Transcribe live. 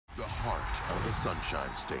heart of the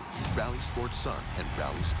Sunshine State, Valley Sports Sun and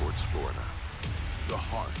Valley Sports Florida. The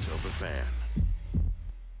heart of a fan.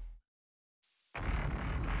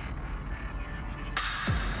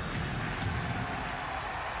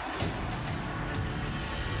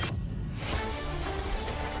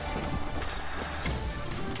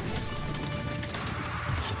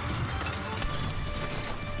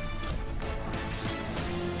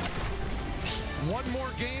 One more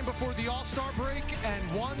game before the All-Star break and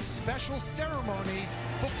one special ceremony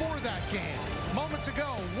before that game. Moments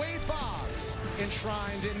ago, Wade Boggs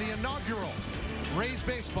enshrined in the inaugural Rays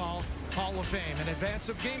Baseball Hall of Fame in advance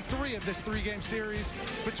of Game 3 of this three-game series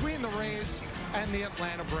between the Rays and the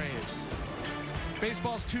Atlanta Braves.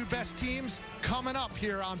 Baseball's two best teams coming up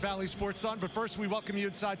here on Valley Sports Sun. But first, we welcome you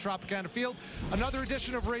inside Tropicana Field. Another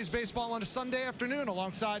edition of Rays Baseball on a Sunday afternoon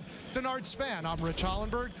alongside Denard Span. I'm Rich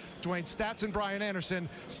Hollenberg, Dwayne Statz, and Brian Anderson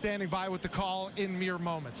standing by with the call in mere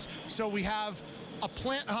moments. So we have a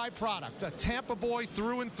plant-high product, a Tampa boy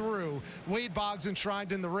through and through. Wade Boggs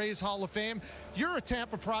enshrined in the Rays Hall of Fame. You're a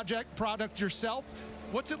Tampa product yourself.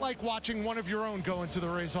 What's it like watching one of your own go into the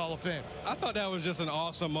Rays Hall of Fame? I thought that was just an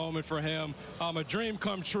awesome moment for him. A dream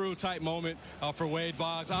come true type moment for Wade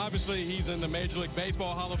Boggs. Obviously, he's in the Major League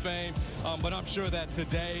Baseball Hall of Fame, but I'm sure that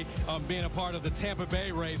today, being a part of the Tampa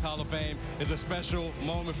Bay Rays Hall of Fame is a special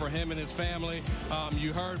moment for him and his family.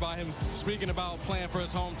 You heard by him speaking about playing for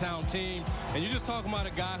his hometown team, and you're just talking about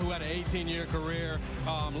a guy who had an 18-year career.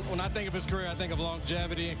 When I think of his career, I think of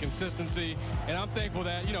longevity and consistency, and I'm thankful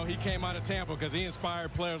that, you know, he came out of Tampa because he inspired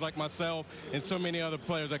players like myself and so many other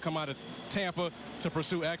players that come out of Tampa to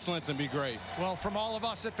pursue excellence and be great. Well, from all of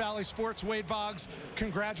us at Valley Sports, Wade Boggs,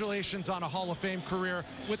 congratulations on a Hall of Fame career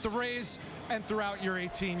with the Rays and throughout your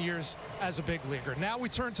 18 years as a big leaguer. Now we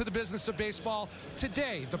turn to the business of baseball.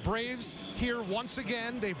 Today, the Braves here once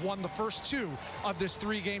again. They've won the first two of this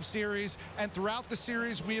three-game series, and throughout the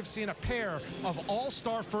series, we have seen a pair of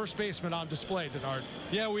all-star first basemen on display, Denard.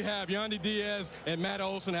 Yeah, we have. Yandy Diaz and Matt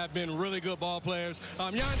Olson have been really good ball players.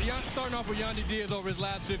 Starting off with Yandy Diaz over his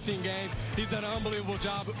last 15 games, he's done an unbelievable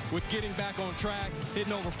job with getting back on track,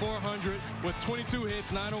 hitting over 400 with 22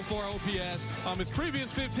 hits, 904 OPS. His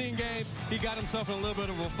previous 15 games, he got himself in a little bit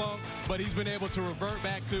of a funk, but he's been able to revert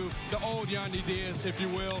back to the old Yandy Diaz, if you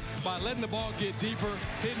will, by letting the ball get deeper,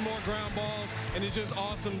 hitting more ground balls, and it's just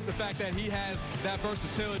awesome the fact that he has that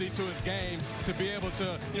versatility to his game to be able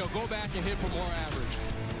to, you know, go back and hit for more average.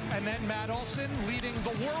 And then Matt Olson leading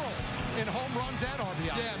the world in home runs and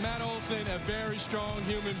RBIs. Yeah, Matt Olson, a very strong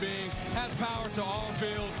human being, has power to all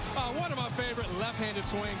fields. One of my favorite left-handed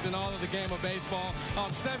swings in all of the game of baseball.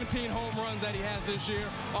 17 home runs that he has this year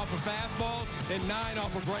off of fastballs and 9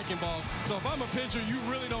 off of breaking balls. So if I'm a pitcher, you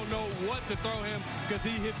really don't know what to throw him because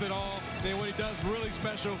he hits it all. And what he does really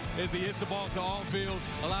special is he hits the ball to all fields.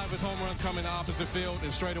 A lot of his home runs come in the opposite field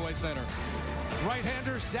and straightaway center.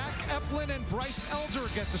 Right-handers Zach Eflin and Bryce Elder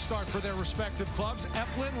get the start for their respective clubs.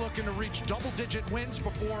 Eflin looking to reach double-digit wins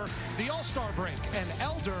before the All-Star break, and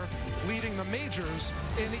Elder leading the majors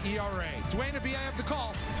in the ERA. Dwayne and B, I have the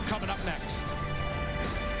call coming up next.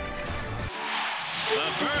 The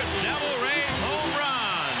first Devil Rays home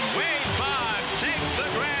run. Wade Boggs takes the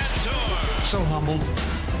grand tour. So humbled,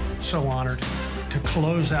 so honored to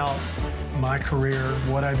close out my career,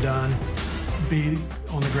 what I've done, be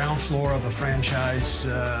on the ground floor of a franchise,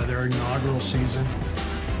 their inaugural season.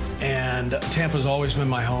 And Tampa's always been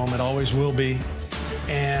my home. It always will be.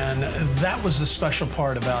 And that was the special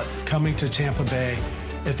part about coming to Tampa Bay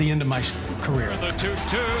at the end of my career. The 2-2 swung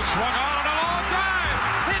on and a long drive.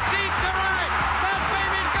 Hit deep to right. That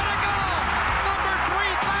baby's gonna go. Number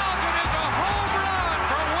 3,000 is a home run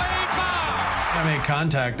for Wade Boggs. I made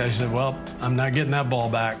contact. I said, well, I'm not getting that ball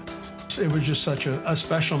back. It was just such a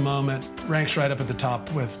special moment, ranks right up at the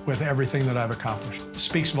top with everything that I've accomplished. It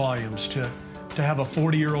speaks volumes to have a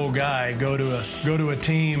 40-year-old guy go to a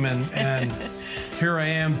team and here I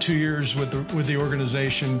am 2 years with the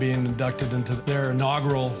organization being inducted into their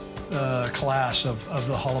inaugural class of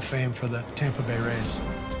the Hall of Fame for the Tampa Bay Rays.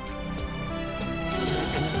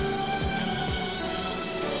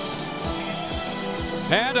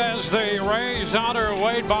 And as the Rays honor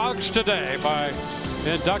Wade Boggs today by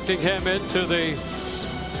inducting him into the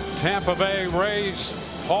Tampa Bay Rays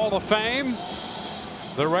Hall of Fame,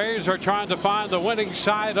 the Rays are trying to find the winning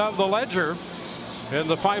side of the ledger in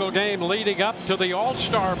the final game leading up to the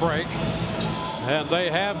All-Star break. And they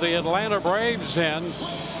have the Atlanta Braves in.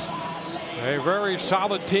 A very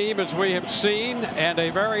solid team, as we have seen, and a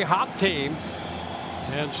very hot team.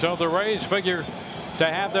 And so the Rays figure to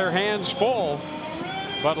have their hands full,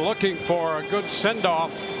 but looking for a good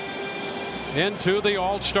send-off into the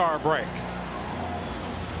All-Star break.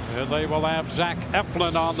 And they will have Zach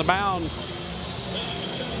Eflin on the mound,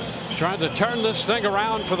 trying to turn this thing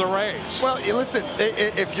around for the Rays. Well, listen,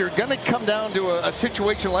 if you're going to come down to a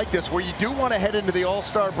situation like this where you do want to head into the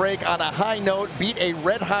All-Star break on a high note, beat a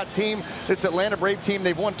red-hot team, this Atlanta Brave team,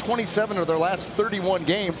 they've won 27 of their last 31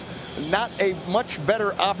 games. Not a much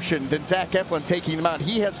better option than Zach Eflin taking them out.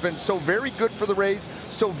 He has been so very good for the Rays,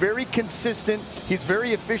 so very consistent. He's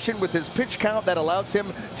very efficient with his pitch count. That allows him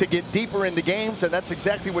to get deeper into games, and that's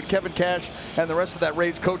exactly what Kevin Cash and the rest of that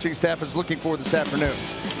Rays coaching staff is looking for this afternoon.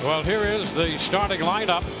 Well, here is the starting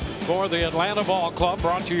lineup for the Atlanta Ball Club,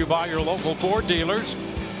 brought to you by your local Ford dealers.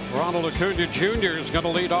 Ronald Acuna Jr. is going to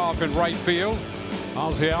lead off in right field.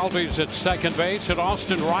 Ozzie Albies at second base, and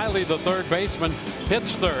Austin Riley, the third baseman,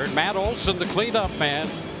 hits third. Matt Olson, the cleanup man,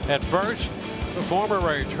 at first. The former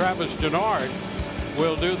Ray, Travis Denard,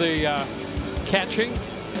 will do the catching.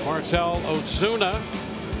 Marcell Ozuna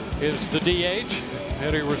is the DH.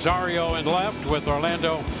 Eddie Rosario in left, with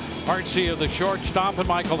Orlando Arcia, the shortstop, and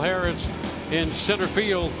Michael Harris in center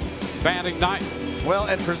field, batting ninth. Well,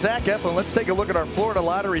 and for Zach Eflin, let's take a look at our Florida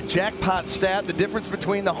Lottery jackpot stat. The difference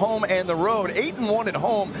between the home and the road. 8-1 at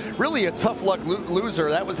home. Really a tough luck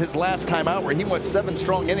loser. That was his last time out, where he went 7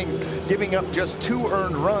 strong innings, giving up just 2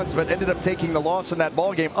 earned runs, but ended up taking the loss in that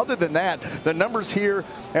ball game. Other than that, the numbers here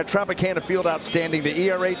at Tropicana Field outstanding. The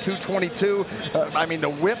ERA 2.22. I mean, the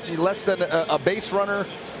whip less than a base runner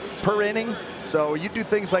per inning. So you do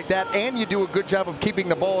things like that, and you do a good job of keeping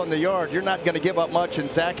the ball in the yard. You're not going to give up much,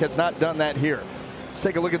 and Zach has not done that here. Let's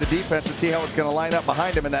take a look at the defense and see how it's going to line up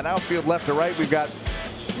behind him. In that outfield left to right, we've got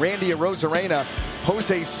Randy Arozarena,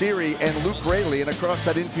 Jose Siri, and Luke Raley. And across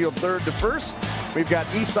that infield third to first, we've got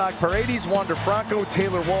Isaac Paredes, Wander Franco,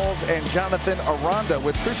 Taylor Walls, and Jonathan Aranda,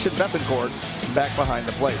 with Christian Bethencourt back behind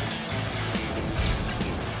the plate.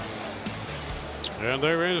 And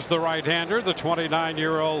there is the right-hander, the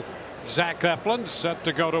 29-year-old Zach Eflin, set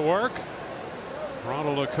to go to work.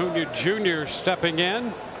 Ronald Acuna Jr. stepping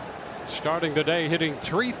in, starting the day hitting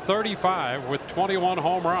 .335 with 21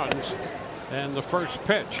 home runs. And the first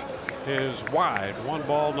pitch is wide. 1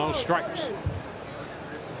 ball, no strikes.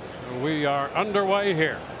 So we are underway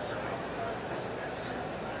here.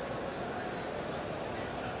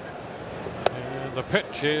 And the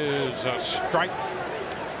pitch is a strike.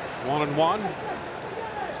 1-1.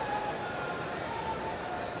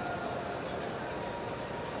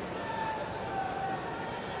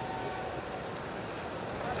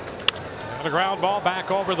 And a ground ball back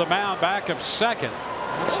over the mound, back of second.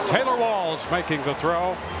 It's Taylor Walls making the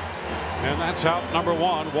throw, and that's out number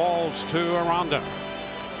 1. Walls to Aranda.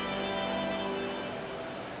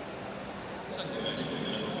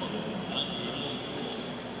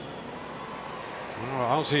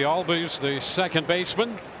 Ozzie Albies, the second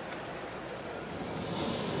baseman,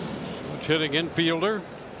 switch hitting infielder.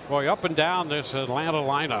 Boy, up and down this Atlanta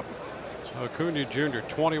lineup. Acuna Jr.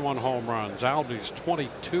 21 home runs, Albies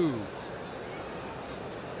 22.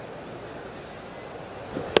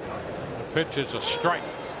 The pitch is a strike.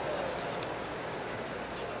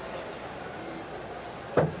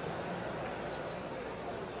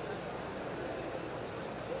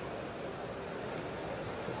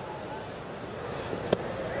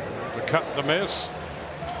 The cut, the miss.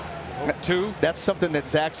 0-2. That's something that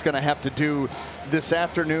Zach's going to have to do this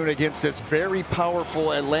afternoon against this very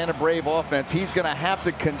powerful Atlanta Brave offense. He's going to have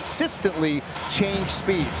to consistently change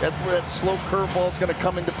speeds. That slow curveball is going to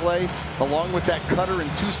come into play, along with that cutter and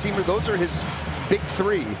 2-seamer. Those are his big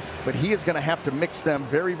 3, but he is going to have to mix them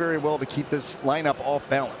very, very well to keep this lineup off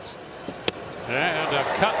balance. And a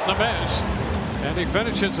cut and a miss, and he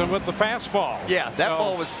finishes them with the fastball. Yeah, that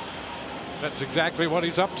ball was... That's exactly what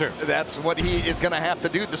he's up to. That's what he is going to have to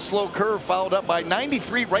do. The slow curve followed up by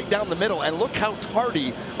 93 right down the middle. And look how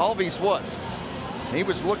tardy Albies was. He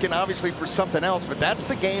was looking obviously for something else, but that's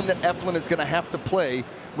the game that Eflin is going to have to play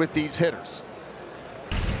with these hitters.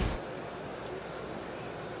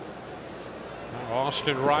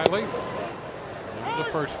 Austin Riley. The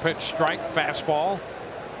first pitch strike, fastball.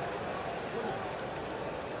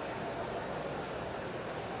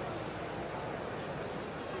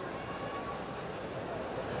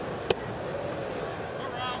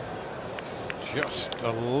 Just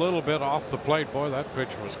a little bit off the plate. Boy, that pitch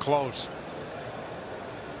was close.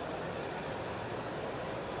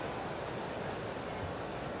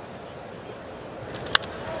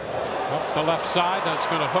 Up the left side, that's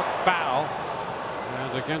going to hook foul.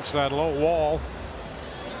 And against that low wall.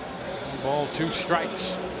 1 ball, 2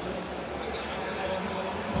 strikes.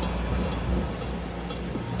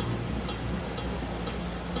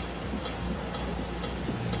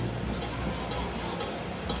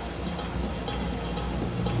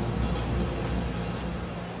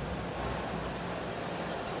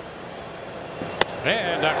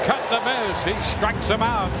 And a cut and a miss. He strikes him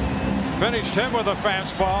out. Finished him with a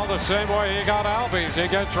fastball the same way he got Albies. He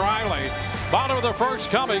gets Riley. Bottom of the first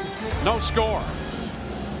coming. No score.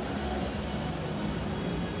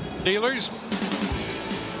 Dealers.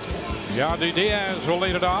 Yandy Diaz will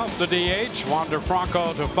lead it off. The DH. Wander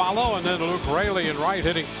Franco to follow. And then Luke Raley in right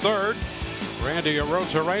hitting third. Randy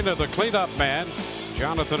Arozarena, the cleanup man.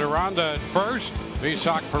 Jonathan Aranda at first.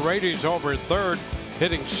 Isak Paredes over at third,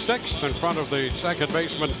 hitting sixth in front of the second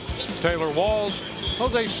baseman Taylor Walls.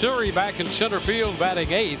 Jose Siri back in center field,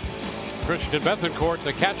 batting eighth. Christian Bethencourt,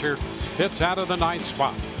 the catcher, hits out of the ninth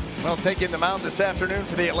spot. Well, taking the mound this afternoon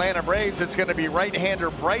for the Atlanta Braves, it's going to be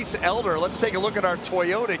right-hander Bryce Elder. Let's take a look at our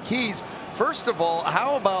Toyota keys. First of all,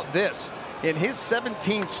 how about this? In his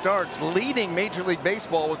 17 starts, leading Major League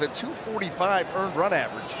Baseball with a .245 earned run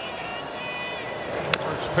average.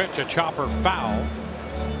 First pitch, a chopper foul.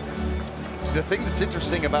 The thing that's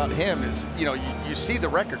interesting about him is, you see the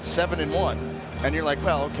record 7-1, and you're like,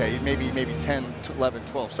 well, okay, maybe 10, 11,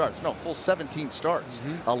 12 starts. No, full 17 starts.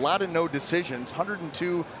 A lot of no decisions,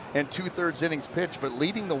 102 2/3 innings pitched, but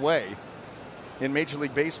leading the way in Major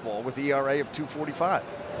League Baseball with the ERA of .245.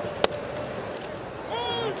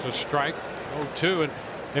 It's a strike, 0-2. And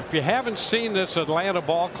if you haven't seen this Atlanta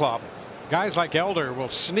ball club, guys like Elder will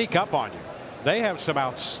sneak up on you. They have some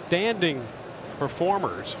outstanding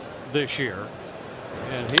performers this year,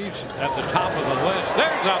 and he's at the top of the list.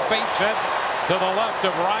 There's a base hit to the left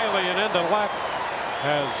of Riley, and into left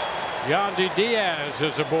as Yandy Diaz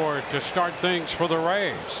is aboard to start things for the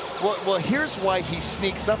Rays. Well, here's why he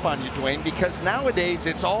sneaks up on you, Dwayne, because nowadays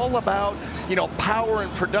it's all about, power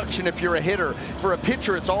and production if you're a hitter. For a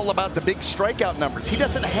pitcher, it's all about the big strikeout numbers. He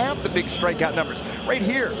doesn't have the big strikeout numbers. Right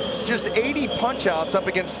here, just 80 punch-outs up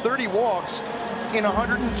against 30 walks in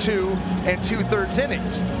 102 2/3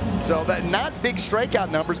 innings. So that not big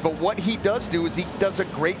strikeout numbers, but what he does do is he does a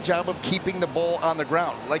great job of keeping the ball on the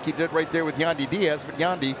ground, like he did right there with Yandy Diaz, but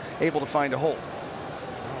Yandy able to find a hole.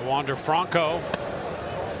 Wander Franco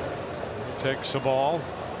takes the ball.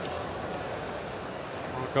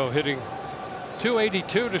 Franco hitting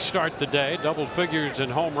 .282 to start the day, double figures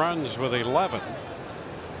in home runs with 11.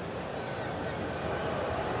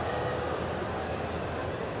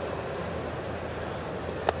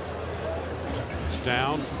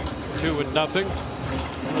 Down 2-0.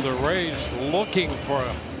 The Rays looking for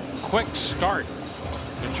a quick start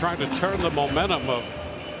and trying to turn the momentum of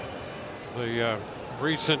the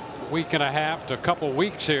recent week and a half to a couple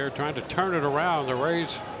weeks here, trying to turn it around. The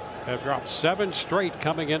Rays have dropped 7 straight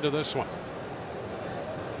coming into this one.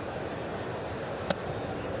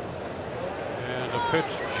 And a pitch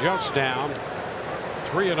just down.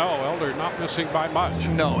 3-0. Elder not missing by much.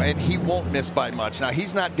 No, and he won't miss by much. Now,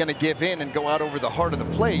 he's not going to give in and go out over the heart of the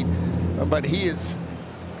plate, but he is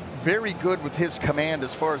very good with his command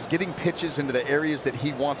as far as getting pitches into the areas that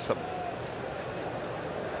he wants them.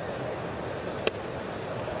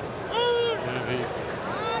 And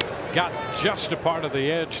he got just a part of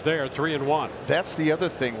the edge there, 3-1. That's the other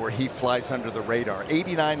thing where he flies under the radar.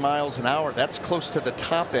 89 miles an hour. That's close to the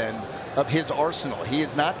top end of his arsenal. He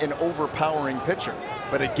is not an overpowering pitcher.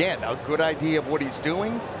 But again, a good idea of what he's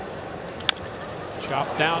doing.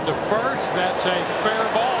 Chopped down to first. That's a fair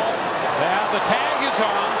ball. Now the tag is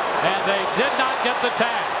on, and they did not get the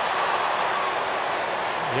tag.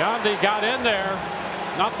 Yandy got in there.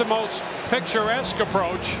 Not the most picturesque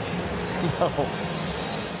approach. No.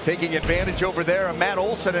 Taking advantage over there of Matt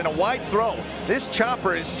Olson in a wide throw. This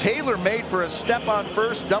chopper is tailor-made for a step on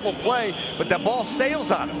first double play, but the ball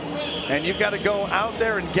sails on him. And you've got to go out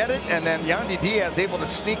there and get it, and then Yandy Diaz able to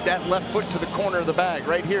sneak that left foot to the corner of the bag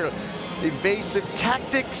right here. Evasive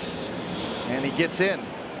tactics, and he gets in.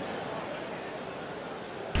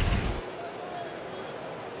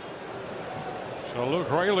 So Luke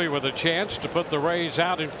Raley with a chance to put the Rays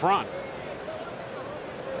out in front.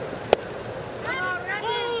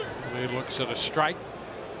 He looks at a strike.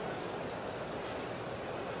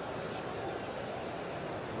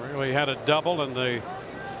 Raley had a double in the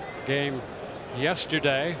game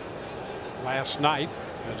yesterday, last night,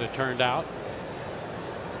 as it turned out.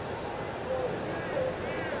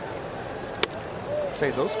 Say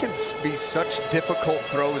those can be such difficult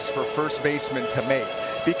throws for first basemen to make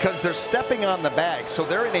because they're stepping on the bag, so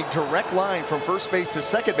they're in a direct line from first base to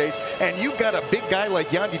second base, and you've got a big guy like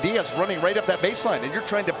Yandy Diaz running right up that baseline, and you're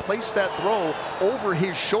trying to place that throw over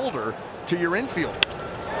his shoulder to your infield.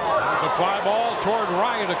 The fly ball toward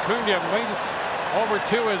right. Acuna made over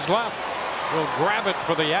to his left. Will grab it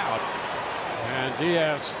for the out, and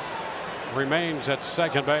Diaz remains at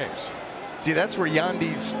second base. See, that's where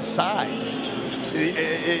Yandy's size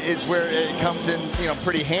is where it comes in,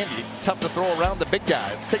 pretty handy. Tough to throw around the big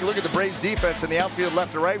guy. Let's take a look at the Braves defense in the outfield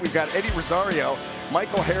left to right. We've got Eddie Rosario,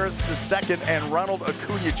 Michael Harris II, and Ronald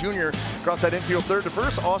Acuna Jr. Across that infield third to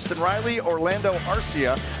first, Austin Riley, Orlando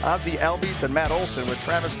Arcia, Ozzie Albies, and Matt Olson, with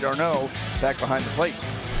Travis d'Arnaud back behind the plate.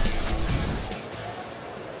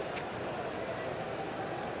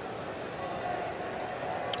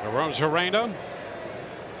 Rosarena.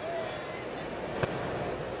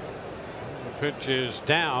 The pitch is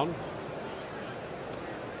down.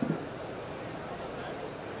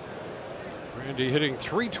 Randy hitting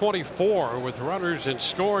 .324 with runners in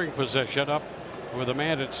scoring position, up with a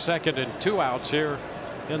man at second and 2 outs here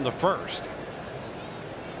in the first.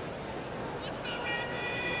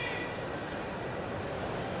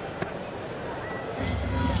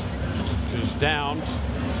 Pitch is down.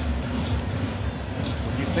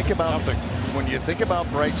 When you think about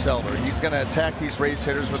Bryce Elder, he's going to attack these Rays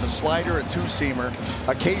hitters with a slider, a two-seamer,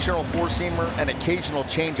 occasional four-seamer, and occasional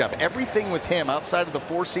changeup. Everything with him outside of the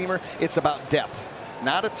four-seamer, it's about depth.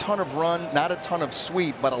 Not a ton of run, not a ton of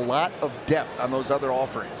sweep, but a lot of depth on those other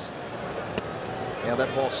offerings. Yeah,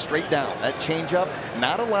 that ball straight down. That changeup,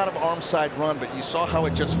 not a lot of arm side run, but you saw how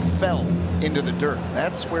it just fell into the dirt.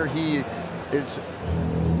 That's where he is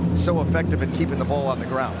so effective at keeping the ball on the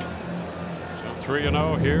ground.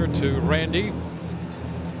 3-0 here to Randy.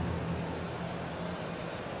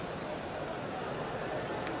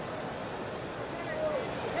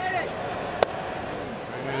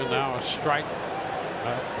 And now a strike.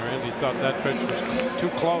 Randy thought that pitch was too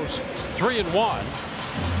close. 3-1.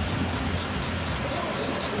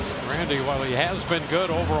 Randy, while he has been good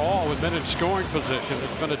overall with men in scoring position,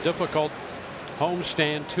 it's been a difficult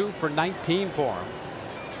homestand. 2 for 19 for him.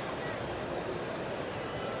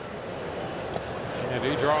 And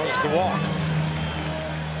he draws the walk.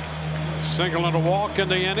 Single and a walk in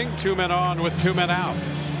the inning. 2 men on with 2 men out.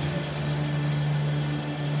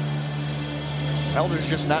 Elder's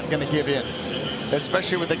just not going to give in,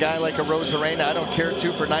 especially with a guy like a Rosarena. I don't care,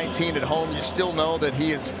 2 for 19 at home. You still know that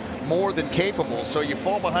he is more than capable. So you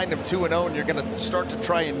fall behind him 2-0, and you're going to start to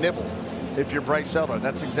try and nibble if you're Bryce Elder. And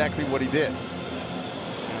that's exactly what he did.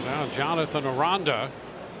 And now Jonathan Aranda,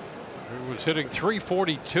 who was hitting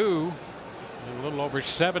 .342. a little over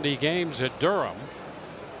 70 games at Durham.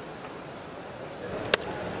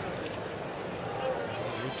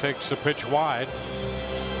 He takes the pitch wide.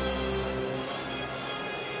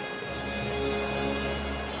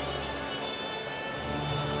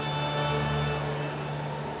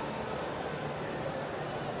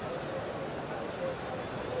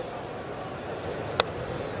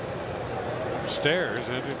 Upstairs,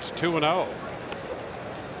 and it's 2-0.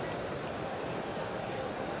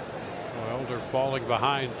 Elder falling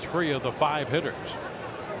behind 3 of the 5 hitters.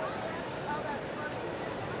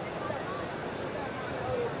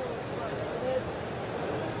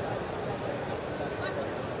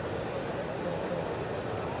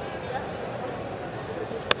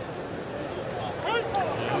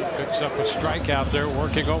 He picks up a strikeout there,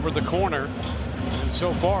 working over the corner. And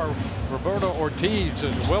so far, Roberto Ortiz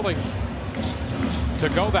is willing to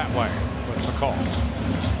go that way with the call.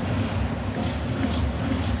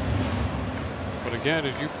 But again,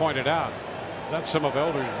 as you pointed out, that's some of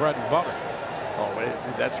Elder's bread and butter. Oh,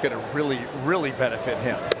 that's going to really benefit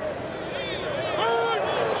him.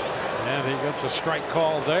 And he gets a strike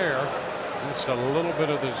call there. Just a little bit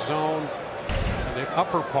of the zone in the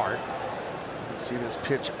upper part. You see this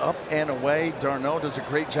pitch up and away. d'Arnaud does a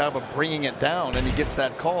great job of bringing it down, and he gets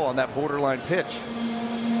that call on that borderline pitch.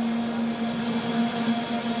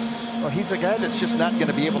 Well, he's a guy that's just not going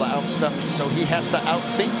to be able to outstuff you, so he has to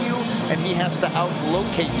outthink you and he has to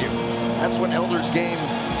outlocate you. That's what Elder's game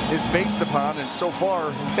is based upon, and so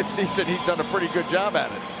far this season he's done a pretty good job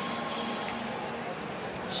at it.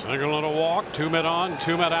 Single and a walk, 2 men on,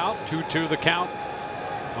 2 men out, 2-2 the count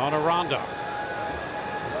on Aranda.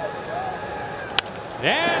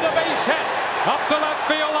 And a base hit up the left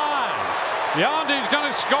field line. Yandi's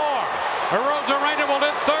going to score. Rosarena will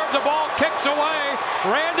hit third. The ball kicks away.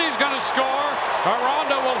 Randy's going to score.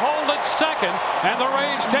 Aranda will hold it second, and the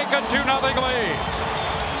Rays take a 2-0 lead.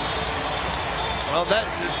 Well,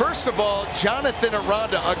 first of all, Jonathan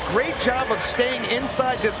Aranda, a great job of staying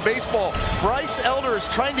inside this baseball. Bryce Elder is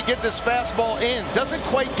trying to get this fastball in. Doesn't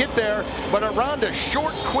quite get there, but Aranda,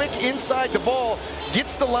 short, quick, inside the ball,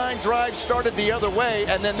 gets the line drive started the other way,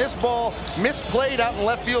 and then this ball misplayed out in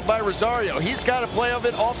left field by Rosario. He's got a play of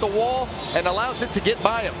it off the wall and allows it to get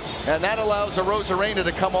by him. And that allows a Rosarena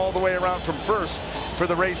to come all the way around from first for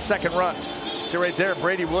the Rays' second run. See right there,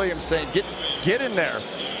 Brady Williams saying, get in there.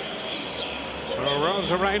 So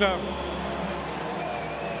Rosarena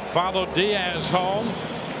followed Diaz home.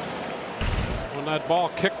 When that ball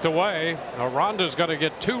kicked away, Aranda's going to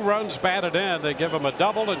get 2 runs batted in. They give him a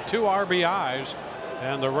double and 2 RBIs,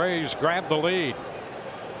 and the Rays grab the lead.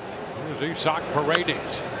 Here's Isaac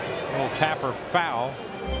Paredes. Little tapper foul.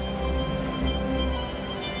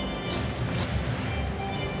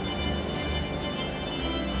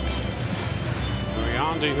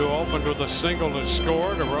 Yandy, who opened with a single, has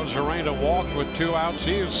scored. Rosarena walked with 2 outs.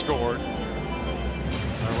 He has scored.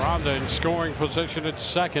 Aranda in scoring position at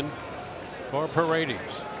second for Paredes.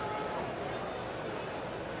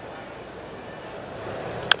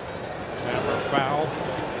 Hammer foul.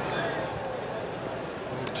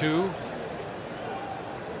 2.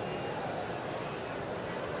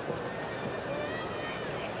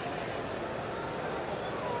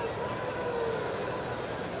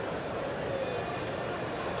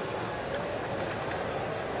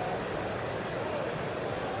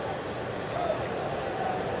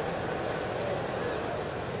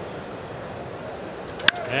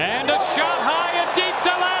 And a shot high and deep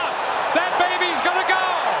to left. That baby's going to go.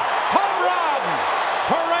 Home run.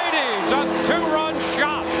 Paredes, a 2-run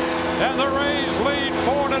shot. And the Rays lead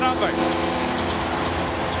 4-0.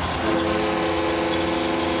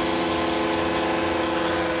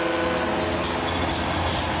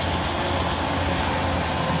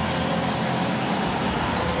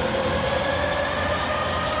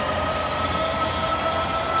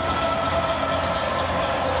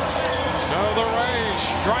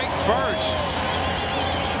 Strike first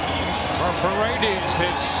for Paredes,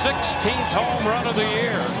 his 16th home run of the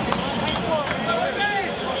year.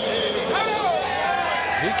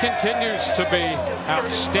 He continues to be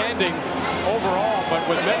outstanding overall, but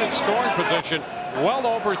with men in scoring position, well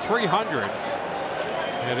over 300.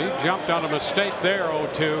 And he jumped on a mistake there,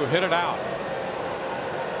 0-2, hit it out.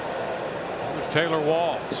 There's Taylor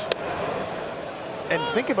Walls. And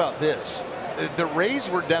think about this. The Rays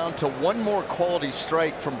were down to 1 more quality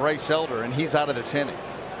strike from Bryce Elder, and he's out of this inning.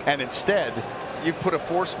 And instead, you put a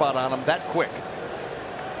 4 spot on him that quick.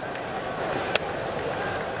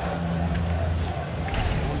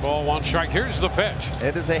 1 ball, 1 strike. Here's the pitch.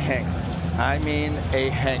 It is a hanger. I mean a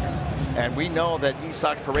hanger. And we know that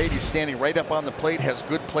Isaac Paredes, standing right up on the plate, has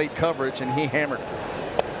good plate coverage, and he hammered it.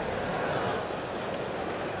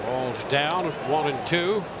 Balls down,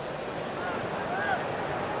 1-2.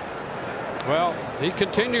 Well, he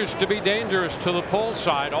continues to be dangerous to the pull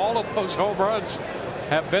side. All of those home runs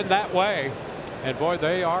have been that way. And boy,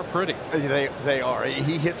 they are pretty. They are.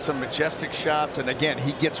 He hits some majestic shots. And again,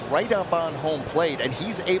 he gets right up on home plate, and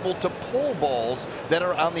he's able to pull balls that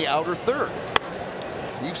are on the outer third.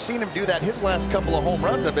 You've seen him do that. His last couple of home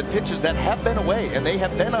runs have been pitches that have been away, and they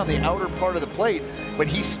have been on the outer part of the plate, but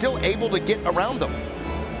he's still able to get around them,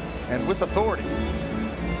 and with authority.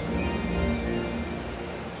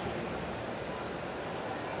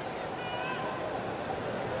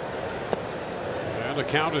 The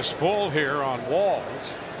count is full here on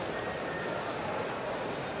Walls.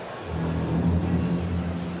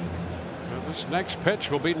 So this next pitch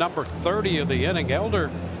will be number 30 of the inning. Elder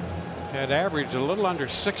had averaged a little under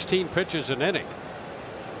 16 pitches an inning.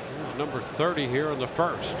 Here's number 30 here in the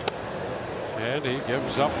first. And he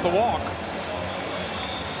gives up the walk.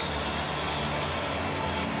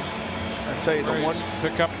 I tell you, the one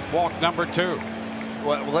pick up walk number 2.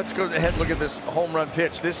 Well, let's go ahead and look at this home run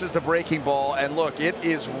pitch. This is the breaking ball, and look, it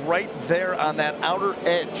is right there on that outer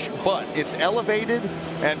edge, but it's elevated,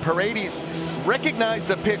 and Paredes recognized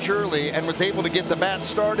the pitch early and was able to get the bat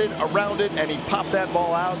started around it, and he popped that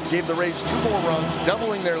ball out, gave the Rays 2 more runs,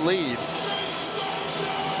 doubling their lead.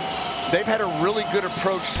 They've had a really good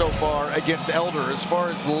approach so far against Elder as far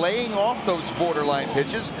as laying off those borderline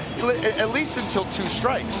pitches, at least until 2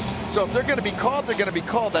 strikes. So if they're going to be called, they're going to be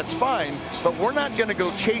called. That's fine. But we're not going to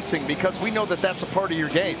go chasing because we know that that's a part of your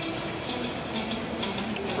game.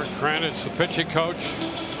 Rick Kranitz, the pitching coach,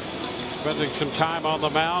 spending some time on the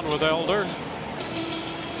mound with Elder.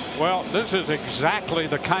 Well, this is exactly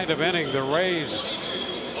the kind of inning the Rays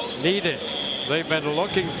needed. They've been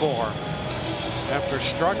looking for. After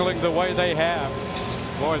struggling the way they have,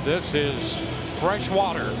 boy, this is fresh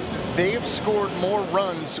water. They have scored more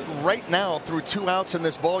runs right now through 2 outs in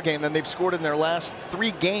this ball game than they've scored in their last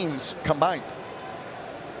 3 games combined.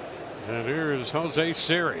 And here is Jose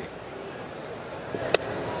Siri.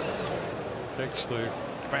 Takes the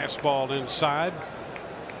fastball inside.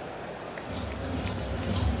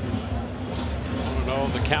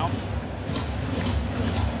 1-0 the count.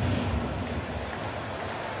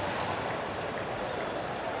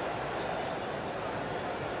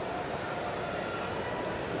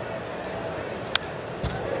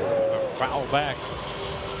 Foul back.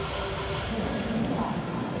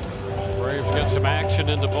 Braves get some action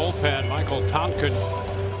in the bullpen. Michael Tonkin,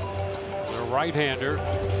 the right-hander.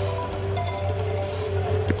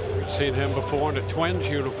 We've seen him before in a Twins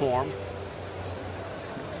uniform.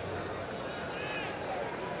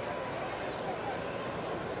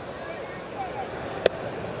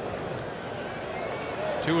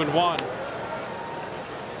 Two and one.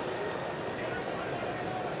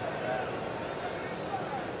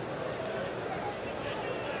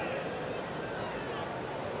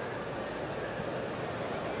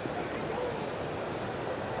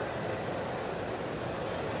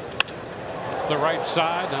 The right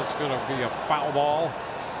side, that's going to be a foul ball.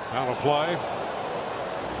 Out of play.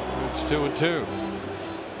 It's 2-2.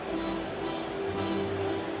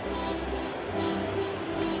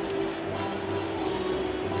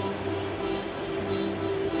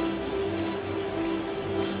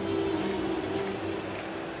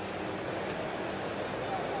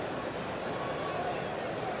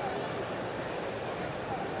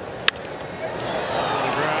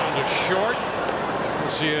 The ground is short.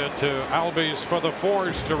 To Albies for the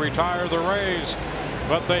Force to retire the Rays,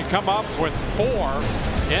 but they come up with 4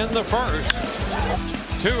 in the first.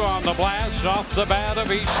 2 on the blast off the bat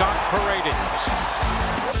of Isak Paredes.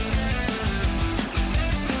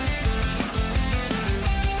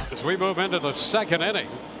 As we move into the second inning,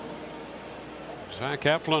 Zach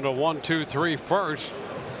Eflin a 1-2-3 first,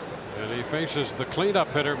 and he faces the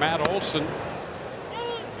cleanup hitter Matt Olson.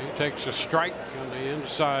 He takes a strike on the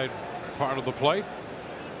inside part of the plate.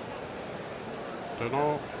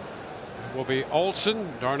 Darno will be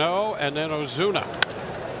Olson, Darno, and then Ozuna.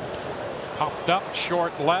 Popped up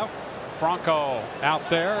short left. Franco out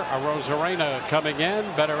there. Arozarena coming in.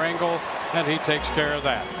 Better angle, and he takes care of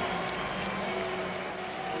that.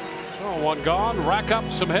 So 1 gone. Rack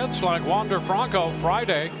up some hits like Wander Franco.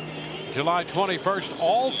 Friday, July 21st.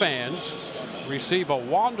 All fans receive a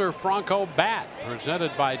Wander Franco bat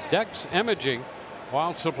presented by Dex Imaging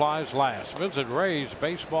while supplies last. Visit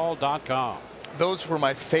RaysBaseball.com. Those were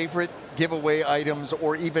my favorite giveaway items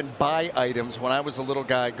or even buy items when I was a little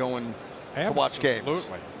guy going to watch games.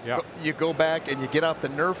 Absolutely. Yeah. You go back and you get out the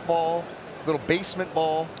Nerf ball, little basement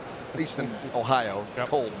ball, at least in Ohio,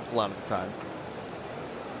 cold a lot of the time.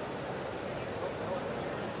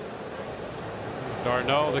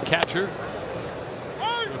 Darno, the catcher.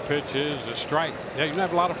 The pitch is a strike. Yeah, you can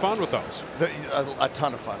have a lot of fun with those. A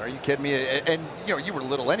ton of fun. Are you kidding me? And you know, you were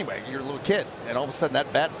little anyway. You were a little kid, and all of a sudden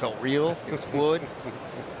that bat felt real. It was wood.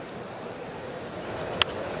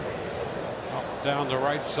 Up, down the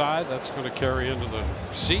right side. That's going to carry into the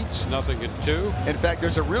seats. Nothing in 2. In fact,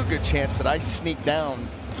 there's a real good chance that I sneak down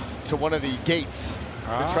to one of the gates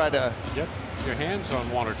to try to get your hands on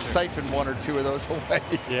 1 or 2. Siphon 1 or 2 of those away.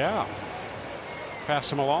 Yeah.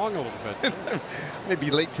 Pass them along a little bit.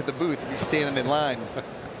 Maybe late to the booth if he's standing in line.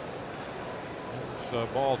 It's a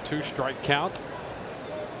ball 2 strike count.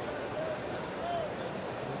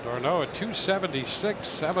 Darno at 276,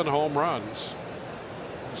 7 home runs.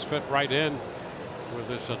 He's fit right in with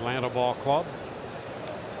this Atlanta ball club.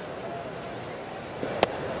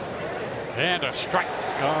 And a strike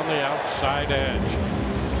on the outside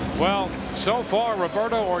edge. Well, so far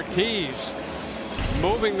Roberto Ortiz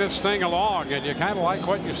moving this thing along, and you kind of like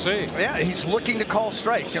what you see. Yeah, he's looking to call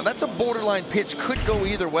strikes. You know, that's a borderline pitch, could go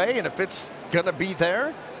either way, and if it's going to be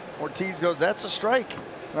there, Ortiz goes, that's a strike.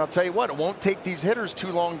 And I'll tell you what, it won't take these hitters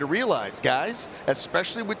too long to realize, guys,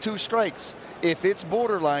 especially with 2 strikes. If it's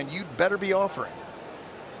borderline, you'd better be offering.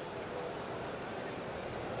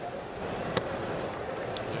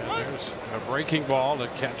 Yeah, there's a breaking ball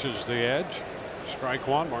that catches the edge. Strike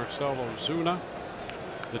 1, Marcell Ozuna,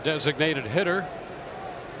 the designated hitter.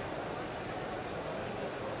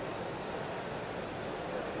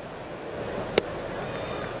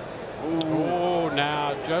 Oh,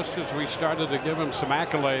 now just as we started to give him some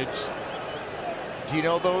accolades. Do you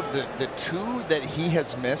know, though, the 2 that he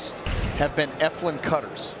has missed have been Eflin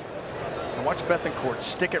cutters. And watch Bethancourt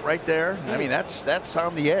stick it right there. I mean, that's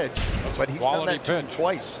on the edge. But he's done that to him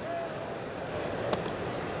twice.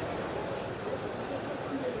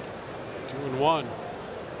 2-1.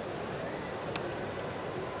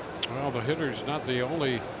 Well, the hitter's not the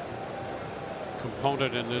only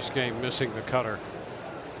component in this game missing the cutter.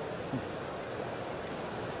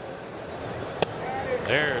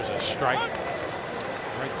 There's a strike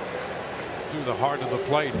right through the heart of the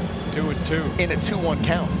plate. 2-2 in a 2-1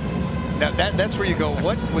 count. Now that's where you go,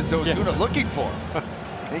 what was Ozuna looking for?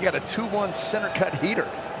 He got a 2-1 center cut heater.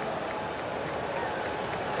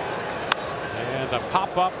 And a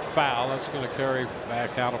pop-up foul that's going to carry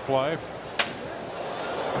back out of play.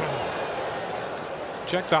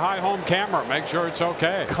 Check the high home camera, make sure it's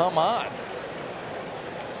okay. Come on.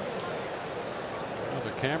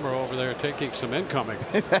 camera over there taking some incoming.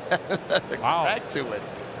 Wow. Back to it.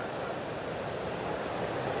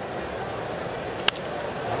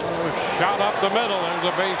 Oh, shot up the middle.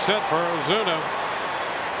 There's a base hit for Ozuna.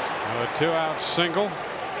 A 2-out single.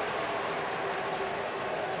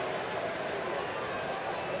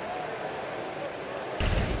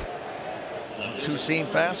 Two-seam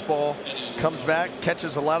fastball comes back,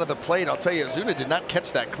 catches a lot of the plate. I'll tell you, Ozuna did not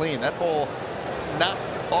catch that clean. That ball not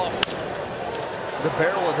off the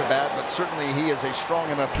barrel of the bat, but certainly he is a strong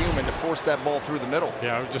enough human to force that ball through the middle.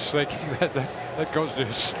 Yeah, I was just thinking that goes to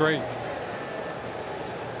his strength.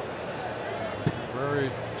 Very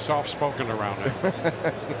soft-spoken around it.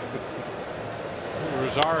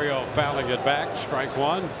 Rosario fouling it back, strike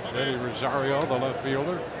one. Eddie Rosario, the left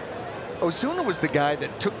fielder. Ozuna was the guy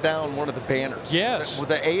that took down one of the banners. Yes. With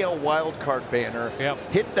the AL wildcard banner.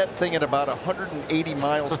 Yep. Hit that thing at about 180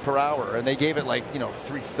 miles per hour, and they gave it like,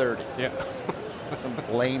 330. Yeah. Some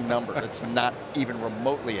lame number. It's not even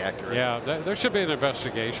remotely accurate. Yeah, there should be an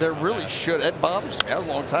investigation. There really should. That bothers me. That was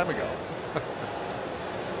a long time ago.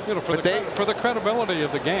 For the credibility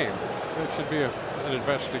of the game, there should be an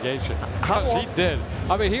investigation. He did.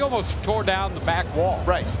 I mean, he almost tore down the back wall.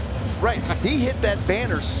 Right. Right. He hit that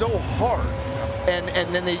banner so hard, and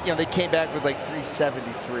then they came back with like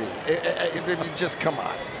 373. Just come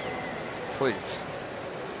on, please.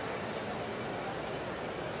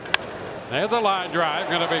 There's a line drive,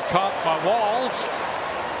 going to be caught by Walls.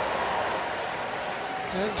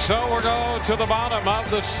 And so we're going to the bottom of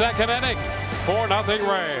the second inning. 4-0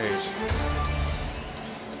 Rays.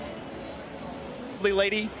 Lovely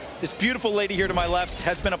lady, this beautiful lady here to my left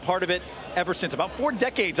has been a part of it ever since about 4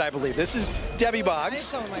 decades, I believe. This is Debbie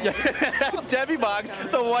Boggs. Debbie Boggs,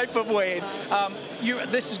 the wife of Wade.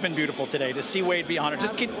 This has been beautiful today to see Wade be honored.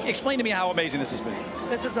 Just explain to me how amazing this has been.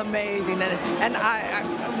 This is amazing, and I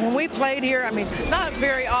when we played here, I mean, not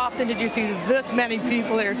very often did you see this many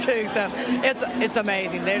people here too. So it's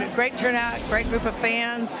amazing. They had a great turnout, great group of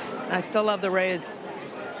fans. And I still love the Rays.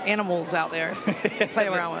 Animals out there play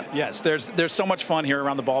around with. Yes, there's so much fun here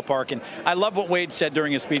around the ballpark, and I love what Wade said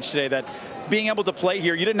during his speech today, that being able to play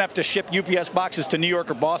here, you didn't have to ship UPS boxes to New York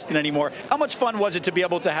or Boston anymore. How much fun was it to be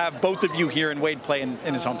able to have both of you here and Wade play in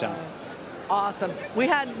his hometown? Awesome. We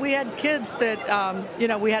had kids that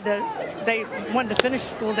they wanted to finish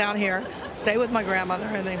school down here, stay with my grandmother,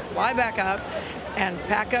 and then fly back up and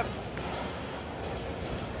pack up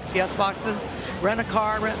UPS boxes, rent a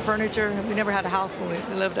car, rent furniture. We never had a house when we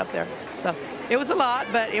lived up there. So it was a lot,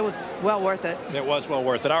 but it was well worth it. It was well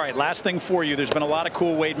worth it. All right, last thing for you. There's been a lot of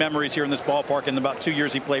cool Wade memories here in this ballpark in about 2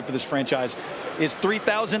 years he played for this franchise. Is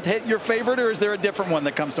 3,000th hit your favorite, or is there a different one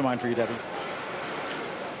that comes to mind for you, Debbie?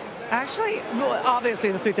 Actually,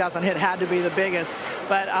 obviously the 3,000 hit had to be the biggest,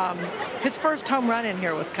 but his first home run in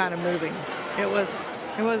here was kind of moving. It was,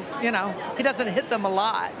 he doesn't hit them a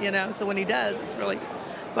lot, so when he does, it's really.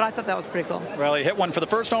 But I thought that was pretty cool. Well, he hit one for the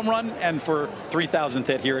first home run and for 3,000th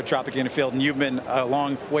hit here at Tropicana Field, and you've been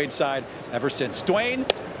along Wade's side ever since. Dwayne,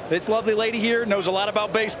 this lovely lady here knows a lot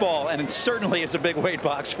about baseball, and certainly is a big Wade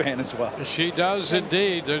Boggs fan as well. She does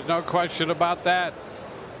indeed. There's no question about that.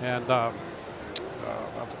 And a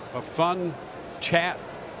fun chat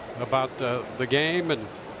about the game, and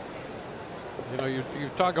you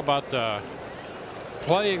talk about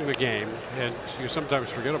playing the game, and you sometimes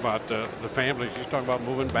forget about the families. You talk about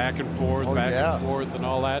moving back and forth, and forth, and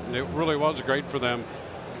all that. And it really was great for them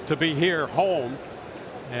to be here home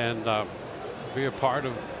and be a part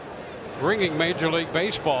of bringing Major League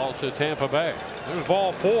Baseball to Tampa Bay. There's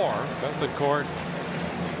ball 4. Bethencourt.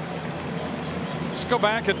 Let's go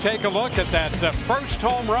back and take a look at that first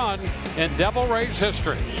home run in Devil Rays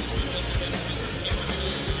history.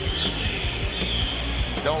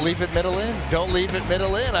 Don't leave it middle in. Don't leave it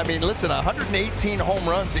middle in. I mean, listen, 118 home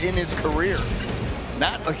runs in his career.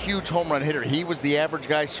 Not a huge home run hitter. He was the average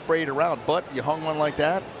guy sprayed around, but you hung one like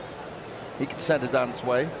that, he could send it on its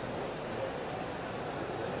way.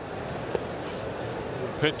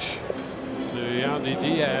 Pitch to Yandy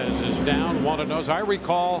Diaz is down 1-0. As I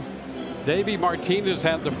recall, Davey Martinez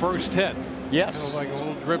had the first hit. Yes. Like a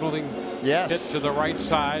little dribbling hit to the right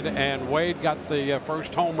side, and Wade got the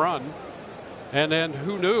first home run. And then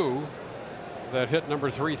who knew that hit number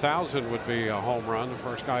 3,000 would be a home run, the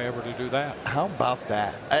first guy ever to do that. How about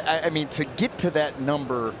that? I mean, to get to that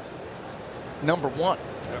number 1,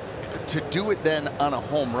 to do it then on a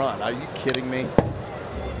home run. Are you kidding me?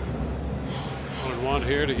 1-1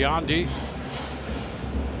 here to Yandy.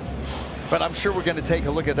 But I'm sure we're going to take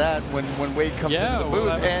a look at that when Wade comes into the booth. We'll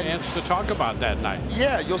have a chance to talk about that night.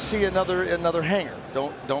 Yeah, you'll see another hanger.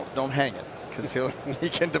 Don't hang it, because he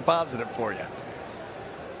can deposit it for you.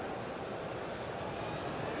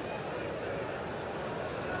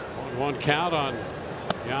 1 count on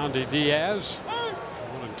Yandy Diaz.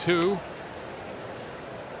 1-2.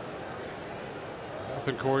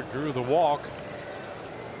 Bethancourt drew the walk.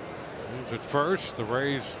 Moves at first. The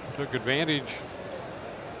Rays took advantage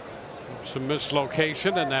of some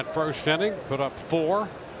mislocation in that first inning. Put up 4.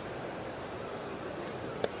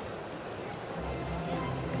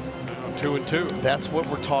 Now 2-2. That's what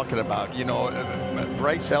we're talking about. You know,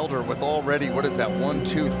 Bryce Elder with already, what is that, 1,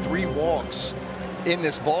 2, 3 walks in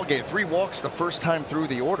this ball game. 3 walks the first time through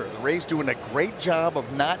the order. The Rays doing a great job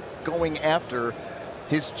of not going after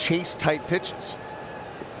his chase type pitches.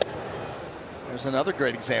 There's another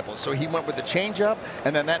great example. So he went with the changeup,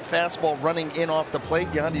 and then that fastball running in off the plate.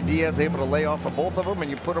 Yandy Diaz able to lay off of both of them,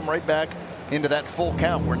 and you put him right back into that full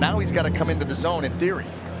count, where now he's got to come into the zone in theory.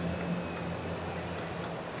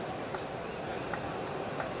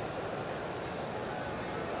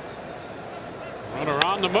 Runner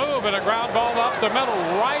on the move, and a ground ball up the middle,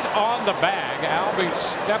 right on the bag. Albies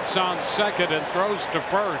steps on second and throws to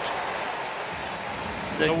first.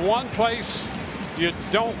 The one place you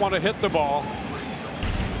don't want to hit the ball,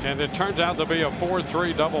 and it turns out to be a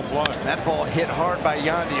 4-3 double play. That ball hit hard by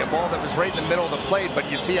Yandy, a ball that was right in the middle of the plate,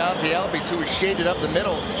 but you see Ozzie Albies, who was shaded up the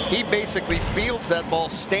middle, he basically fields that ball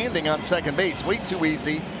standing on second base. Way too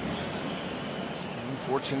easy.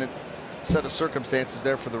 Unfortunate set of circumstances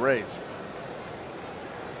there for the Rays.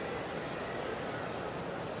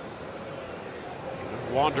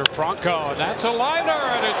 Wander Franco, and that's a liner,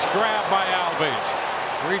 and it's grabbed by Albies.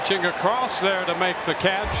 Reaching across there to make the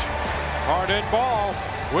catch. Hard hit ball.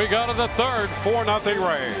 We go to the third, 4-0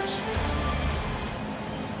 Rays.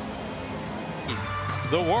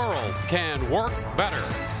 The world can work better.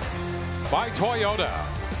 By Toyota,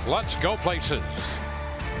 let's go places.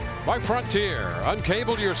 By Frontier,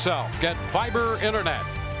 uncable yourself, get fiber internet.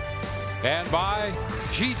 And by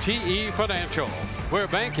GTE Financial, where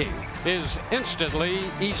banking is instantly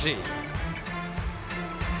easy.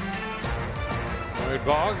 Wade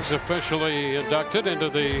Boggs officially inducted into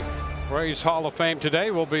the Rays Hall of Fame today.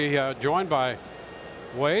 We'll be joined by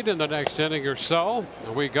Wade in the next inning or so.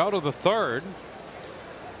 We go to the third.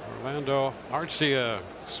 Orlando Arcia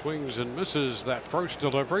swings and misses that first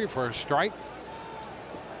delivery for a strike.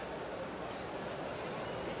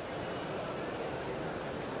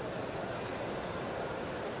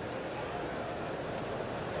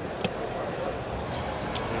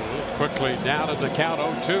 Quickly down at the count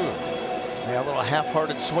 0-2. Yeah, a little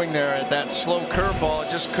half-hearted swing there at that slow curveball.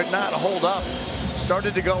 It just could not hold up.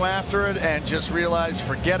 Started to go after it and just realized,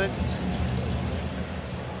 forget it.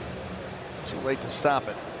 Too late to stop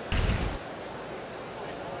it.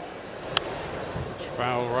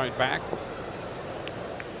 Foul right back.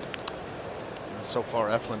 So far,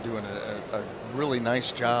 Eflin doing a really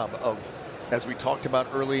nice job of, as we talked about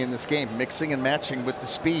early in this game, mixing and matching with the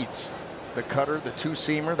speeds. The cutter, the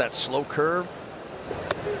two-seamer, that slow curve.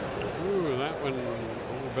 Ooh, that one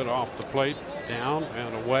a little bit off the plate, down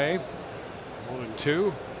and away. 1-2.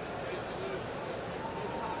 Go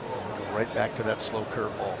right back to that slow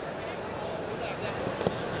curveball.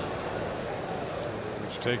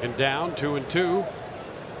 It's taken down, 2-2.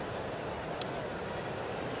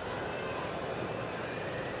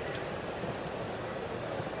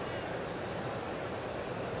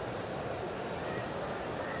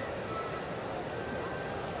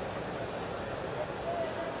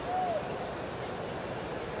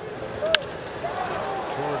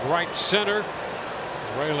 Right center.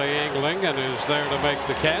 Rayleigh angling and is there to make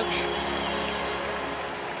the catch.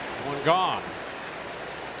 One gone.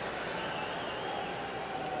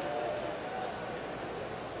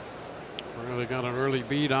 Really got an early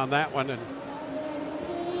beat on that one and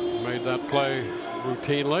made that play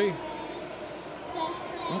routinely.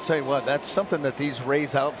 I'll tell you what, that's something that these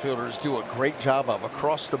Rays outfielders do a great job of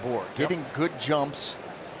across the board. Getting good jumps,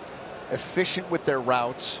 efficient with their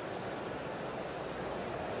routes.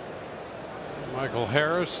 Michael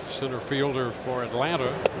Harris, center fielder for Atlanta.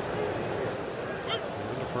 And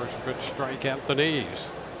the first pitch strike at the knees.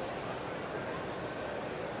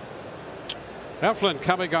 Eflin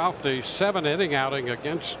coming off the 7-inning outing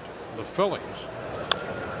against the Phillies. A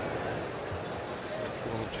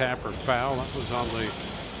little tapper foul. That was on the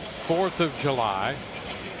 4th of July.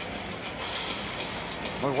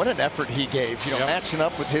 Well, what an effort he gave, you know, matching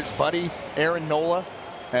up with his buddy Aaron Nola,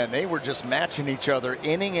 and they were just matching each other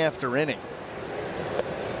inning after inning.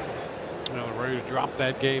 Well, the Rays dropped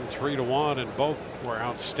that game 3-1, and both were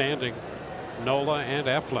outstanding, Nola and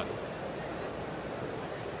Eflin.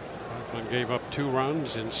 Eflin gave up 2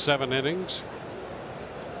 runs in 7 innings.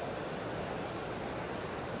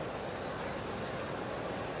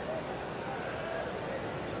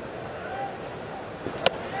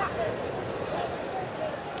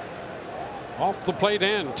 Off the plate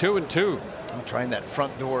in, 2-2. I'm trying that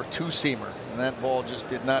front door two-seamer, and that ball just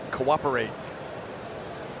did not cooperate.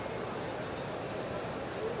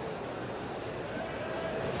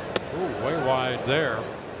 Ooh, way wide there.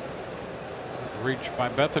 Reached by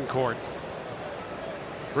Bethancourt.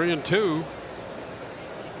 3-2.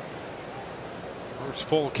 First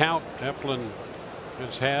full count Eflin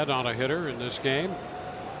has had on a hitter in this game.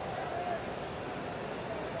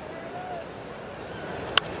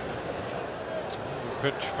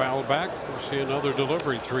 Pitch fouled back. We'll see another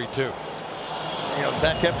delivery. 3-2. You know,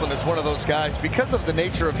 Zach Eflin is one of those guys, because of the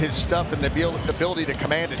nature of his stuff and the ability to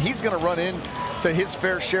command it, he's going to run into his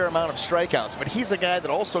fair share amount of strikeouts. But he's a guy that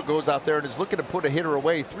also goes out there and is looking to put a hitter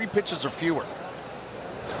away 3 pitches or fewer.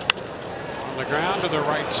 On the ground to the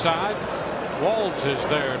right side. Walls is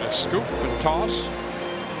there to scoop and toss.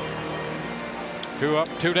 2 up,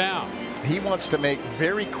 2 down. He wants to make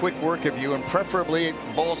very quick work of you, and preferably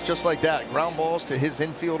balls just like that, ground balls to his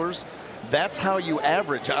infielders. That's how you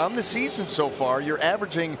average. On the season so far, you're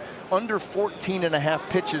averaging under 14.5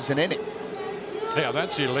 pitches an inning. Yeah,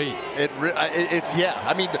 that's elite. It's yeah.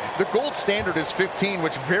 I mean, the gold standard is 15,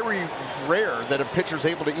 which very rare that a pitcher's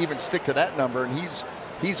able to even stick to that number, and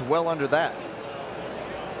he's well under that.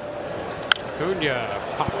 Acuna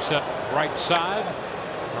pops it right side.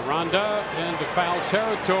 Aranda into foul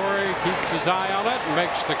territory, keeps his eye on it and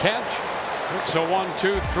makes the catch. It's a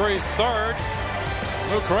 1-2-3 third.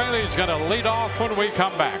 Luke Raley's going to lead off when we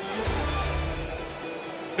come back.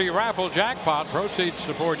 The raffle jackpot proceeds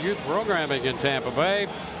support youth programming in Tampa Bay.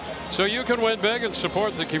 So you can win big and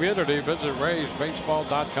support the community. Visit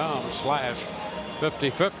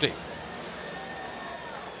RaysBaseball.com/50/50.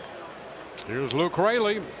 Here's Luke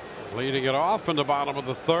Raley leading it off in the bottom of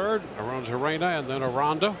the third. Arozarena and then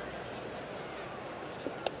Aranda.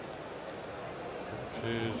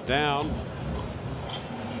 Is down.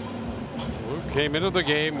 Luke came into the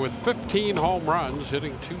game with 15 home runs,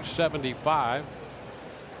 hitting .275.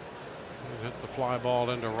 He hit the fly ball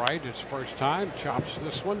into right his first time. Chops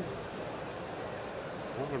this one.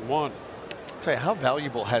 1-1. I'll tell you, how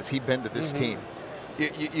valuable has he been to this team?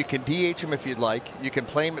 You can DH him if you'd like. You can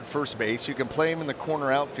play him at first base. You can play him in the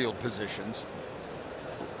corner outfield positions.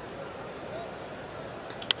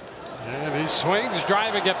 And he swings,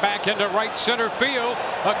 driving it back into right center field.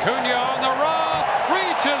 Acuna on the run,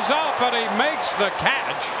 reaches up and he makes the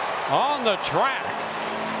catch on the track.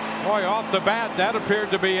 Boy, off the bat, that appeared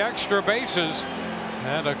to be extra bases.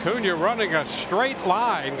 And Acuna running a straight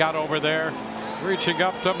line got over there, reaching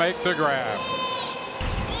up to make the grab.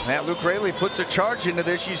 Now Luke Raley puts a charge into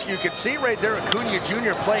this. You can see right there Acuna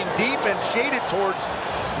Jr. playing deep and shaded towards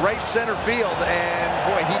right center field.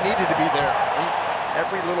 And boy, he needed to be there.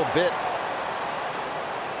 Every little bit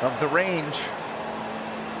of the range.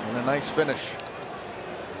 And a nice finish.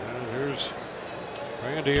 And here's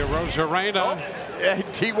Randy Arozarena.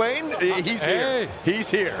 T-Wayne, he's here. He's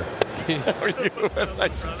here. How are you?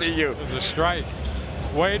 Nice to see you. The strike.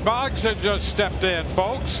 Wade Boggs had just stepped in,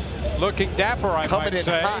 folks. Looking dapper, I Coming might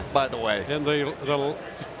say. in hot, by the way. In the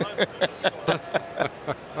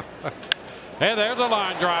Hey, there's a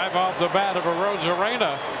line drive off the bat of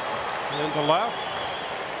Arozarena into left.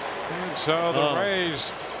 And so the Rays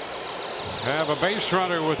have a base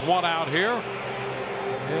runner with 1 out here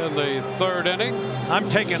in the third inning. I'm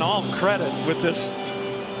taking all credit with this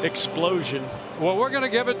explosion. Well, we're going to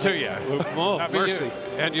give it to you. Oh, mercy.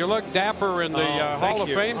 And you look dapper in the Hall of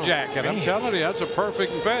Fame jacket. I'm telling you, that's a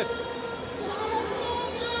perfect fit.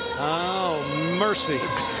 Oh, mercy.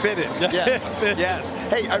 Fitted. Yes. Yes.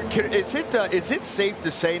 Hey, is it safe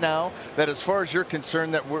to say now that as far as you're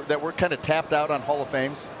concerned that we're kind of tapped out on Hall of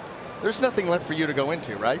Fames? There's nothing left for you to go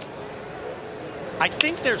into, right? I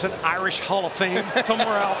think there's an Irish Hall of Fame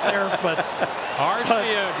somewhere out there, but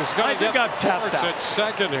RCM is going to get I've tapped out at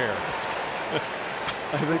second here.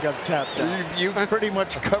 I think I'm tapped out. You've pretty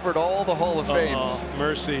much covered all the Hall of Fames. Oh,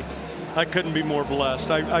 mercy. I couldn't be more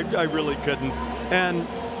blessed. I really couldn't. And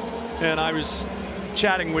I was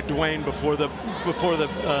chatting with Dwayne before the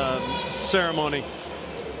ceremony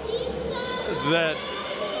that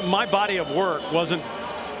my body of work wasn't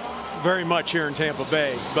very much here in Tampa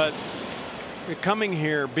Bay, but coming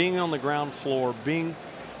here, being on the ground floor, being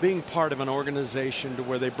part of an organization to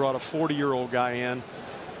where they brought a 40-year-old guy in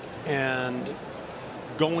and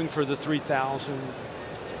going for the 3,000.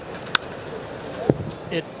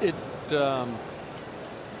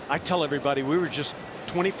 I tell everybody we were just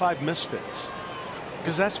 25 misfits,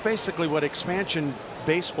 because that's basically what expansion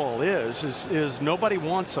baseball is nobody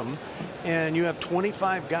wants them, and you have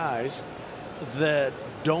 25 guys that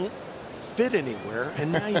don't fit anywhere,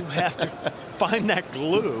 and now you have to find that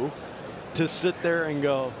glue to sit there and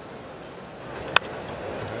go,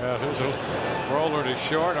 Yeah, there's a roller to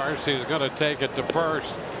short. RC is going to take it to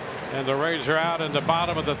first. And the Rays are out in the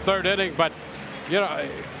bottom of the third inning. But, you know,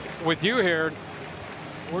 with you here,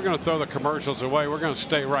 we're going to throw the commercials away. We're going to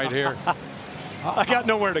stay right here. I got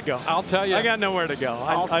nowhere to go. I'll tell you. I got nowhere to go.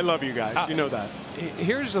 I love you guys. You know that.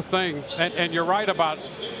 Here's the thing, and you're right about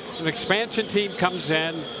an expansion team comes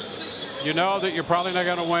in. You know that you're probably not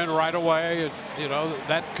going to win right away. You know,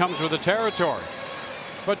 that comes with the territory.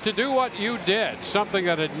 But to do what you did, something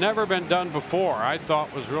that had never been done before, I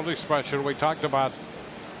thought was really special. We talked about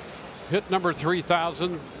hit number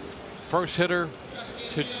 3,000, first hitter.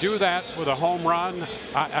 To do that with a home run,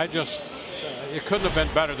 I just, it couldn't have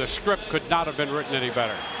been better. The script could not have been written any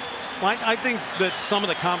better. Well, I think that some of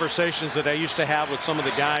the conversations that I used to have with some of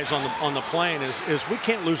the guys on the plane is we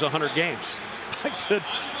can't lose 100 games. I said,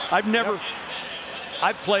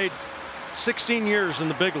 I've played 16 years in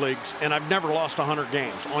the big leagues, and I've never lost 100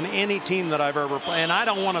 games on any team that I've ever played, and I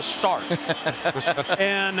don't want to start.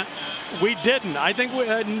 And we didn't. I think we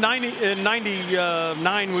had in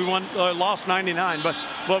 99 we lost 99,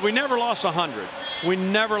 but we never lost 100. We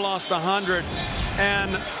never lost 100,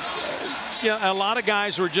 and a lot of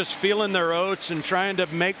guys were just feeling their oats and trying to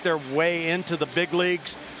make their way into the big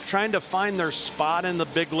leagues, trying to find their spot in the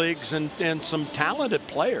big leagues, and some talented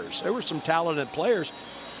players. There were some talented players.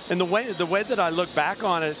 And the way that I look back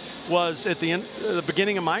on it was at the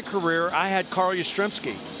beginning of my career, I had Carl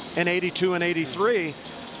Yastrzemski in '82 and '83,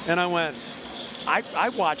 and I went, I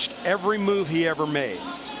watched every move he ever made.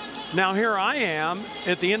 Now here I am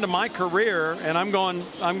at the end of my career, and I'm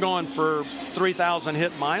going for 3,000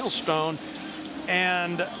 hit milestone,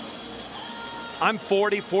 and I'm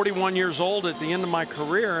 41 years old at the end of my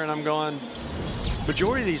career, and I'm going,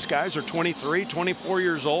 majority of these guys are 23, 24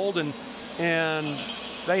 years old, and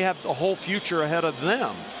they have a whole future ahead of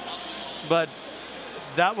them. But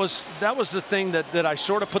that was the thing that I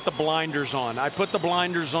sort of put the blinders on. I put the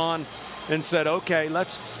blinders on and said, okay,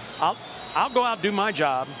 I'll go out and do my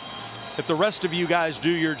job if the rest of you guys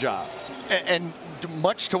do your job. And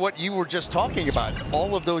much to what you were just talking about,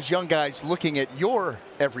 all of those young guys looking at your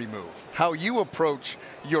every move, how you approach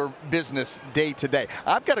your business day to day.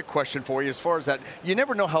 I've got a question for you as far as that. You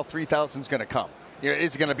never know how 3,000 is going to come.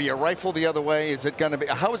 Is it going to be a rifle the other way? Is it going to be,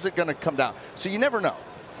 how is it going to come down? So you never know.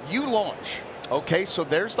 You launch. Okay, so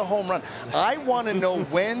there's the home run. I want to know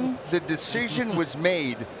when the decision was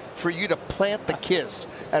made for you to plant the kiss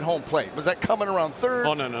at home plate. Was that coming around third?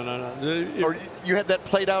 Oh, no. Or you had that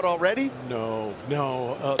played out already? No.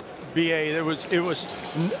 BA, it was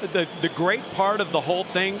the great part of the whole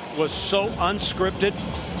thing was so unscripted,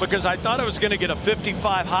 because I thought I was going to get a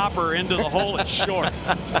 55 hopper into the hole at short.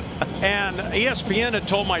 And ESPN had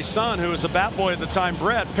told my son, who was a bat boy at the time,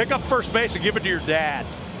 Brett, pick up first base and give it to your dad.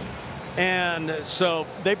 And so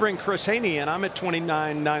they bring Chris Haney in. I'm at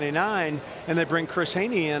 29.99, and they bring Chris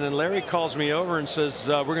Haney in, and Larry calls me over and says,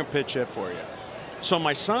 we're going to pitch hit for you. So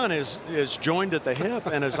my son is joined at the hip,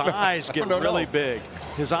 and his eyes get really big.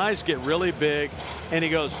 His eyes get really big, and he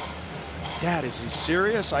goes, Dad, is he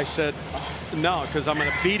serious? I said, no, because I'm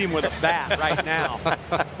going to beat him with a bat right now.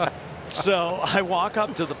 So I walk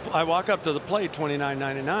up to the plate,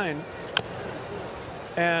 29.99,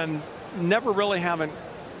 and never really having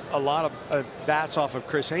a lot of bats off of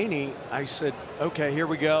Chris Haney, I said, okay, here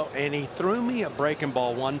we go. And he threw me a breaking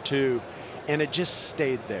ball 1-2, and it just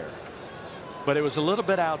stayed there. But it was a little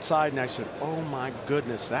bit outside, and I said, oh my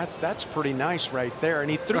goodness, that's pretty nice right there.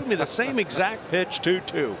 And he threw me the same exact pitch,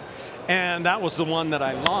 2-2. And that was the one that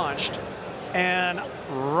I launched. And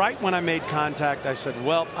right when I made contact, I said,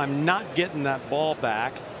 well, I'm not getting that ball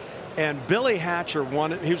back. And Billy Hatcher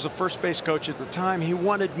he was the first base coach at the time, he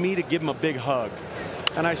wanted me to give him a big hug.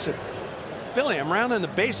 And I said, Billy, I'm rounding the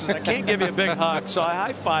bases. I can't give you a big hug. So I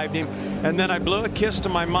high-fived him. And then I blew a kiss to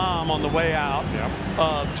my mom on the way out,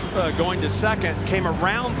 going to second, came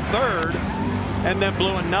around third, and then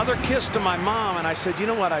blew another kiss to my mom. And I said, you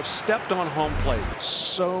know what? I've stepped on home plate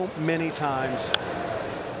so many times.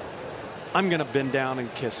 I'm going to bend down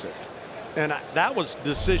and kiss it. And that was a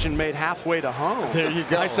decision made halfway to home. There you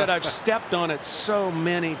go. I said, I've stepped on it so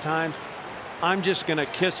many times. I'm just going to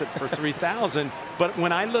kiss it for 3,000. But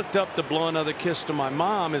when I looked up to blow another kiss to my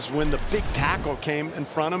mom is when the big tackle came in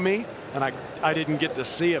front of me, and I didn't get to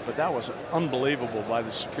see it, but that was unbelievable by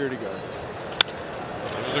the security guard.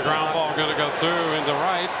 The ground ball going to go through into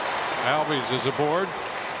right. Albies is aboard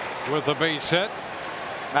with the base hit.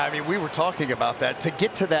 I mean, we were talking about that. To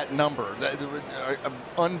get to that number,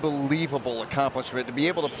 unbelievable accomplishment. To be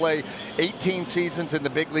able to play 18 seasons in the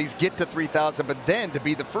big leagues, get to 3,000, but then to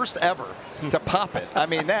be the first ever to pop it. I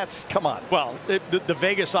mean, come on. Well, the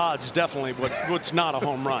Vegas odds definitely what's not a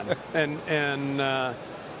home run. And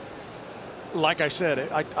like I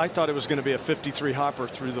said, I thought it was going to be a 53 hopper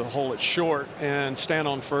through the hole at short and stand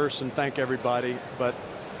on first and thank everybody. But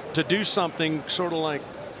to do something sort of like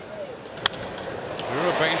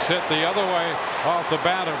a base hit the other way off the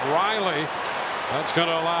bat of Riley. That's going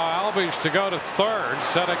to allow Albies to go to third,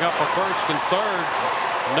 setting up a first and third.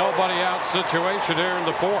 Nobody out situation here in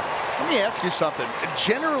the fourth. Let me ask you something.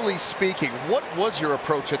 Generally speaking, what was your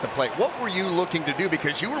approach at the plate? What were you looking to do?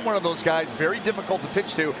 Because you were one of those guys very difficult to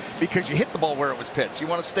pitch to because you hit the ball where it was pitched. You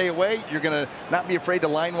want to stay away. You're going to not be afraid to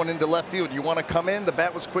line one into left field. You want to come in. The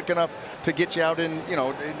bat was quick enough to get you out in, you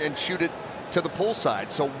know, and shoot it to the pull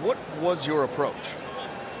side. So what was your approach?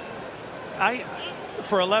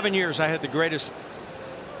 For 11 years, I had the greatest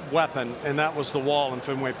weapon, and that was the wall in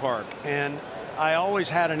Fenway Park. And I always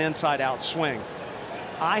had an inside-out swing.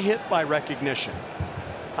 I hit by recognition.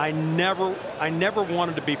 I never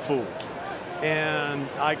wanted to be fooled. And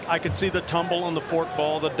I could see the tumble on the fork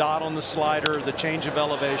ball, the dot on the slider, the change of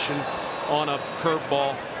elevation on a curve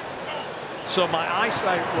ball. So my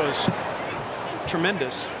eyesight was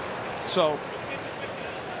tremendous. So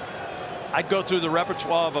I'd go through the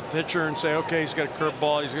repertoire of a pitcher and say, okay, he's got a curve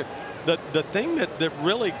ball. The thing that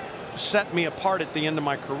really set me apart at the end of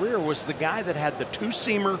my career was the guy that had the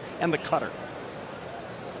two-seamer and the cutter.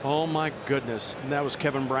 Oh my goodness. And that was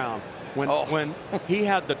Kevin Brown. When he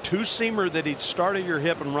had the two-seamer that he'd start at your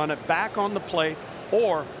hip and run it back on the plate,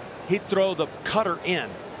 or he'd throw the cutter in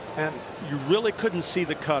and you really couldn't see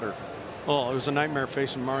the cutter. Oh, it was a nightmare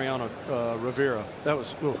facing Mariano Rivera. That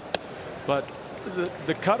was, ugh. But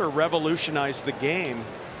the cutter revolutionized the game,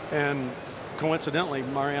 and coincidentally,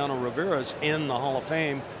 Mariano Rivera is in the Hall of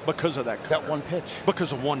Fame because of that cutter. That one pitch.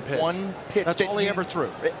 Because of one pitch. One pitch. That's all he ever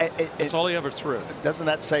threw. That's all he ever threw. Doesn't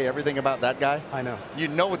that say everything about that guy? I know. You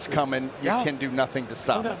know it's coming. You can do nothing to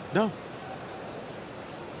stop it. No.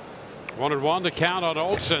 1-1 to count on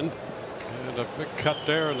Olsen. And a big cut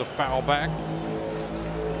there in the foul back.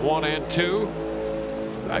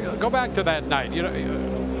 1-2. Go back to that night. You know,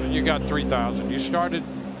 you got 3,000. You started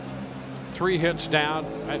 3 hits down,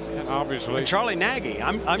 and obviously and Charlie Nagy.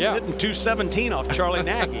 I'm hitting 217 off Charlie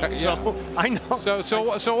Nagy. So I know.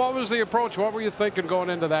 So what was the approach? What were you thinking going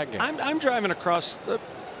into that game? I'm driving across the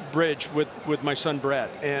bridge with my son Brett,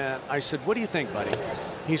 and I said, "What do you think, buddy?"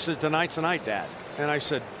 He said, "Tonight's the night, Dad." And I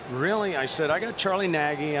said, "Really?" I said, "I got Charlie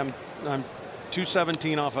Nagy. I'm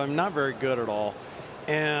 217 off. I'm not very good at all,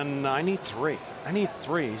 and I need 3. I need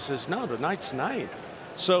 3." He says, "No, tonight's the night."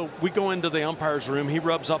 So we go into the umpire's room. He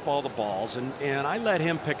rubs up all the balls, and I let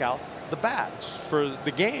him pick out the bats for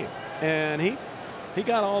the game. And he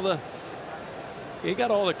got all the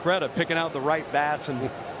credit picking out the right bats.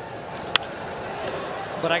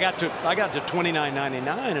 But I got to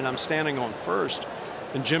 29.99, and I'm standing on first,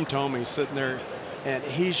 and Jim Thome sitting there, and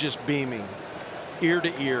he's just beaming, ear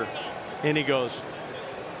to ear, and he goes,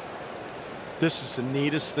 "This is the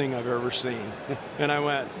neatest thing I've ever seen." And I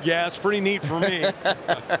went, "Yeah, it's pretty neat for me."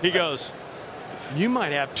 He goes, "You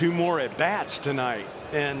might have 2 more at bats tonight."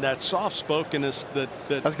 And that soft spokenness that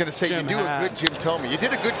I was going to say, Jim you do had. a good Jim Thome. You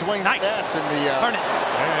did a good Dwayne Nice. Stats in the.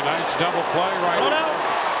 Hey, nice double play right Hold now. out.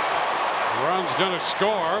 Run's going to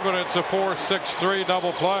score, but it's a 4-6-3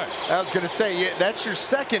 double play. I was going to say, that's your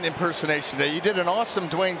second impersonation today. You did an awesome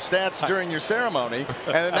Dwayne Stats during your ceremony,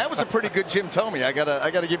 and that was a pretty good Jim Thome. I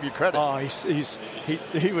gotta give you credit. Oh,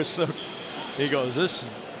 he was so. He goes,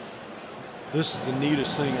 this is the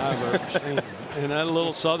neatest thing I've ever seen. And that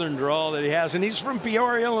little southern drawl that he has, and he's from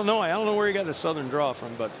Peoria, Illinois. I don't know where he got the southern drawl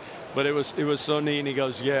from, but it was so neat. And he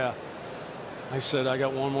goes, "Yeah." I said, "I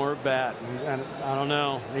got 1 more at bat, and I don't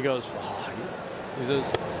know." He goes, "Oh," he says,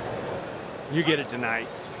 "You get it tonight.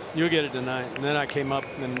 You get it tonight." And then I came up,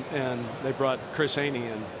 and they brought Chris Haney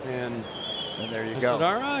in, and there you I go. said,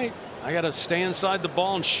 "All right, I got to stay inside the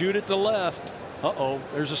ball and shoot it to left." Uh-oh,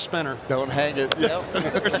 there's a spinner. Don't hang it. Yep.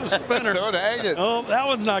 There's a spinner. Don't hang it. Oh, that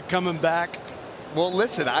one's not coming back. Well,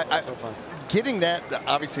 listen, So fun. getting that,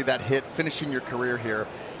 obviously that hit, finishing your career here,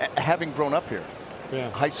 having grown up here. Yeah.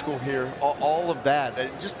 High school here, all of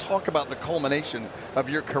that. Just talk about the culmination of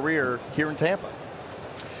your career here in Tampa.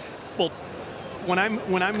 Well, when I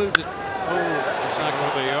moved to, that's not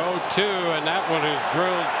For the 0-2, and that one is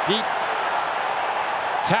drilled deep,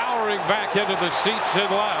 towering back into the seats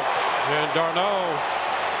and left. And Darno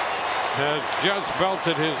has just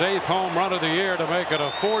belted his 8th home run of the year to make it a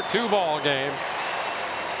 4-2 ball game.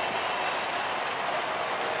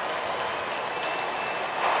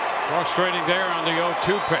 Frustrating there on the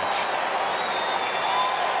 0-2 pitch.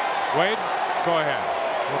 Wade, go ahead.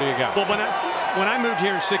 What do you got? Well, when I moved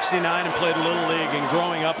here in '69 and played Little League and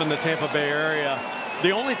growing up in the Tampa Bay area,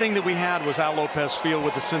 the only thing that we had was Al Lopez Field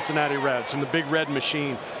with the Cincinnati Reds and the big red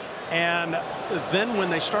machine. And then when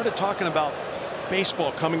they started talking about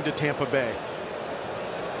baseball coming to Tampa Bay,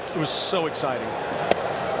 it was so exciting.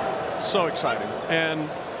 So exciting. And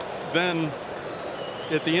then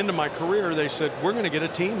at the end of my career, they said, we're going to get a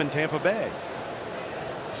team in Tampa Bay.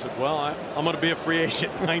 I said, well, I'm going to be a free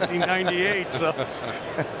agent in 1998. So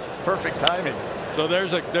perfect timing. So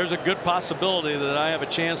there's a good possibility that I have a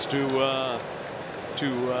chance to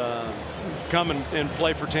come and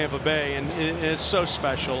play for Tampa Bay, and it's so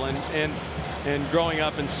special. And growing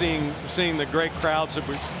up and seeing the great crowds that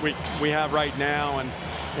we have right now,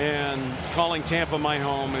 and calling Tampa my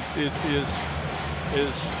home, it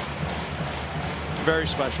is very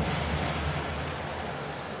special.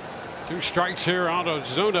 2 strikes here on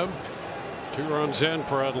Ozuna. 2 runs in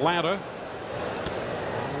for Atlanta.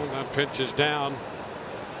 And that pitch is down.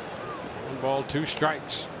 1 ball, 2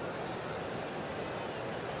 strikes.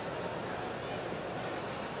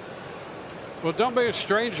 Well, don't be a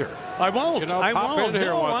stranger. I won't. You know, I pop won't. in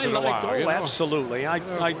here once in a while. Oh, you know? Absolutely. I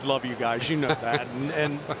love you guys. You know that.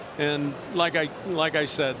 and like I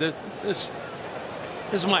said, this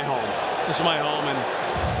is my home. This is my home,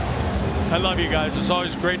 and I love you guys. It's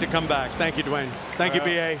always great to come back. Thank you, Dwayne. Thank you,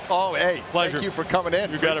 B.A. Oh, hey, pleasure. Thank you for coming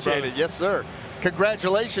in. You got it, brother. Yes, sir.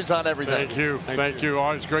 Congratulations on everything. Thank you. Thank you.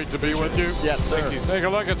 Always great to be with you. Yes, sir. Thank you. Take a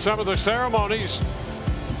look at some of the ceremonies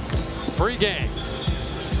pre-game.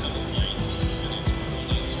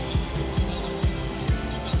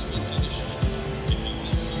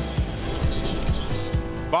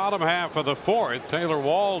 Bottom half of the 4th, Taylor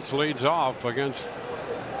Walls leads off against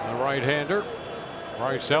the right-hander.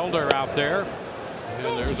 Bryce Elder out there.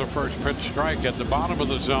 And there's a first pitch strike at the bottom of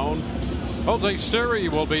the zone. Jose Siri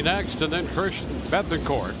will be next, and then Christian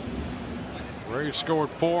Bethencourt. Rays scored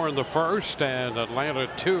 4 in the 1st, and Atlanta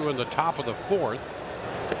 2 in the top of the 4th.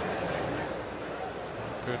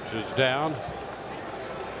 Pitch is down.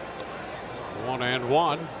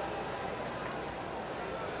 1-1.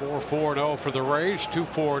 4-4-0 for the Rays,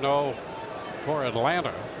 2-4-0 for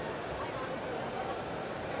Atlanta.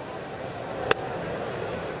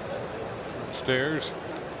 Upstairs,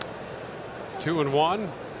 2-1.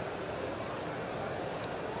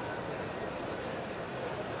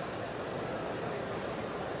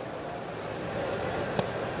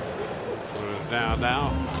 Down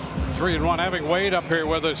now, 3-1. Having Wade up here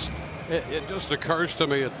with us, it just occurs to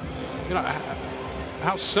me, you know,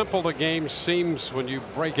 how simple the game seems when you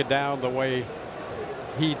break it down the way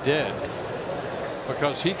he did,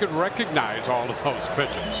 because he could recognize all of those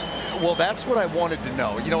pitches. Well, that's what I wanted to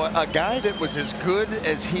know. You know, a guy that was as good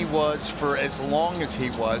as he was for as long as he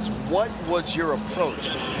was, what was your approach?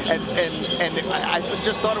 And I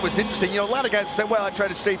just thought it was interesting. You know, a lot of guys say, well, I try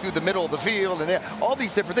to stay through the middle of the field, and all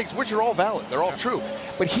these different things, which are all valid. They're all true.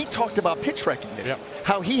 But he talked about pitch recognition,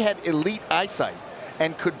 how he had elite eyesight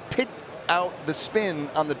and could pitch out the spin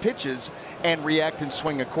on the pitches and react and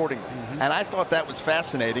swing accordingly. And I thought that was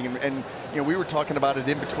fascinating. And you know, we were talking about it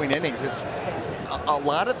in between innings. It's a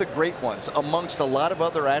lot of the great ones, amongst a lot of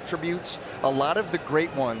other attributes, a lot of the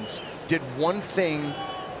great ones did one thing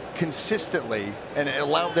consistently, and it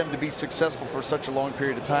allowed them to be successful for such a long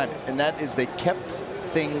period of time, and that is they kept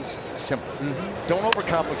things simple. Don't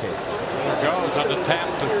overcomplicate it. There goes on the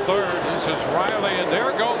tap to third. This is Riley, and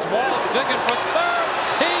there goes Walls digging for third.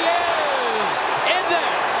 He is in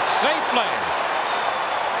there safely.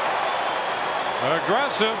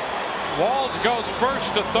 Aggressive. Walls goes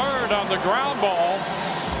first to third on the ground ball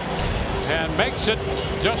and makes it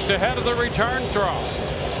just ahead of the return throw.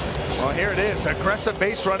 Well, here it is. Aggressive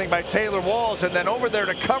base running by Taylor Walls, and then over there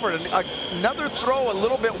to cover it. Another throw a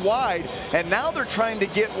little bit wide, and now they're trying to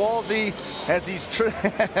get Walsey as he's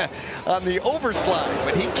on the overslide,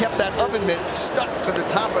 but he kept that oven mitt stuck to the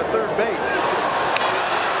top of third base.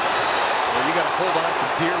 Well, you got to hold on for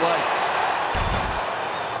dear life.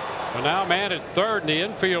 So now man at third, and the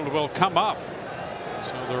infield will come up.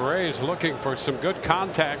 So the Rays looking for some good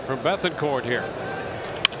contact from Bethencourt here.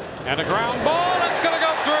 And a ground ball, it's going to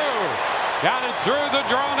go through. Got it through the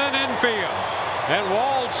drawn-in infield. And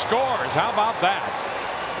Walls scores. How about that?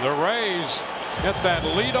 The Rays get that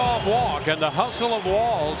leadoff walk, and the hustle of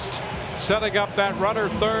Walls setting up that runner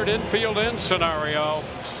third infield in scenario.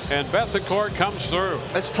 And Bethencourt comes through.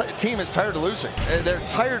 This team is tired of losing. They're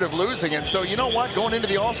tired of losing. And so, you know what? Going into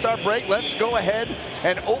the All-Star break, let's go ahead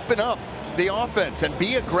and open up the offense and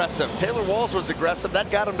be aggressive. Taylor Walls was aggressive.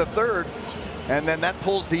 That got him to third. And then that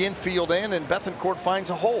pulls the infield in, and Bethencourt finds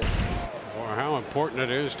a hole. Well, how important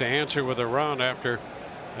it is to answer with a run after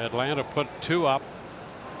Atlanta put 2 up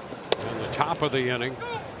in the top of the inning.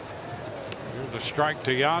 Here's the strike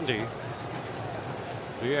to Yandy.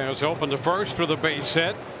 Diaz opened the first with a base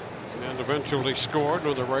hit. And eventually scored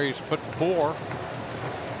when the Rays put 4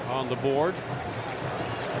 on the board.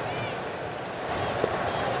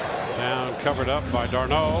 Down, covered up by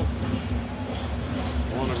d'Arnaud.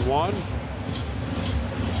 1-1.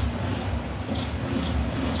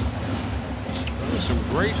 Some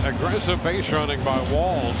great aggressive base running by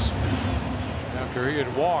Walls. After he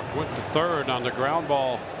had walked, went to third on the ground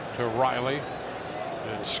ball to Riley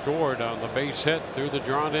and scored on the base hit through the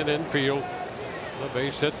drawn in infield. The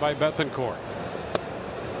base hit by Bethancourt.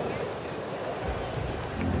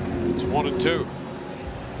 It's 1-2.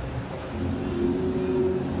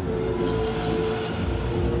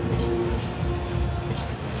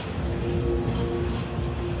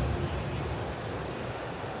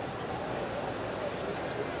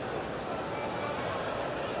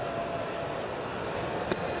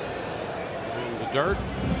 In the dirt.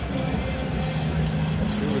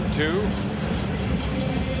 2-2.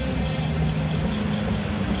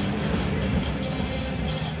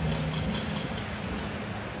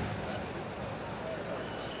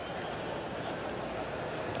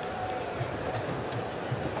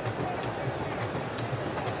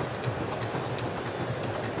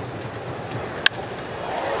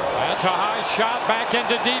 That's a high shot back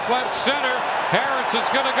into deep left center. Harrison's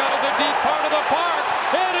going to go to the deep part of the park.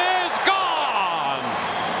 It is gone.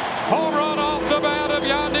 Home run off the bat of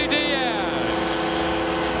Yandy Diaz.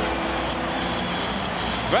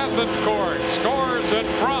 Bethancourt scores in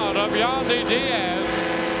front of Yandy Diaz,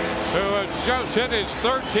 who has just hit his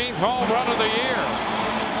 13th home run of the year.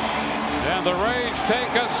 And the Rays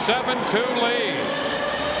take a 7-2 lead.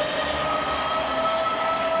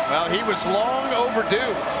 Well, he was long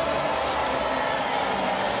overdue.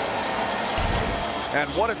 And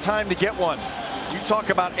what a time to get one. You talk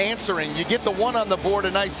about answering. You get the one on the board,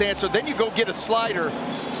 a nice answer. Then you go get a slider,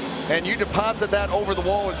 and you deposit that over the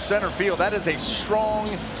wall in center field. That is a strong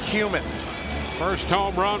human. First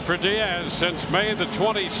home run for Diaz since May the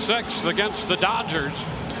 26th against the Dodgers.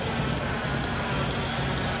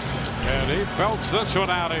 And he belts this one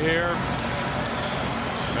out of here.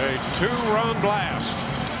 A 2-run blast.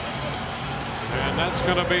 And that's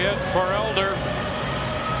going to be it for Elder.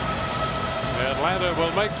 Atlanta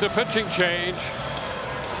will make the pitching change.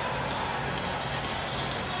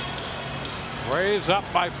 Rays up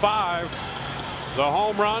by 5. The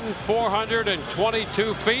home run,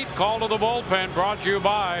 422 feet. Call to the bullpen brought to you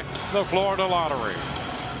by the Florida Lottery.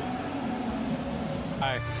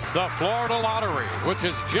 The Florida Lottery, which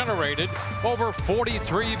has generated over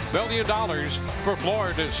 $43 billion for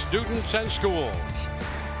Florida's students and schools.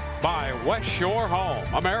 By West Shore Home,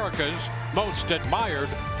 America's most admired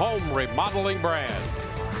home remodeling brand.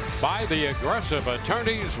 By the aggressive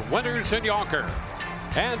attorneys Winters and Yawker.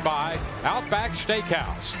 And by Outback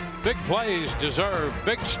Steakhouse. Big plays deserve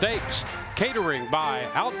big steaks. Catering by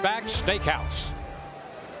Outback Steakhouse.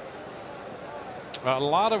 A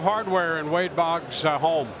lot of hardware in Wade Boggs'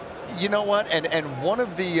 home. You know what? And one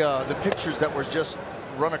of the pictures that was just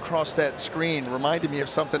run across that screen reminded me of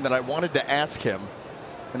something that I wanted to ask him,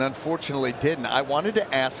 and unfortunately didn't. I wanted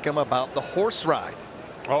to ask him about the horse ride,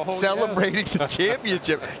 celebrating the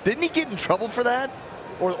championship. Didn't he get in trouble for that?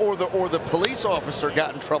 Or the police officer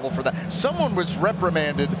got in trouble for that? Someone was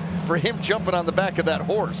reprimanded for him jumping on the back of that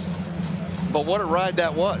horse. But what a ride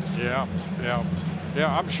that was. Yeah.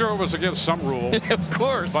 I'm sure it was against some rule. Of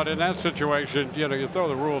course. But in that situation, you know, you throw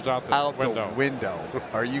the rules out the window.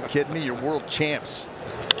 Are you kidding me? You're world champs.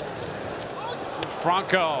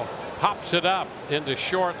 Franco pops it up into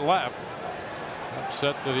short left.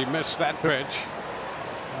 Upset that he missed that pitch.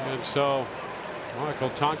 And so Michael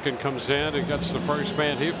Tonkin comes in and gets the first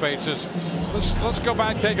man he faces. Let's go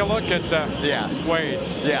back, take a look at Wade.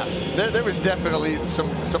 Yeah, there was definitely some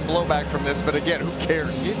blowback from this, but again, who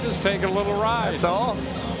cares? He just take a little ride. That's all.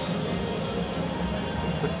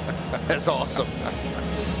 That's awesome.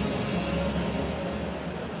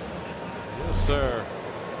 Yes, sir.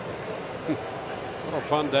 What a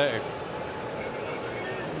fun day.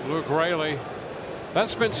 Luke Raley.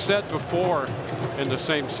 That's been said before in the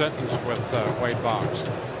same sentence with Wade Boggs.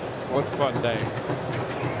 What's a fun day?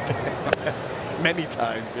 Many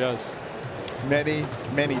times. Yes. Many,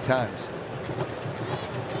 many times.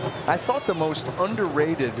 I thought the most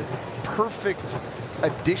underrated, perfect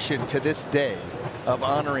addition to this day of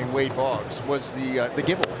honoring Wade Boggs was the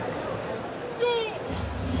giveaway.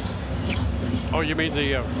 Oh, you mean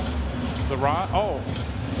the rod? Oh.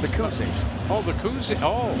 The koozie. Oh, the koozie.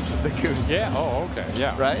 Oh. The koozie. Yeah. Oh, okay.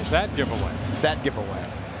 Yeah. Right? That giveaway. That giveaway.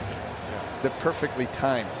 Yeah. The perfectly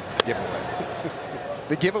timed giveaway.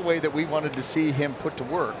 The giveaway that we wanted to see him put to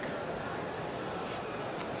work.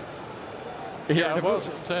 Yeah, it was.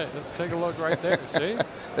 Take a look right there. See?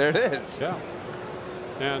 There it is. Yeah.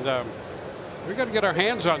 And we got to get our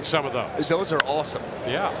hands on some of those. Those are awesome.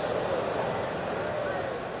 Yeah.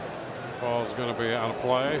 Ball's going to be out of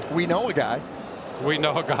play. We know a guy. We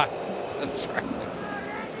know a guy. That's right.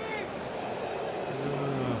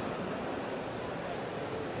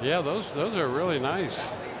 Yeah, those are really nice.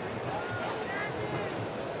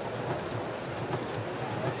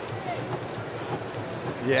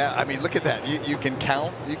 Yeah, I mean, look at that. You can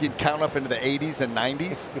count. You can count up into the 80s and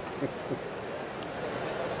 90s.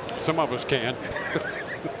 Some of us can.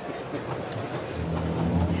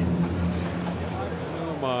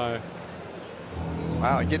 Oh my.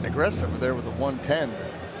 Wow, getting aggressive there with the 110,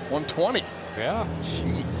 120. Yeah.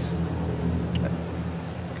 Jeez.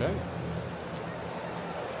 Okay.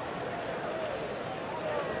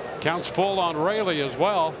 Counts full on Raley as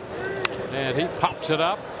well, and he pops it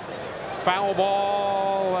up. Foul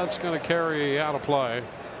ball. That's going to carry out of play.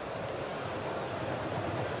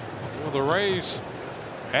 Well, the Rays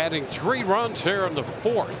adding 3 runs here in the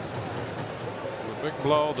 4th. The big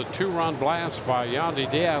blow, the 2-run blast by Yandy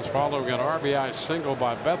Diaz, following an RBI single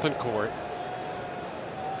by Bethancourt.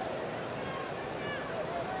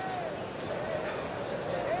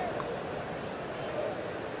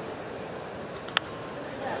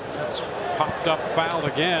 That's popped up, foul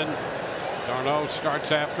again. Darno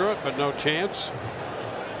starts after it, but no chance.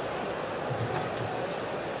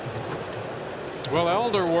 Well,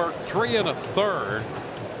 Elder worked 3 1/3,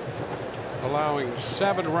 allowing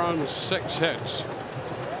 7 runs, 6 hits.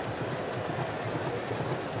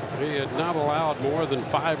 He had not allowed more than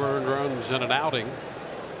 5 earned runs in an outing,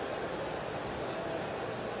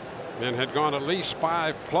 and had gone at least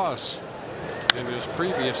 5+ in his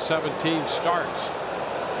previous 17 starts.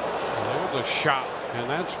 There's a shot, and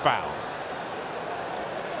that's foul.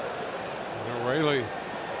 Raley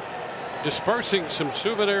dispersing some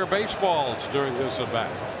souvenir baseballs during this at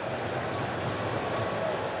bat.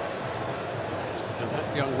 And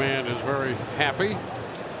that young man is very happy.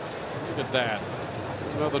 Look at that.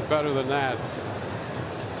 Nothing better than that.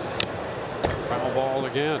 Foul ball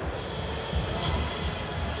again.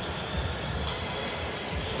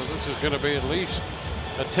 So this is going to be at least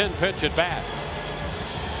a 10-pitch at bat.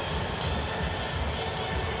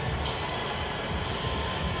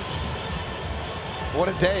 What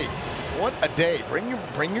a day. What a day. Bring your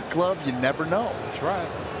glove. You never know. That's right.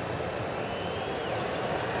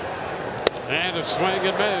 And a swing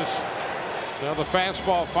and miss. Now the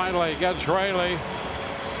fastball finally gets Raley.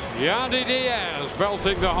 Yandy Diaz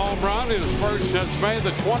belting the home run. His first since May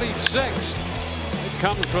the 26th. It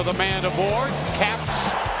comes with a man aboard. Caps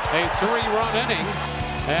a 3-run inning.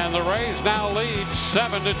 And the Rays now lead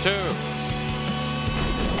 7-2.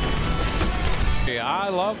 I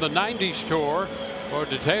love the 90s tour. For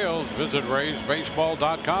details, visit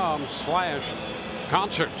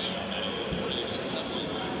RaysBaseball.com/concerts.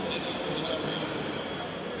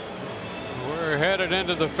 We're headed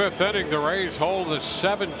into the 5th inning. The Rays hold a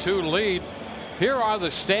 7-2 lead. Here are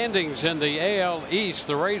the standings in the AL East.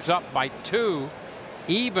 The Rays up by 2,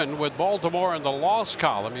 even with Baltimore in the loss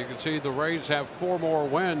column. You can see the Rays have 4 more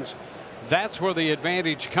wins. That's where the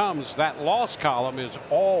advantage comes. That loss column is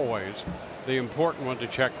always the important one to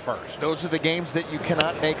check first. Those are the games that you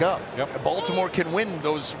cannot make up. Yep. Baltimore can win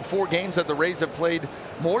those 4 games that the Rays have played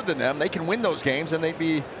more than them. They can win those games, and they'd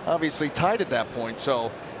be obviously tied at that point. So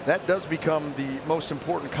that does become the most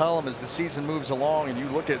important column as the season moves along, and you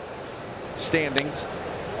look at standings.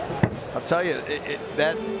 I'll tell you,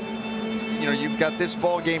 you've got this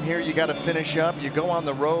ball game here. You got to finish up. You go on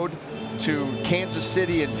the road to Kansas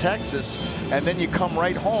City and Texas, and then you come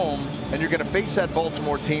right home and you're going to face that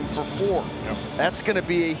Baltimore team for 4. Yep. That's going to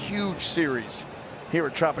be a huge series here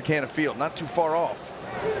at Tropicana Field, not too far off.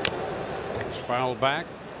 It's fouled back.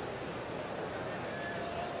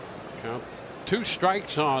 Count 2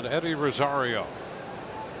 strikes on Eddie Rosario.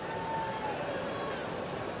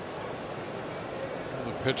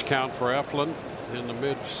 The pitch count for Eflin in the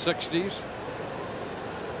mid-60s.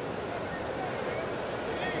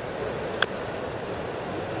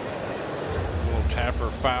 Tapper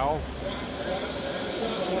foul.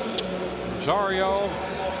 Rosario,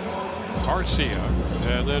 Garcia,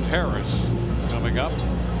 and then Harris coming up.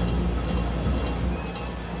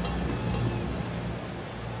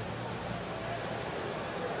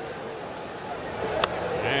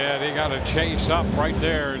 And he got a chase up right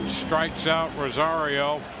there and strikes out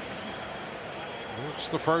Rosario. That's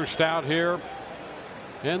the first out here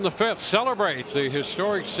in the 5th. Celebrate the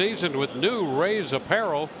historic season with new Rays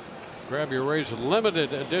apparel. Grab your Rays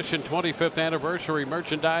limited edition 25th anniversary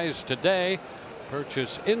merchandise today.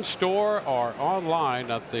 Purchase in-store or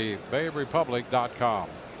online at the BayRepublic.com.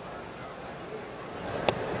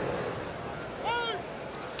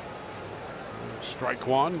 Strike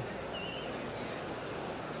one.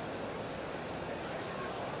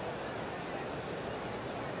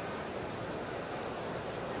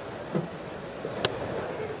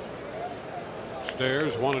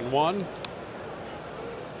 Stairs 1-1.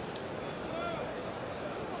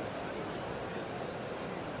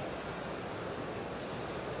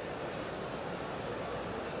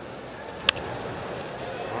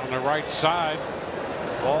 On the right side,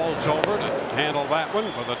 ball's over to handle that one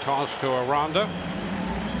with a toss to Aranda.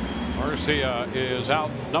 Garcia is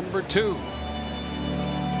out number 2.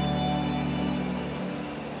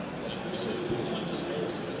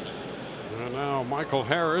 And now Michael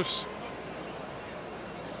Harris.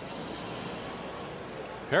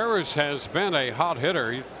 Harris has been a hot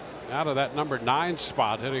hitter. He's out of that number 9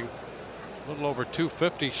 spot, hitting a little over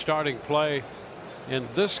 250 starting play in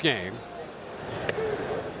this game.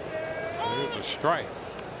 Here's a strike.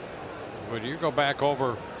 When you go back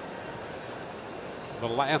over the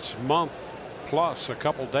last month plus a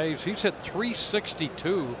couple days, he's hit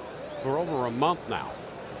 362 for over a month now.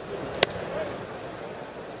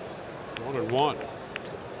 1-1.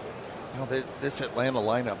 You know, this Atlanta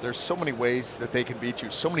lineup, there's so many ways that they can beat you.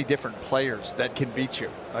 So many different players that can beat you.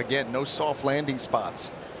 Again, no soft landing spots.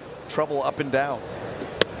 Trouble up and down.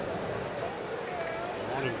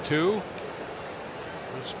 1-2.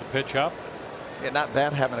 That's the pitch up. Yeah, not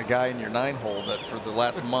bad having a guy in your 9-hole that for the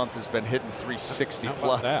last month has been hitting 360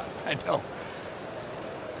 plus. That? I know.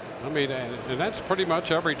 I mean, and that's pretty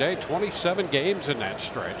much every day. 27 games in that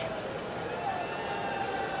stretch.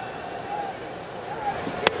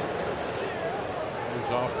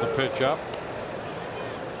 He's off the pitch up.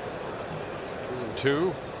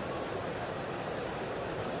 2-2.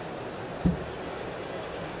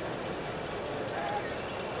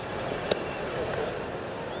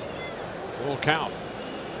 Full count.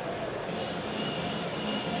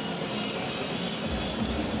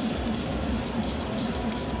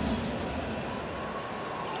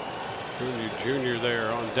 Junior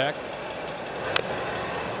there on deck.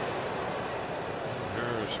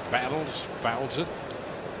 There's Battles, fouls it.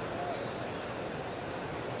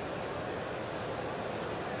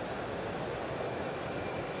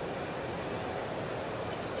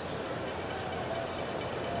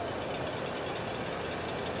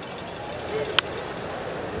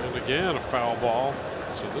 And again a foul ball.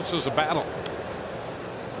 So this is a battle.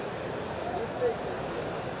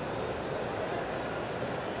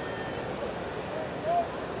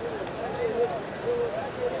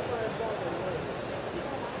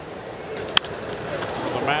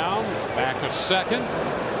 Second,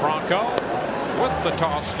 Franco with the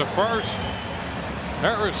toss to first.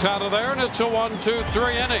 Harris out of there, and it's a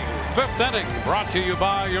 1-2-3 inning. 5th inning brought to you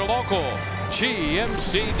by your local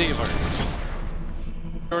GMC dealers.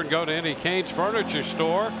 Or go to any Canes Furniture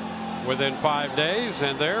store within 5 days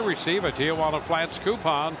and there receive a Tijuana Flats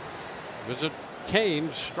coupon. Visit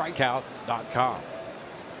CanesStrikeout.com.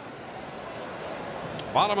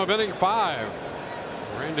 Bottom of inning 5.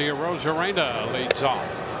 Randy Arozarena leads off.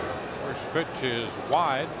 First pitch is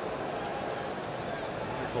wide.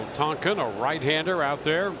 Michael Tonkin, a right-hander out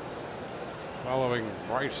there, following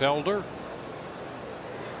Bryce Elder.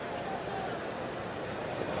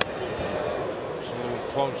 It's a little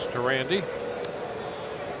close to Randy.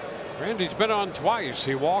 Randy's been on twice.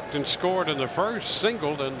 He walked and scored in the first,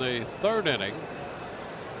 singled in the 3rd inning.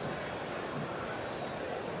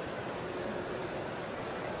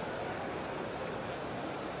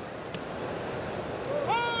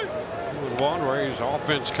 Rays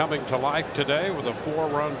offense coming to life today with a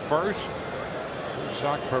 4-run first.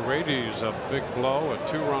 Zach Paredes a big blow, a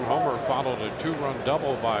 2-run homer followed a 2-run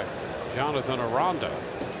double by Jonathan Aranda.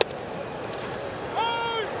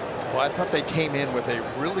 Well, I thought they came in with a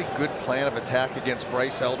really good plan of attack against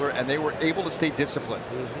Bryce Elder, and they were able to stay disciplined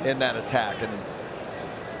in that attack and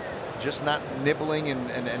just not nibbling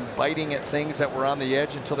and biting at things that were on the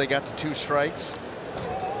edge until they got to 2 strikes.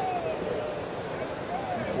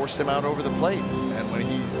 Forced him out over the plate, and when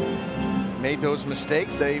he made those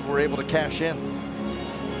mistakes, they were able to cash in.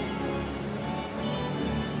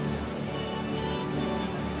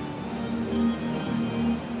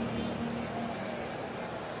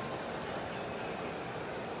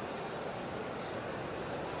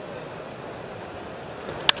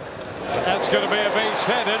 That's going to be a base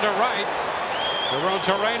hit into right.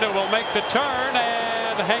 Arozarena will make the turn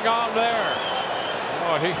and hang on there.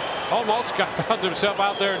 Oh, he almost found himself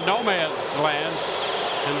out there in no man's land.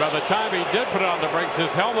 And by the time he did put it on the brakes,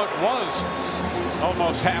 his helmet was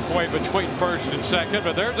almost halfway between first and second,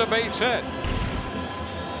 but there's a base hit.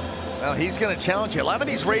 Well, he's going to challenge you. A lot of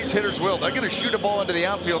these Rays hitters will. They're going to shoot a ball into the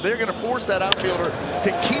outfield. They're going to force that outfielder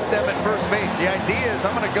to keep them at first base. The idea is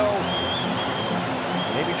I'm going to go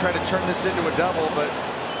maybe try to turn this into a double, but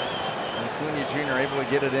Acuna Jr. able to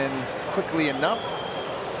get it in quickly enough.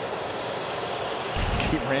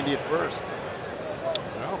 Keep Randy at first.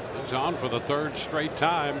 Well, he's on for the third straight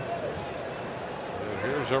time. And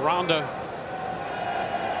here's Aranda.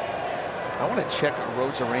 I want to check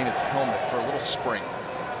Rosarena's helmet for a little spring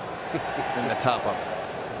in the top of it.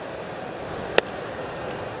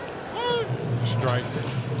 Strike.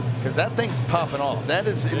 Because that thing's popping off. That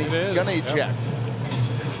is, he's going to eject.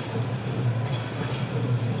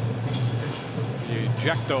 The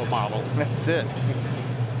ejecto model. That's it.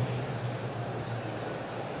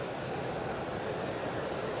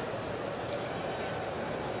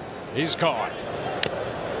 He's caught.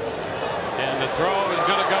 And the throw is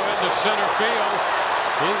going to go into center field.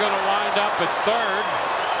 He's going to wind up at third.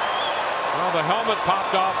 Well, the helmet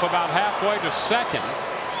popped off about halfway to second.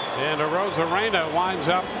 And Arozarena winds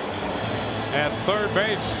up at third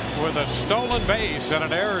base with a stolen base and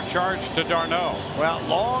an error charge to d'Arnaud. Well,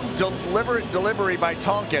 long deliberate delivery by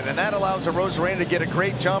Tonkin, and that allows Arozarena to get a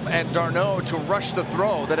great jump and d'Arnaud to rush the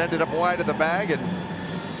throw that ended up wide of the bag. And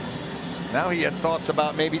now he had thoughts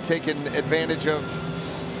about maybe taking advantage of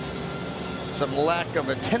some lack of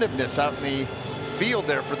attentiveness out in the field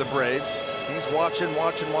there for the Braves. He's watching,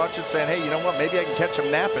 saying, hey, you know what, maybe I can catch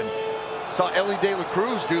him napping. Saw Ellie De La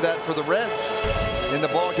Cruz do that for the Reds in the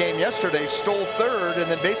ball game yesterday. Stole third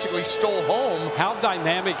and then basically stole home. How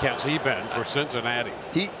dynamic has he been for Cincinnati?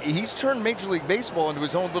 He's turned Major League Baseball into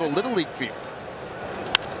his own little league field.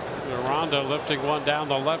 Aranda lifting one down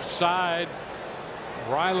the left side.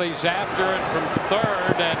 Riley's after it from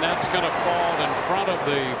third, and that's going to fall in front of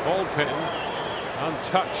the bullpen,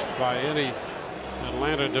 untouched by any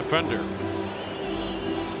Atlanta defender.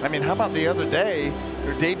 I mean, how about the other day,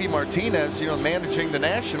 Davey Martinez, managing the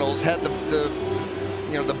Nationals, had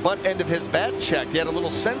the butt end of his bat checked. He had a little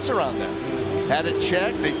sensor on there. Had it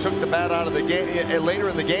checked. They took the bat out of the game. Later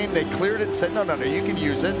in the game, they cleared it and said, no, you can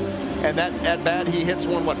use it. And that at bat, he hits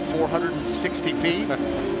one, 460 feet.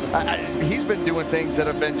 He's been doing things that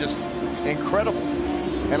have been just incredible.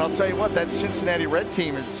 And I'll tell you what, that Cincinnati Red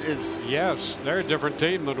team is yes, they're a different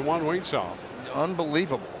team than the one we saw.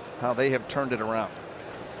 Unbelievable how they have turned it around.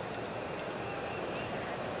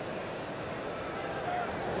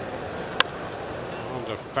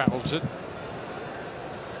 Fouls it.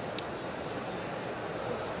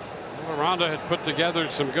 Aranda had put together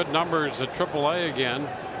some good numbers at AAA again.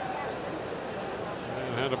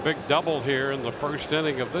 And had a big double here in the first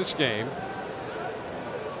inning of this game.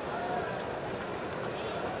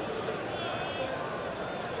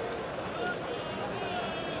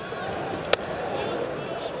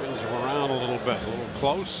 Spins him around a little bit, a little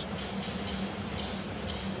close.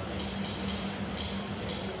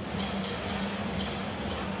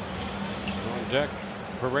 Deck,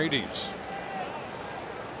 Paredes.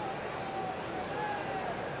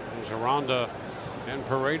 There's Aranda and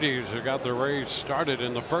Paredes who got the Rays started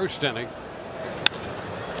in the first inning.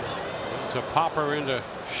 It's a popper into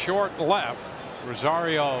short left.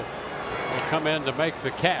 Rosario will come in to make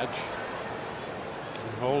the catch.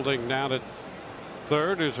 And holding down at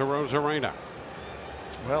third is Arozarena.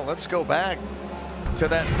 Well, let's go back to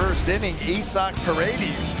that first inning. Isaac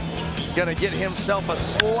Paredes going to get himself a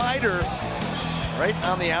slider right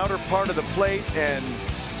on the outer part of the plate, and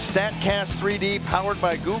StatCast 3D powered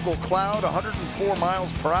by Google Cloud, 104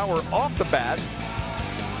 miles per hour off the bat.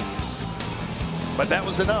 But that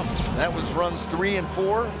was enough. That was runs 3 and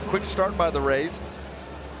 4. Quick start by the Rays.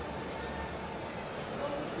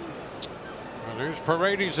 Well, there's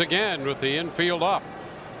Paredes again with the infield up.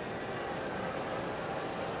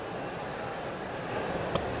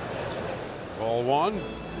 Ball one.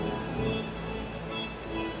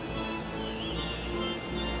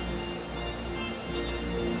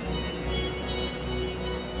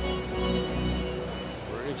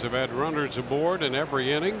 Have had runners aboard in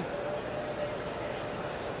every inning.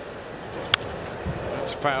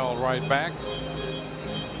 That's fouled right back.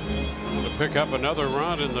 To pick up another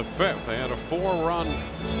run in the fifth. They had a 4-run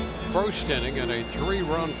first inning and a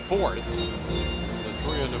 3-run fourth. The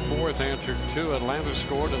 3 in the fourth answered 2. Atlanta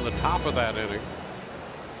scored in the top of that inning.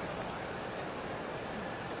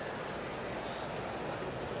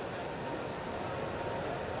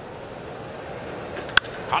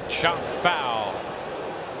 Hot shot foul.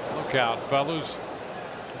 Look out, fellas.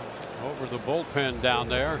 Over the bullpen down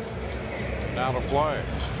there. Down to play.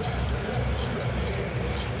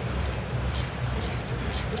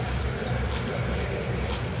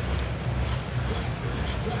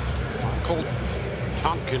 Colt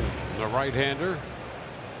Tonkin, the right-hander.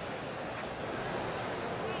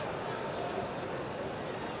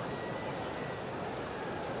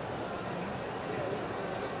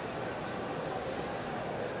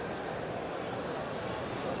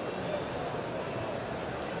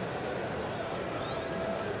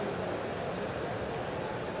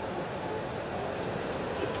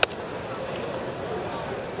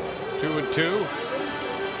 Two and two.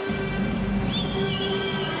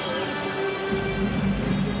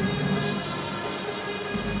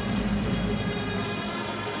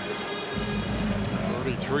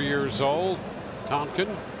 Years old, Tonkin.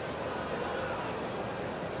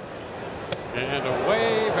 And a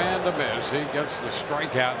wave and a miss. He gets the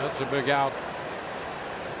strikeout. That's a big out.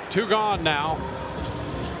 Two gone now.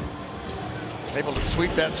 Able to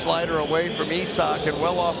sweep that slider away from Isak and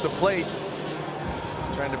well off the plate.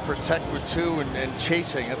 Trying to protect with two and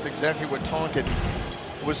chasing. That's exactly what Tonkin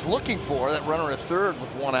was looking for. That runner at third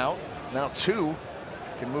with one out. Now two.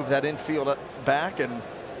 Can move that infield back and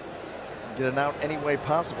get an out any way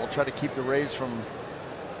possible. Try to keep the Rays from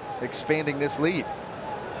expanding this lead.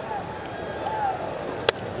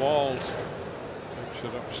 Walls takes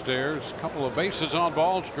it upstairs. A couple of bases on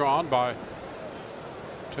balls drawn by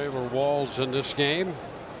Taylor Walls in this game.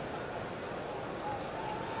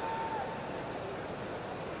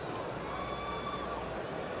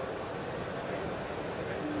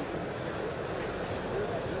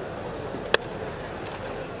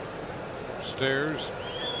 Upstairs.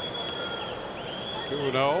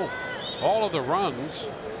 2-0. All of the runs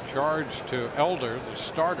charged to Elder, the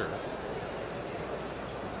starter.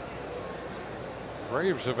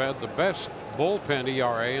 Braves have had the best bullpen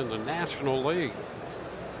ERA in the National League.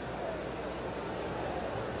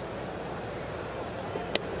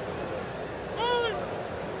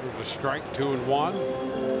 There's a strike, 2-1.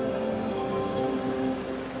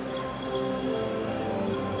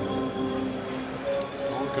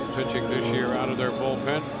 Tonkin pitching this year out of their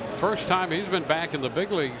bullpen. First time he's been back in the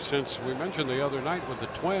big league since we mentioned the other night with the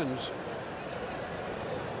Twins.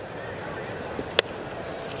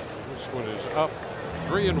 This one is up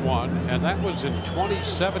 3-1, and that was in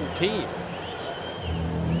 2017.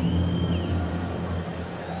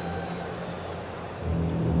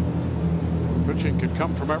 Pitching could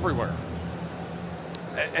come from everywhere.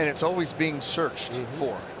 And it's always being searched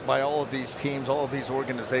for by all of these teams, all of these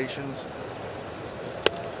organizations.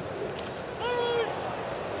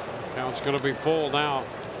 It's going to be full now.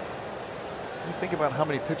 You think about how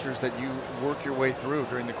many pitchers that you work your way through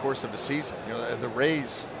during the course of a season. You know, the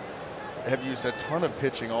Rays have used a ton of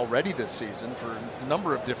pitching already this season for a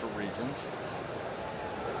number of different reasons.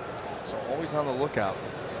 So always on the lookout.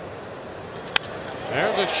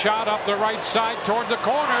 There's a shot up the right side toward the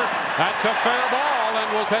corner. That's a fair ball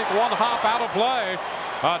and will take one hop out of play.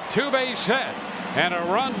 A two-base hit and a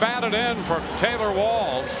run batted in for Taylor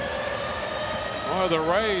Walls. Well, the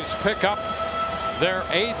Rays pick up their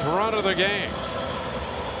 8th run of the game.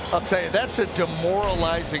 I'll tell you, that's a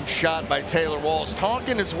demoralizing shot by Taylor Walls.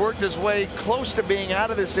 Tonkin has worked his way close to being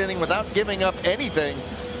out of this inning without giving up anything.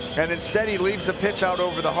 And instead he leaves a pitch out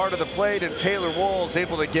over the heart of the plate, and Taylor Walls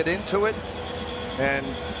able to get into it and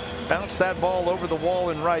bounce that ball over the wall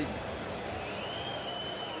and right.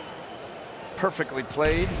 Perfectly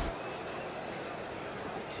played.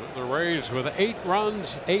 The Rays with 8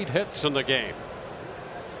 runs, 8 hits in the game.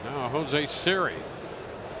 Now Jose Siri.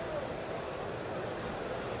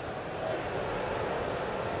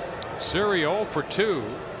 Siri 0 for 2.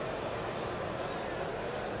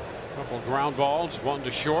 Couple ground balls, one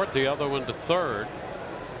to short, the other one to third.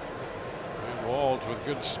 And Walls with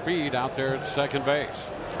good speed out there at second base.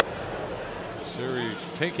 Siri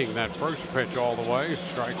taking that first pitch all the way.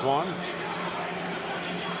 Strike one.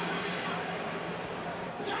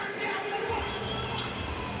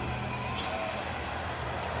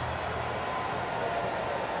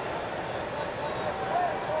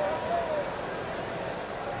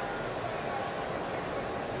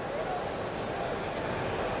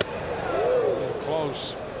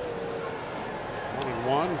 Close.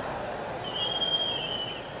 1-1.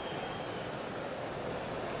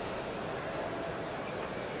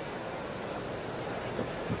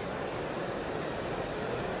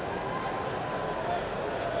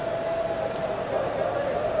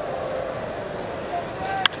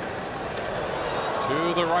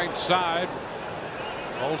 To the right side.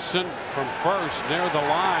 Olsen from first near the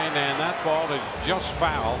line, and that ball is just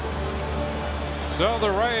foul. So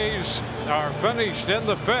the Rays are finished in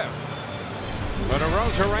the 5th. But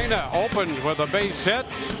Arozarena opened with a base hit.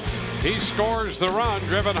 He scores the run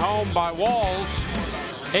driven home by Walls.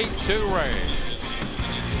 8-2 Rays.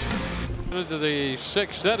 Into the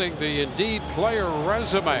 6th inning, the Indeed player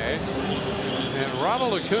resume, and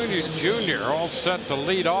Ronald Acuna Jr. all set to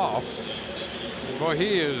lead off. Boy,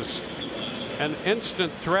 he is an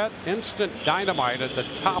instant threat, instant dynamite at the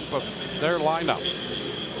top of their lineup.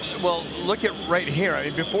 Well, look at right here. I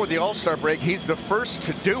mean, before the All-Star break, he's the first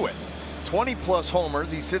to do it. 20-plus homers.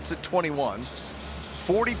 He sits at 21.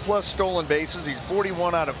 40-plus stolen bases. He's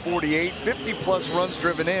 41 out of 48. 50-plus runs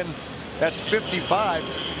driven in. That's 55.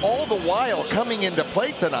 All the while coming into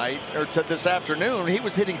play tonight, or this afternoon, he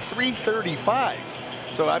was hitting .335.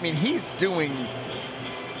 So, I mean, he's doing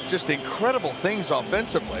just incredible things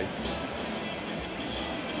offensively.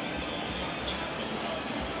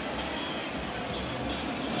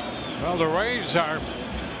 Well, the Rays are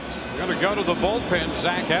going to go to the bullpen.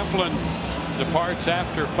 Zach Eflin departs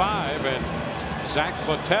after 5, and Zach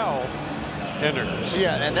Littell enters.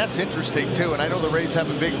 Yeah, and that's interesting too. And I know the Rays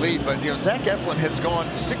have a big lead, but Zach Eflin has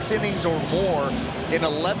gone 6 innings or more in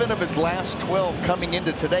 11 of his last 12 coming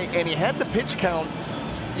into today, and he had the pitch count,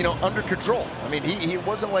 under control. I mean, he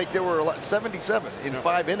wasn't like there were 77 in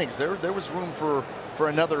 5 innings. There was room for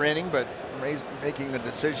another inning, but Rays making the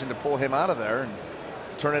decision to pull him out of there and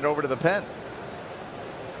turn it over to the pen.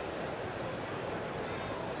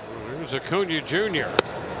 Here's Acuna Jr.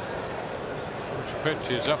 First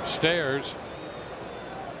pitch is upstairs.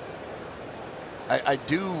 I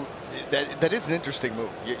do. That is an interesting move.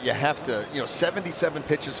 You have to, 77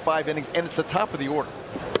 pitches, 5 innings, and it's the top of the order.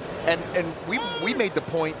 And we made the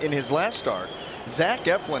point in his last start. Zach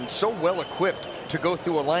Eflin so well equipped to go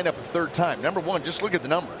through a lineup a 3rd time. Number one, just look at the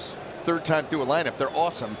numbers. 3rd time through a lineup, they're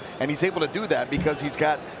awesome, and he's able to do that because he's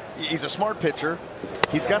a smart pitcher.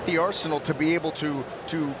 He's got the arsenal to be able to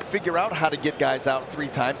figure out how to get guys out 3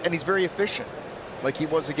 times, and he's very efficient, like he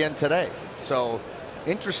was again today. So,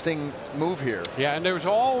 interesting move here. Yeah, and there's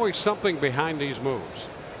always something behind these moves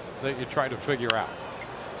that you try to figure out.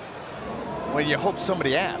 Well, you hope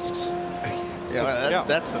somebody asks.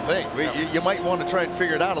 That's the thing. You might want to try and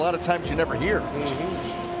figure it out. A lot of times you never hear.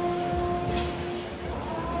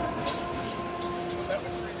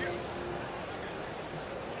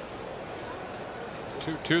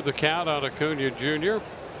 To the count on Acuna Jr.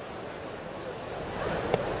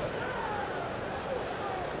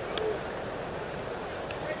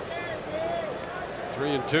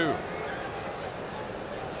 Three and 2.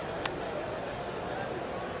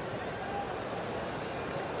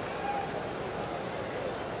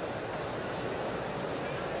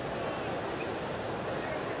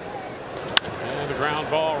 And the ground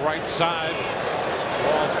ball right side.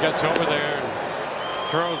 Walls gets over there and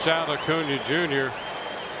throws out Acuna Jr.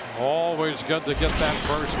 Always good to get that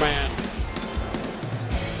first man.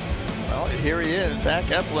 Well, here he is, Zach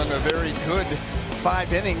Eflin, a very good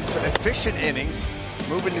 5 innings, efficient innings,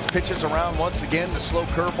 moving his pitches around once again. The slow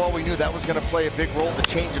curveball, we knew that was going to play a big role. The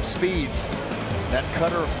change of speeds, that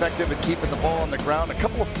cutter effective at keeping the ball on the ground. A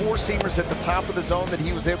couple of 4-seamers at the top of the zone that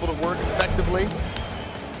he was able to work effectively.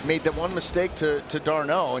 Made that one mistake to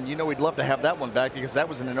Darno, and we'd love to have that one back because that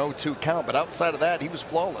was in an 0-2 count. But outside of that, he was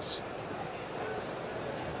flawless.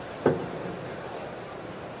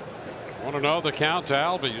 Want to know the count to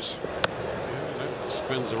Albies. Yeah,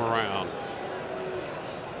 spins him around.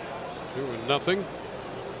 2-0.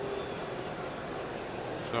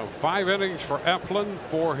 So 5 innings for Eflin,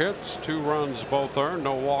 4 hits, 2 runs, both earned,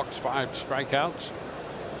 no walks, 5 strikeouts,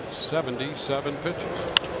 77 pitches.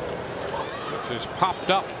 Which is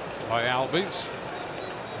popped up by Albies.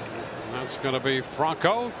 And that's going to be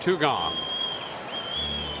Franco, 2 gone.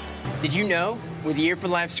 Did you know with Year for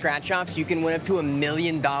Life scratch offs you can win up to $1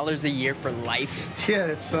 million a year for life? Yeah,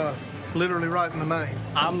 it's literally right in the name.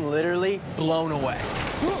 I'm literally blown away.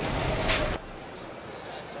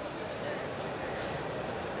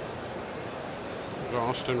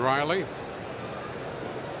 Austin Riley.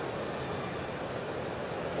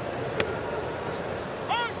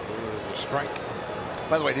 Strike.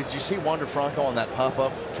 By the way, did you see Wander Franco on that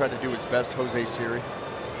pop-up try to do his best Jose Siri?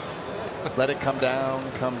 Let it come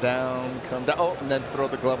down, come down, come down. Oh, and then throw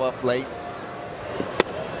the glove up late.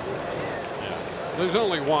 Yeah. There's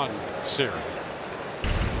only one Siri.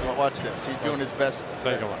 Well, watch this. He's doing his best.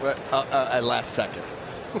 Take a look. At last second,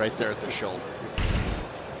 right there at the shoulder.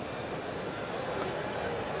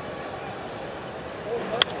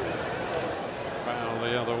 Foul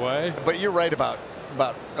the other way. But you're right about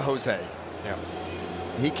Jose. Yeah.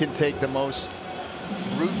 He can take the most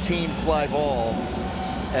routine fly ball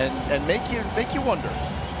and make you wonder.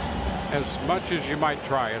 As much as you might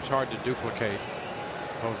try, it's hard to duplicate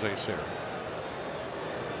Jose Siri.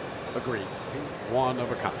 Agreed. One of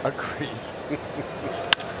a kind. Agreed.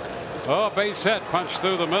 Oh, base hit, punched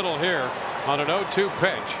through the middle here on an 0-2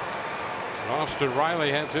 pitch. Austin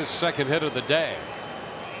Riley has his second hit of the day.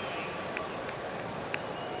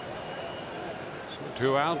 So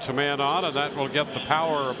 2 outs, a man on, and that will get the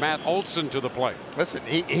power of Matt Olson to the plate. Listen,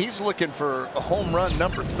 he's looking for a home run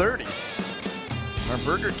number 30. Our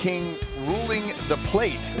Burger King ruling the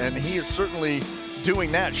plate, and he is certainly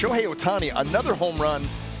doing that. Shohei Ohtani, another home run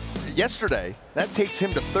yesterday. That takes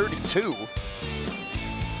him to 32.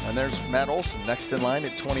 And there's Matt Olson next in line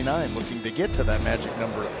at 29, looking to get to that magic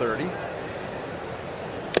number of 30.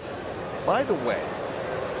 By the way,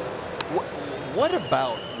 what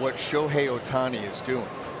about what Shohei Ohtani is doing?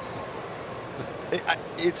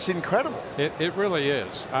 It's incredible. It really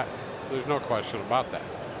is. There's no question about that.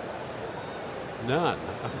 None.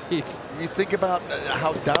 You think about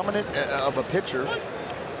how dominant of a pitcher,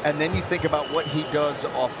 and then you think about what he does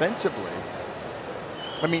offensively.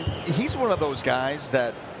 I mean, he's one of those guys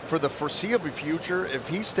that for the foreseeable future, if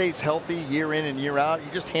he stays healthy year in and year out,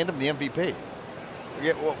 you just hand him the MVP. You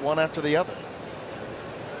get one after the other.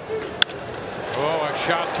 Oh, a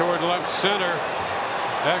shot toward left center.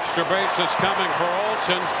 Extra base is coming for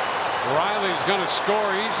Olson. Riley's going to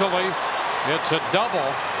score easily. It's a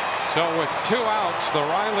double. So with 2 outs, the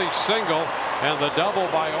Riley single and the double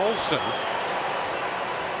by Olson.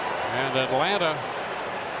 And Atlanta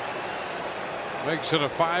makes it a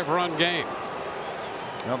 5-run game.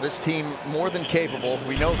 Now this team more than capable.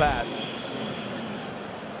 We know that.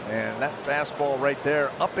 And that fastball right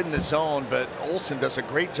there up in the zone, but Olson does a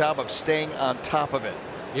great job of staying on top of it.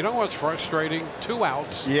 You know what's frustrating? 2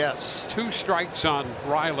 outs. Yes. 2 strikes on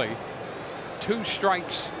Riley. 2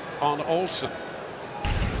 strikes on Olson.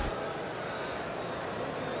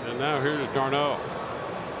 And now here's d'Arnaud.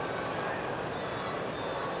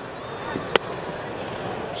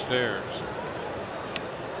 Upstairs.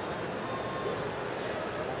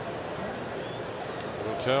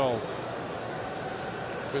 Littell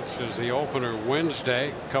pitches the opener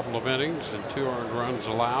Wednesday. A couple of innings and 2 earned runs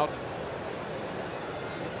allowed.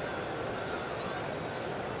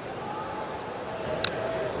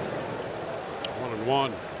 One and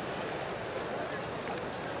one.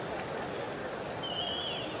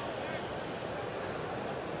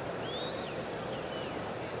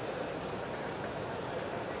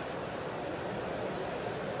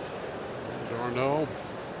 d'Arnaud,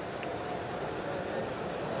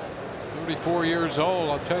 34 years old.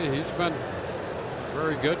 I'll tell you, he's been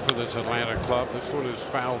very good for this Atlanta club. This one is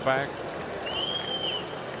fouled back.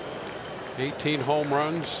 18 home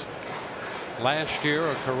runs last year,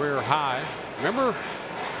 a career high. Remember,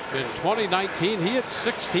 in 2019, he had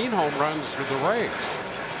 16 home runs with the Rays.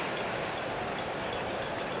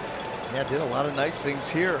 Yeah, did a lot of nice things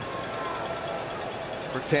here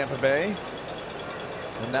for Tampa Bay.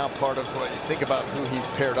 And now part of what you think about who he's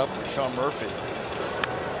paired up with, Sean Murphy.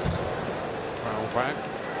 Foul back.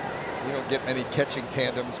 You don't get many catching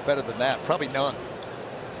tandems better than that. Probably none.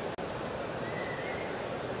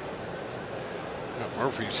 Yeah,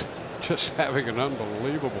 Murphy's just having an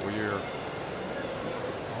unbelievable year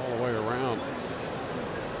all the way around.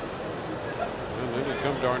 And then here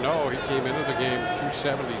comes d'Arnaud. He came into the game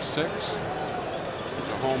 276. It's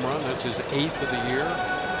a home run. That's his 8th of the year.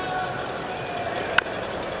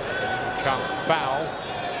 Chop foul.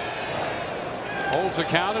 Holds the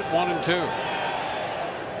count at 1-2.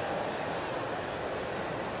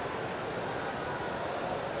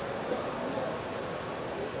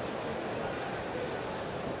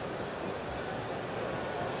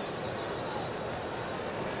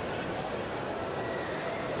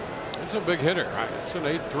 It's a big hitter. It's an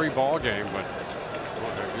 8-3 ball game, but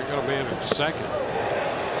you're going to manage second.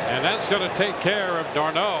 And that's going to take care of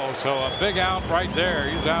d'Arnaud. So a big out right there.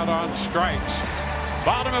 He's out on strikes.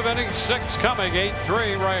 Bottom of inning 6 coming.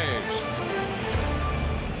 8-3 Rays.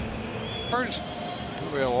 There's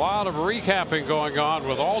going to be a lot of recapping going on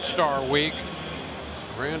with All-Star Week.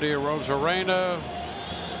 Randy Arozarena,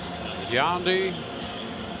 Yandy.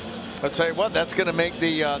 I'll tell you what, that's going to make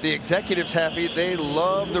the executives happy. They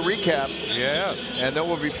love the recap. Yes. And there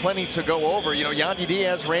will be plenty to go over. You know, Yandy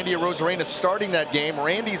Diaz, Randy Arozarena starting that game.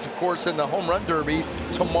 Randy's, of course, in the home run derby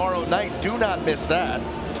tomorrow night. Do not miss that.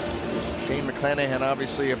 Shane McClanahan,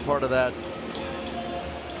 obviously, a part of that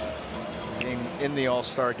in the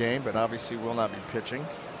All-Star game, but obviously will not be pitching.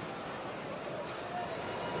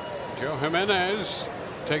 Joe Jimenez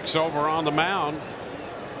takes over on the mound.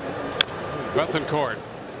 Bethancourt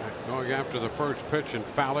going after the first pitch and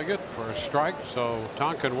fouling it for a strike. So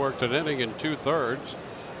Tonkin worked an inning in 2/3.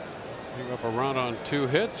 Gave up a run on 2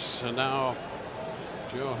 hits, and now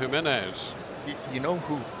Joe Jimenez. You know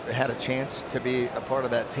who had a chance to be a part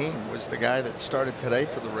of that team was the guy that started today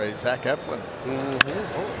for the Rays, Zach Eflin.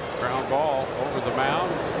 Oh, ground ball over the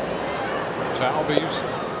mound.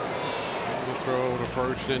 Albies will throw to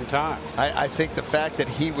first in time. I think the fact that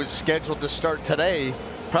he was scheduled to start today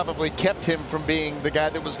probably kept him from being the guy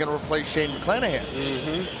that was going to replace Shane McClanahan.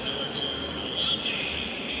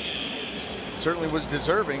 Certainly was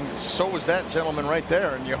deserving. So was that gentleman right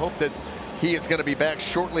there. And you hope that he is going to be back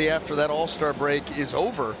shortly after that All-Star break is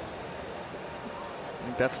over. I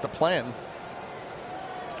think that's the plan.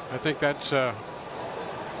 I think that's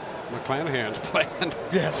McClanahan's plan.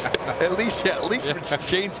 Yes, at least it's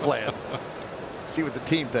Shane's plan. See what the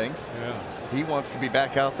team thinks. Yeah. He wants to be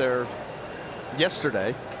back out there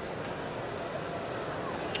yesterday.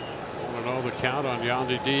 Want to know the count on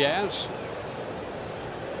Yandy Diaz?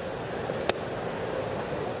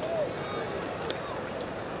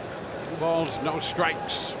 Two balls, no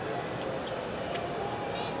strikes.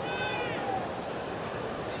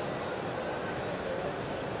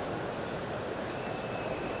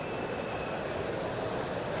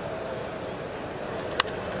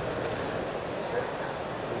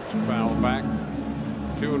 Foul back.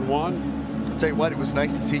 2-1. I'll tell you what, it was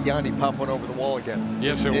nice to see Yandy pop one over the wall again.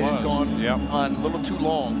 Yes, it was. Had gone Yep. on a little too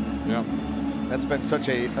long. Yep. That's been such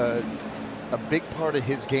a big part of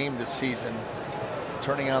his game this season.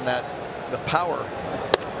 Turning on the power.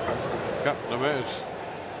 Cut the miss.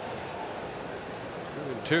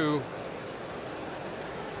 2-2.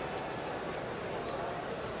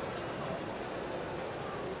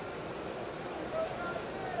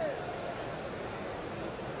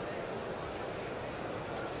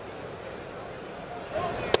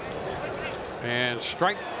 And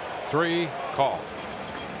strike 3 call.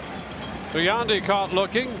 So Yandy caught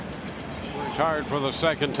looking. Retired for the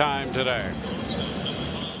second time today.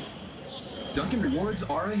 Dunkin' Rewards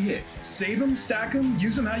are a hit. Save them, stack them,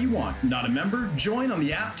 use them how you want. Not a member? Join on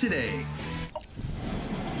the app today.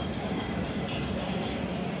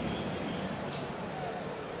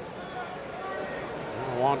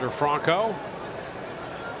 Wander Franco.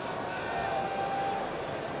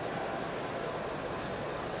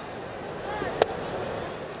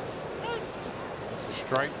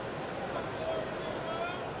 Strike.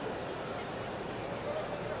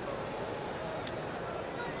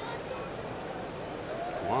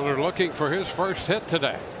 Wander looking for his first hit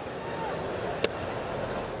today.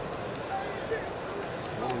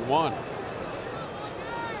 1-1.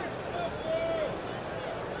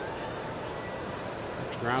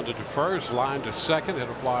 Grounded to first, line to second, hit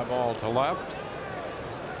a fly ball to left.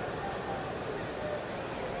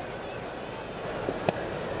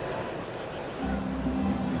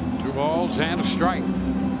 Two balls and a strike.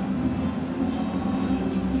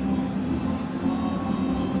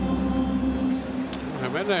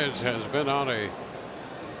 Jimenez has been on a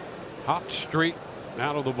hot streak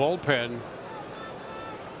out of the bullpen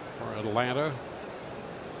for Atlanta.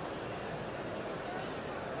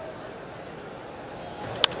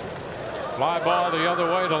 Fly ball the other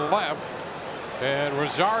way to left, and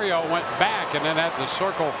Rosario went back and then had to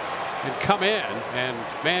circle and come in and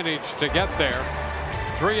managed to get there.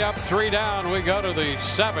 3 up, 3 down. We go to the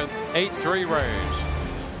 7th, 8-3 Rays.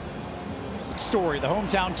 Story, the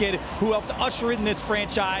hometown kid who helped usher in this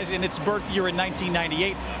franchise in its birth year in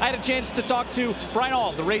 1998. I had a chance to talk to Brian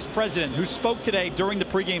Hall, the Rays president, who spoke today during the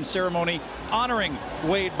pregame ceremony honoring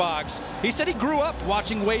Wade Boggs. He said he grew up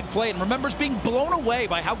watching Wade play and remembers being blown away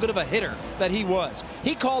by how good of a hitter that he was.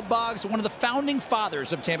 He called Boggs one of the founding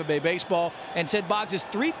fathers of Tampa Bay baseball and said Boggs'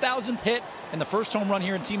 3,000th hit and the first home run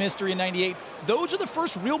here in team history in '98. Those are the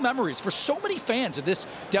first real memories for so many fans of this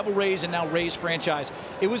Devil Rays and now Rays franchise.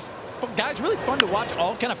 It was, guys, really fun to watch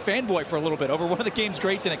all kind of fanboy for a little bit over one of the game's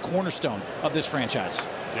greats and a cornerstone of this franchise.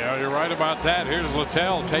 Yeah, you're right about that. Here's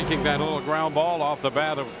Littell taking that little ground ball off the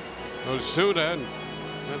bat of Ozuna, and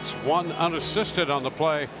that's one unassisted on the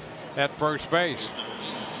play at first base.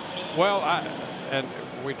 Well, and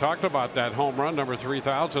we talked about that home run number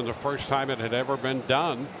 3,000, the first time it had ever been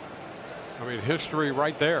done. I mean, history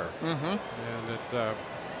right there. And it,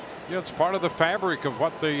 yeah, it's part of the fabric of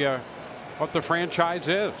what the franchise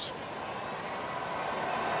is.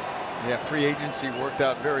 Yeah, free agency worked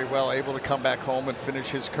out very well, able to come back home and finish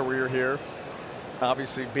his career here.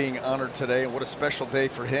 Obviously being honored today, and what a special day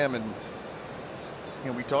for him. And you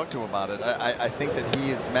know, we talked to him about it. I think that he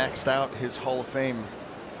has maxed out his Hall of Fame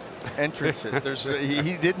entrances.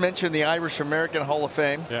 He did mention the Irish American Hall of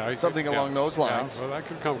Fame, something along those lines. Yeah, well, that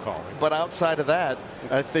could come calling. But outside of that,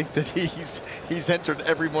 I think that he's entered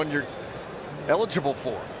everyone you're eligible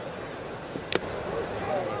for.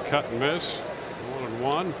 Cut and miss,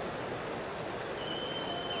 1-1.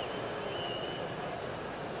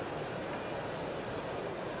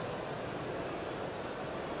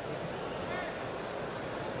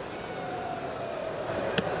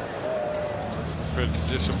 pitch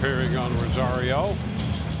disappearing on Rosario.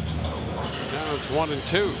 Now it's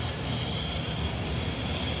 1-2.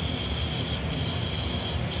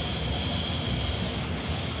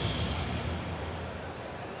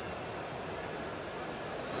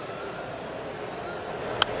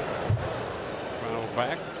 Foul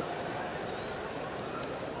back.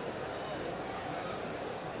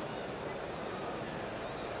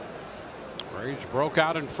 Rays broke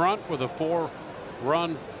out in front with a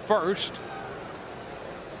 4-run first.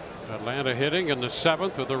 Atlanta hitting in the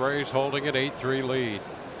 7th with the Rays holding an 8-3 lead.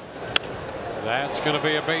 That's going to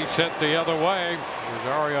be a base hit the other way.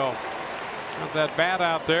 Rosario got that bat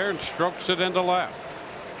out there and strokes it into left.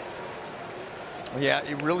 Yeah,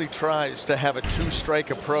 he really tries to have a 2-strike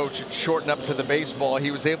approach and shorten up to the baseball.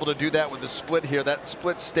 He was able to do that with the split here. That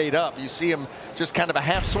split stayed up. You see him just kind of a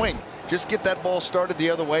half swing. Just get that ball started the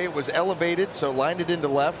other way. It was elevated, so lined it into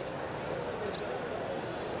left.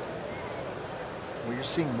 Well, you're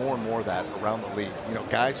seeing more and more of that around the league. You know,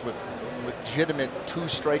 guys with legitimate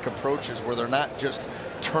 2-strike approaches where they're not just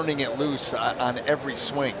turning it loose on every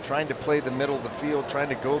swing, trying to play the middle of the field, trying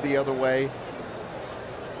to go the other way.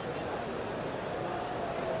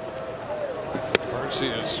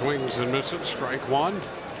 Garcia swings and misses, strike one.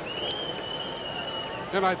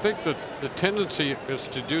 And I think that the tendency is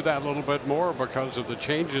to do that a little bit more because of the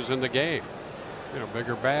changes in the game. You know,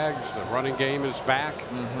 bigger bags, the running game is back.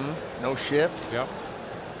 No shift. Yep.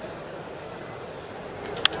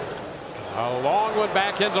 A long one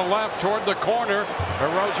back into left toward the corner.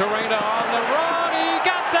 Arozarena on the run. He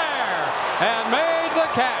got there and made the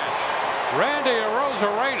catch. Randy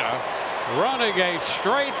Arozarena running a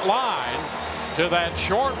straight line to that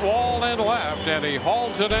short wall in left, and he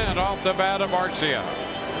hauls it in off the bat of Garcia.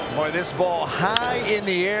 Boy, this ball high in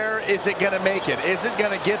the air. Is it going to make it? Is it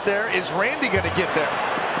going to get there? Is Randy going to get there?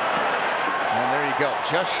 And there you go,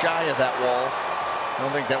 just shy of that wall. I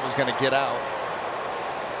don't think that was going to get out.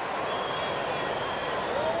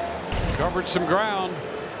 Covered some ground.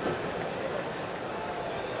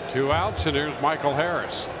 2 outs, and here's Michael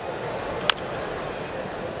Harris.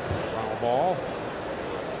 Foul ball.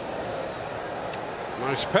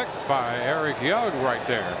 Nice pick by Eric Young right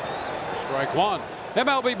there. Strike one.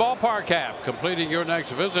 MLB Ballpark app. Completing your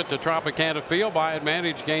next visit to Tropicana Field. Buy and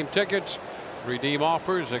manage game tickets. Redeem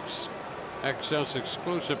offers. Access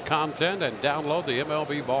exclusive content. And download the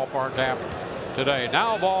MLB Ballpark app today.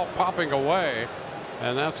 Now ball popping away.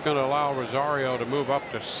 And that's going to allow Rosario to move up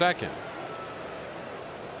to second.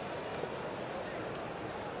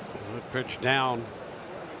 Good pitch down.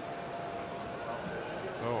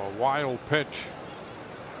 Oh, a wild pitch.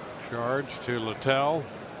 Charge to Littell.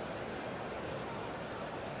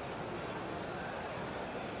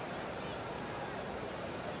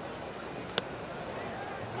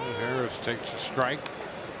 Harris takes a strike.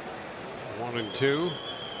 1-2.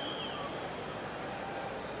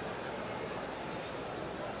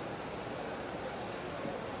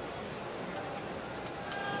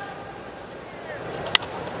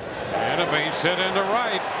 And a base hit into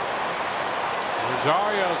right.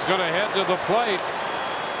 Rosario's going to head to the plate.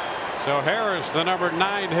 So Harris, the number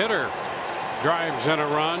 9 hitter, drives in a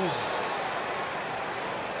run.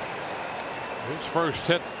 His first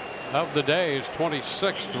hit of the day, his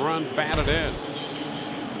 26th run batted in.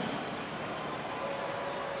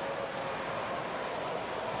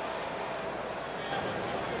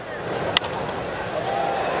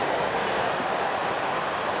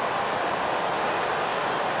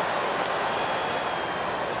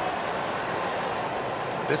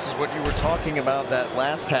 This is what you were talking about that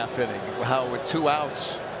last half inning, how with 2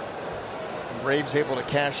 outs, the Braves able to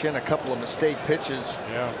cash in a couple of mistake pitches.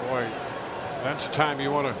 Yeah, boy, that's the time you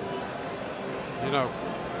want to, you know,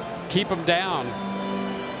 keep them down.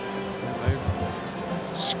 They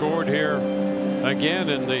scored here again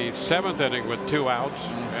in the 7th inning with 2 outs,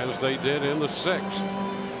 as they did in the 6th.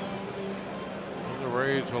 And the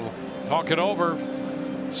Rays will talk it over.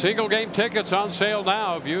 Single game tickets on sale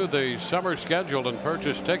now. View the summer schedule and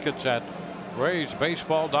purchase tickets at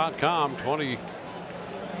RaysBaseball.com.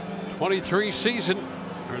 2023 season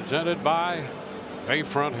presented by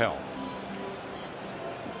Bayfront Health.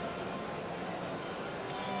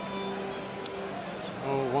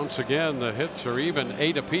 Oh, once again, the hits are even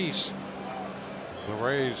 8 apiece. The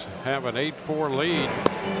Rays have an 8-4 lead.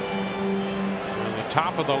 And the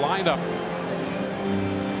top of the lineup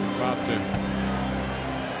about to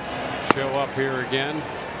show up here again.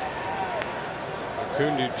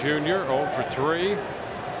 Acuna Jr. 0 for 3.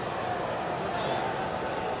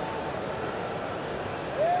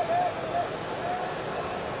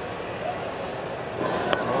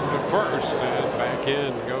 Over to first, and back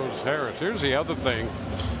in goes Harris. Here's the other thing.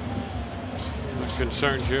 The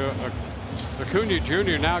concerns you, Acuna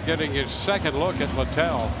Jr. now getting his second look at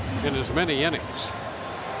Littell in as many innings.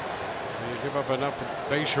 You give up enough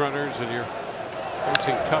base runners and you're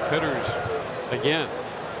facing tough hitters again.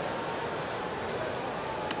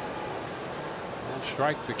 One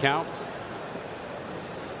strike the count.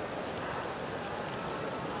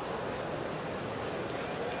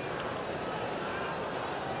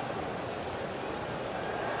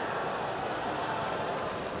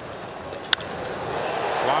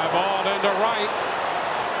 To right.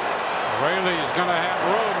 Raley's going to have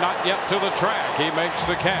room, not yet to the track. He makes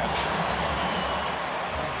the catch.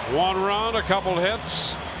 1 run, a couple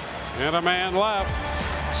hits, and a man left.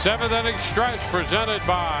 7th inning stretch presented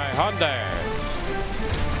by Hyundai.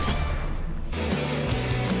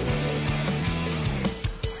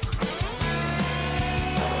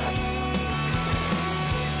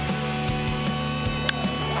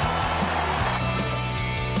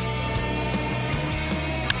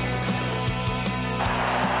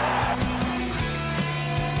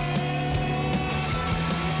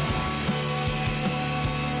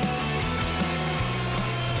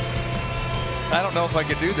 I don't know if I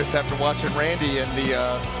could do this after watching Randy and the,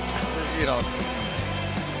 you know.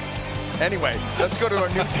 Anyway, let's go to our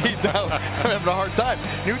new teeth now. I'm having a hard time.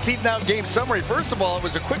 New teeth now game summary. First of all, it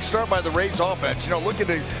was a quick start by the Rays offense. You know, looking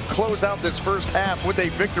to close out this first half with a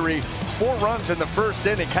victory. 4 runs in the first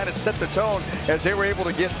inning kind of set the tone as they were able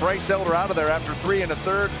to get Bryce Elder out of there after 3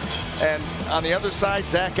 1/3. And on the other side,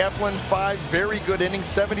 Zach Eflin, 5 very good innings,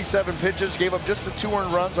 77 pitches, gave up just the 2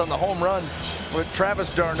 earned runs on the home run with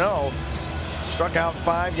Travis d'Arnaud. Struck out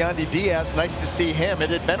 5. Yandy Diaz, nice to see him. It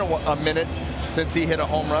had been a minute since he hit a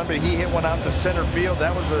home run, but he hit one out to center field.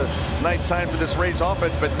 That was a nice sign for this Rays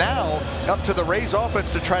offense. But now up to the Rays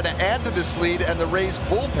offense to try to add to this lead and the Rays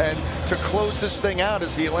bullpen to close this thing out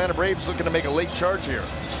as the Atlanta Braves looking to make a late charge here.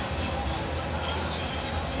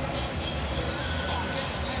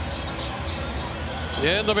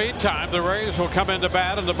 In the meantime, the Rays will come into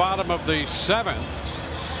bat in the bottom of the 7th.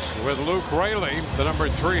 With Luke Raley, the number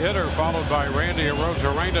 3 hitter, followed by Randy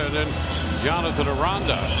Arozarena and then Jonathan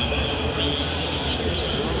Aranda.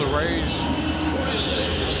 The Rays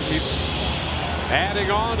keep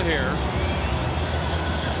adding on here.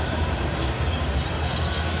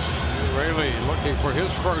 Raley looking for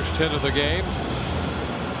his first hit of the game.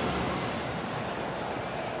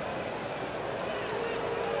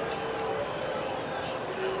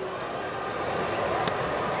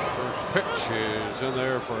 Pitch is in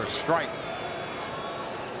there for a strike.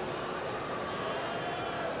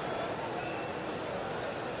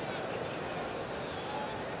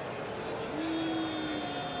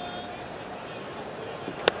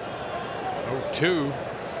 Oh, 2.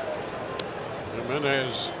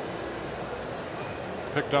 Jimenez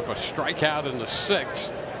picked up a strikeout in the 6th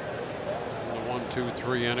in the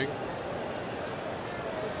 1-2-3 inning.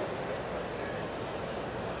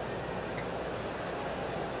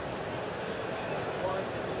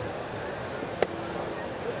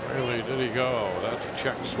 Really, did he go? That's a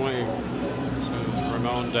check swing, says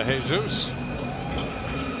Ramon De Jesus.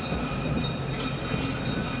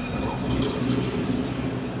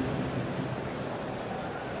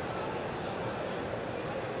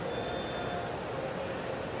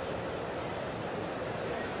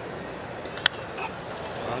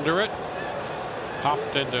 Under it,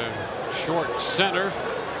 popped into short center,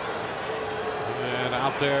 and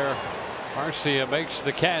out there, Garcia makes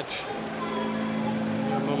the catch.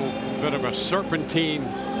 Bit of a serpentine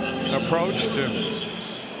approach to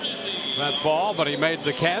that ball, but he made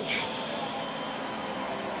the catch.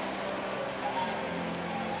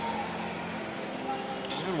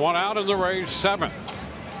 And 1 out in the Rays 7th.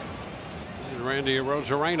 And Randy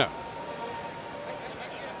Arozarena.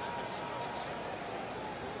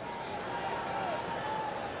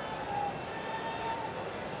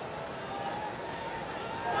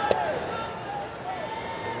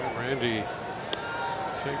 Randy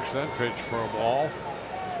takes that pitch for a ball.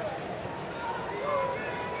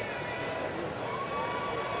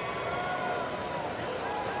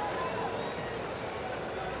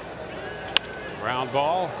 Ground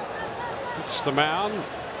ball hits the mound.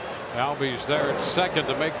 Albies there at second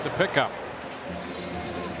to make the pickup.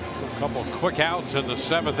 A couple quick outs in the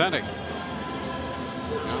 7th inning.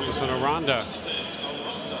 Jonathan Aranda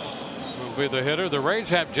will be the hitter. The Rays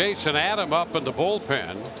have Jason Adam up in the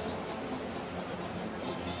bullpen.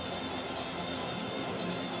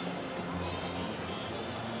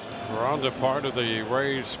 Aranda part of the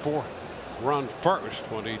Rays 4-run first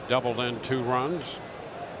when he doubled in 2 runs.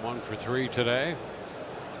 1 for 3 today.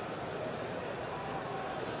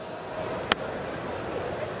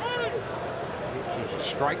 Which is a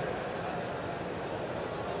strike.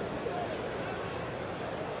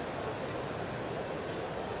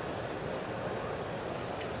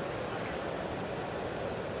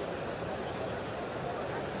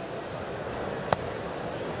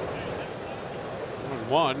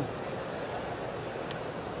 1.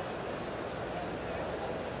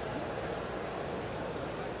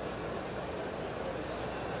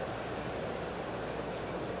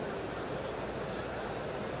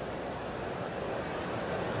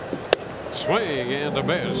 Swing and a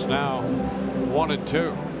miss. Now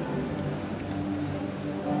 1-2.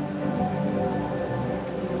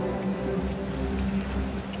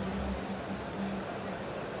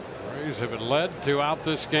 Rays have been led throughout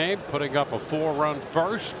this game, putting up a 4-run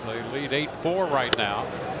first. They lead 8-4 right now.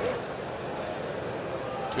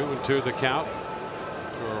 2-2 the count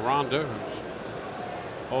to Aranda,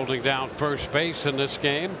 who's holding down first base in this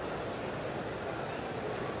game.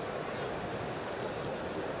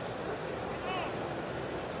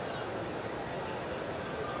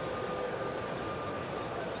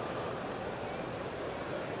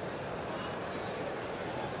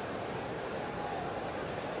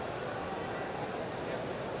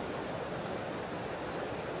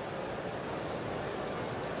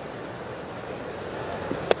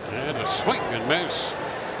 Swing and miss.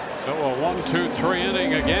 So a 1-2-3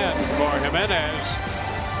 inning again for Jimenez.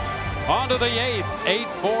 On to the 8th.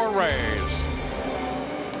 8-4 Rays.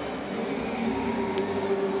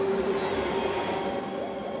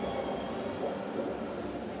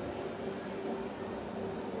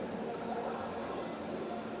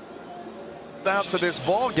 Outs of this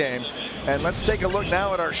ball game, and let's take a look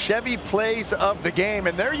now at our Chevy plays of the game.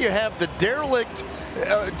 And there you have the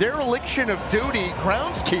dereliction of duty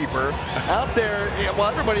groundskeeper out there while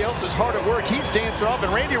everybody else is hard at work. He's dancing off,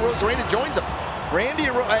 and Randy Arozarena joins him.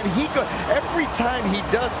 And he every time he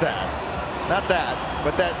does that, not that,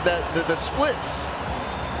 but the splits.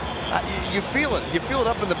 You feel it. You feel it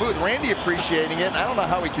up in the booth. Randy appreciating it. I don't know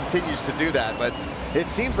how he continues to do that, but it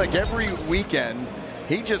seems like every weekend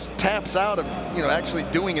he just taps out of actually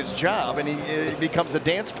doing his job, and it becomes a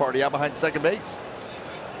dance party out behind second base.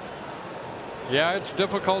 Yeah, it's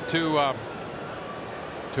difficult to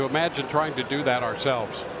imagine trying to do that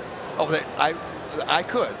ourselves. Oh, I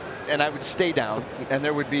could, and I would stay down, and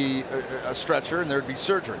there would be a stretcher, and there would be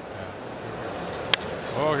surgery.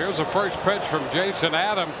 Oh, here's a first pitch from Jason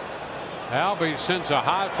Adam. Albie sends a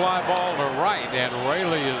high fly ball to right, and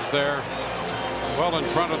Raley is there well in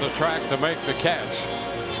front of the track to make the catch.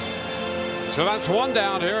 So that's 1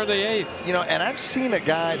 down here in the 8th. And I've seen a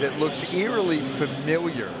guy that looks eerily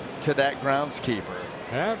familiar to that groundskeeper.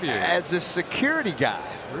 Have you? As a security guy.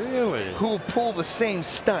 Really? Who'll pull the same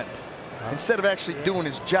stunt. Instead of actually doing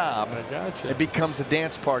his job, it becomes a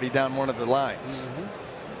dance party down one of the lines.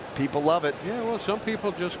 People love it. Yeah, well, some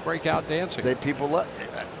people just break out dancing. People love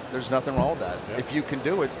There's nothing wrong with that. Yeah. If you can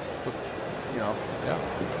do it, Yeah.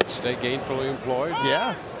 Stay gainfully employed.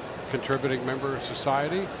 Yeah. Contributing member of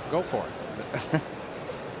society. Go for it.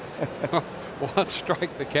 1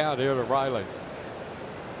 strike the count here to Riley.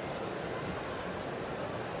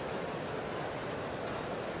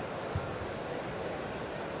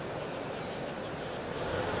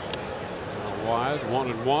 Wide,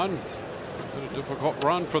 1-1. Been a difficult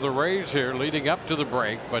run for the Rays here leading up to the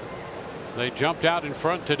break, but they jumped out in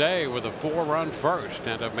front today with a 4-run first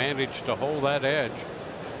and have managed to hold that edge.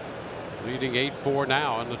 Leading 8-4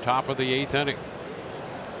 now in the top of the 8th inning.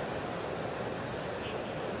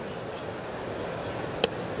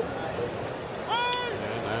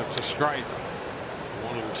 And that's a strike.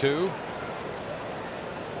 1-2.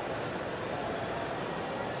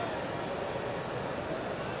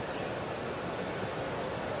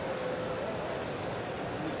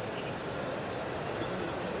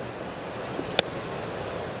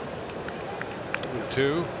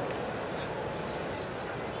 Two.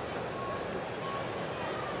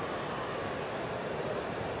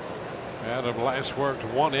 Adam last worked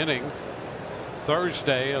 1 inning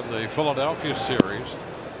Thursday in the Philadelphia series.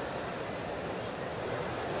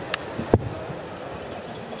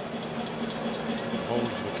 Holds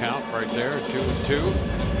the count right there, 2-2.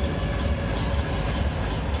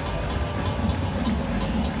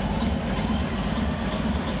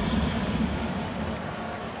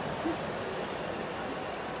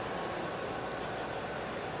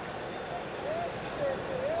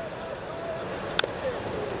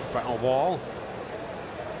 Foul ball.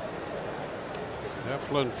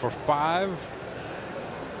 Eflin for 5.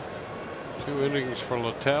 2 innings for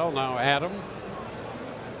Littell. Now Adam.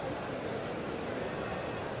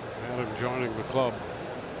 Adam joining the club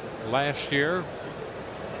last year.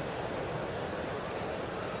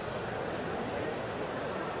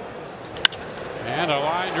 And a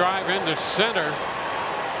line drive into center.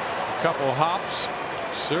 A couple hops.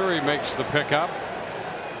 Suri makes the pickup.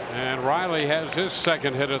 And Riley has his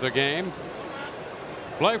second hit of the game.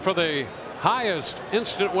 Play for the highest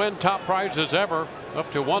instant win top prizes ever.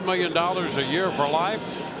 up to $1 million a year for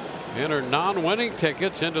life. Enter non-winning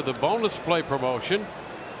tickets into the bonus play promotion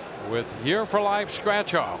with year for life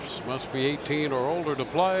scratch offs. Must be 18 or older to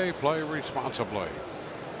play. Play responsibly.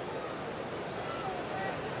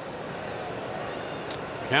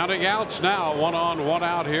 Counting outs now. 1 on, 1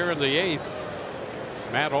 out here in the 8th.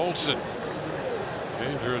 Matt Olson.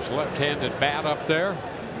 Dangerous left-handed bat up there.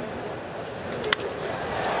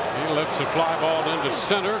 He lifts the fly ball into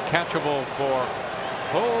center. Catchable for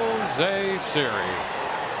Jose Siri.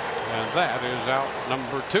 And that is out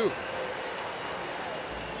number 2.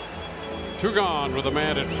 2 gone with a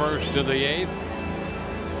man at first in the 8th.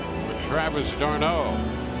 Travis d'Arnaud.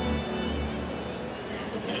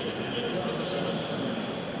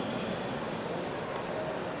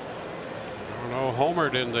 D'Arnaud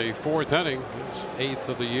homered in the 4th inning, his 8th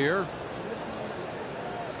of the year.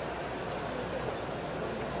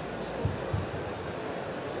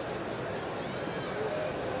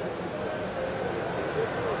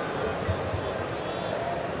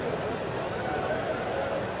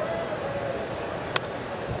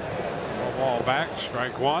 Back,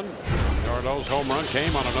 strike 1. D'Arnaud's home run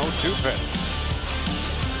came on an 0-2 pitch.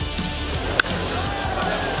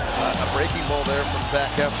 That was a breaking ball there from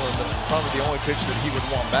Zach Eflin, but probably the only pitch that he would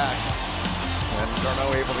want back. And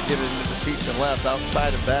D'Arnaud able to get it into the seats and left.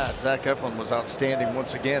 Outside of that, Zach Eflin was outstanding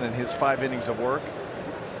once again in his 5 innings of work.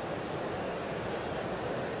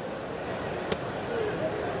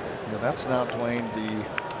 Now that's now, Dwayne,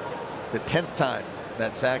 the 10th time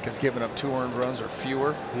that Zach has given up 2 earned runs or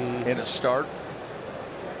fewer in a start.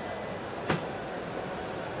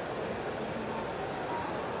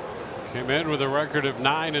 Came in with a record of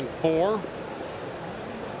 9-4.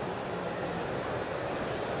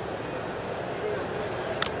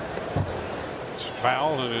 It's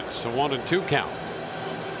foul, and it's a 1-2 count.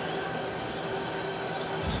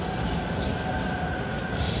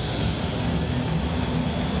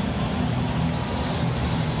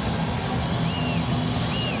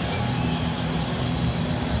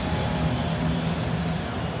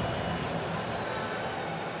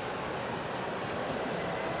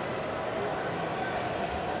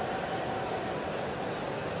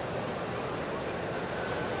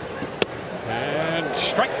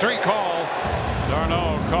 Strike 3 call.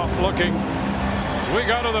 D'Arnaud caught looking. We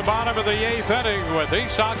go to the bottom of the 8th inning with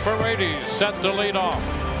Isaac Paredes set to lead off.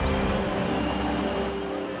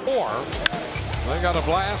 4. They got a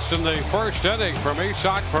blast in the 1st inning from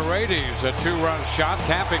Isaac Paredes, a 2-run shot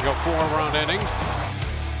capping a 4-run inning.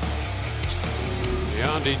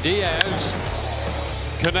 Yandy Diaz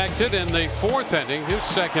connected in the 4th inning, his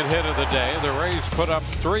 2nd hit of the day. The Rays put up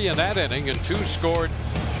 3 in that inning and 2 scored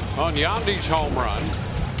on Yandy's home run.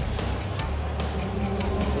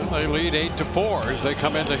 And they lead 8-4 as they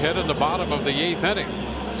come in to hit in the bottom of the 8th inning.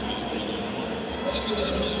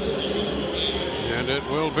 And it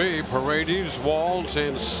will be Paredes, Walls,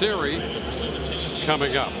 and Siri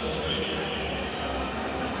coming up.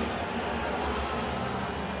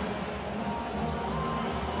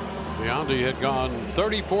 Yandy had gone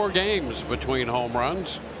 34 games between home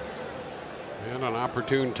runs and an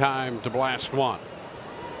opportune time to blast 1.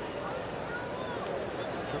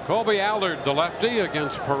 Colby Allard, the lefty,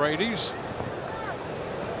 against Paredes.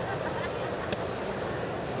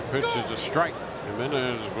 The pitch is a strike.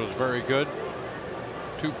 Jimenez was very good.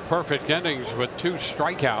 2 perfect innings with 2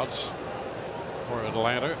 strikeouts for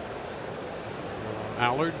Atlanta.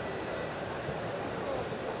 Allard.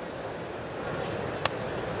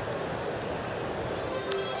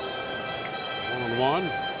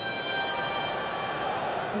 1-1.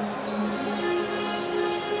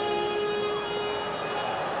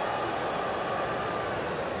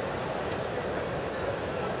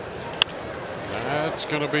 That's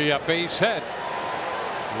going to be a base hit.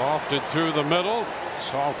 Lofted through the middle.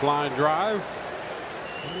 Soft line drive.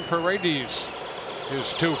 And Paredes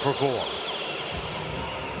is 2 for 4.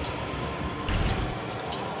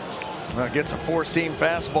 Well, gets a 4-seam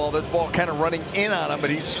fastball. This ball kind of running in on him, but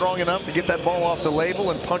he's strong enough to get that ball off the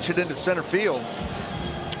label and punch it into center field.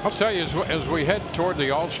 I'll tell you, as we head toward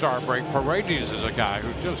the All-Star break, Paredes is a guy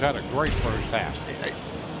who just had a great first half.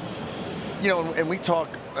 You know, and we talk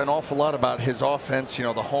an awful lot about his offense, you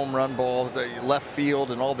know, the home run ball, the left field,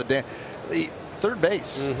 and all the third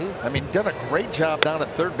base. I mean, done a great job down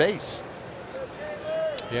at third base.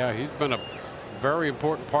 Yeah, he's been a very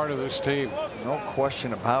important part of this team. No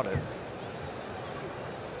question about it.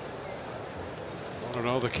 I don't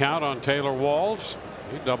know the count on Taylor Walls.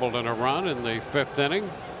 He doubled in a run in the 5th inning.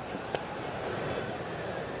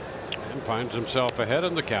 And finds himself ahead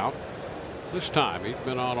in the count. This time he's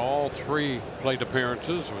been on all 3 plate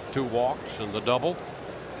appearances with 2 walks and the double.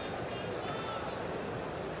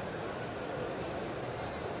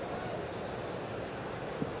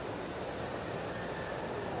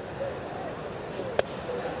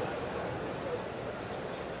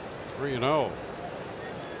 3-0.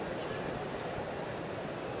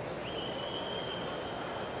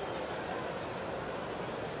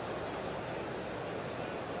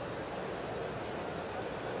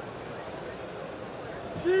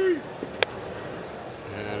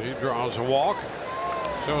 And he draws a walk.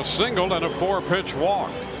 So a single and a 4-pitch walk.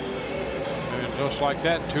 And just like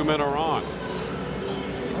that, 2 men are on.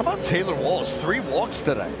 How about Taylor Walls? 3 walks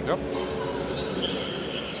today. Yep.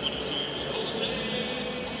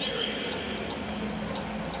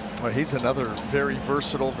 Well, he's another very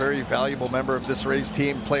versatile, very valuable member of this Rays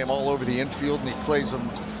team. Play him all over the infield, and he plays them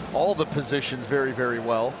all the positions very, very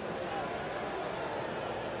well.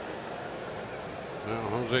 Now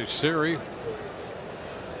Jose Siri.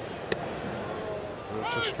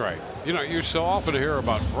 It's a strike. You know, you so often hear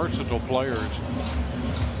about versatile players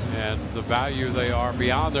and the value they are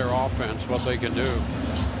beyond their offense, what they can do.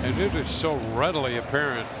 And it is so readily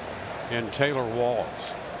apparent in Taylor Walls.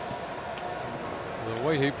 The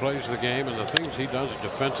way he plays the game and the things he does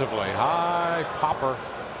defensively. High popper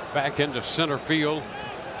back into center field.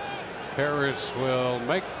 Harris will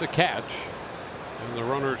make the catch and the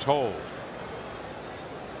runners hold.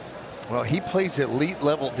 Well, he plays elite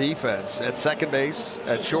level defense at second base,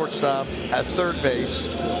 at shortstop, at third base,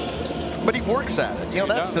 but he works at it. You know,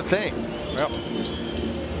 that's the thing. Yep.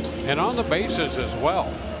 And on the bases as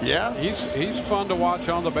well. Yeah. He's fun to watch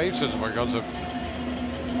on the bases, because if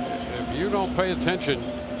you don't pay attention,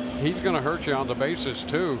 he's going to hurt you on the bases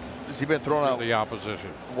too. Has he been thrown out the opposition?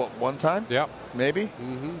 What, one time? Yep. Maybe.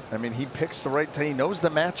 I mean, he picks the right time. He knows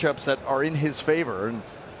the matchups that are in his favor, and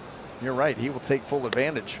you're right. He will take full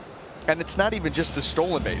advantage. And it's not even just the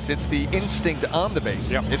stolen base. It's the instinct on the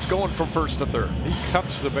base. Yep. It's going from first to third. He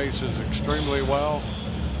cuts the bases extremely well.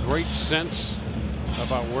 Great sense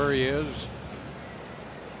about where he is.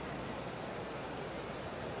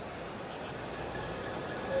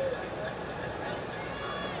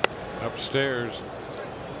 Upstairs.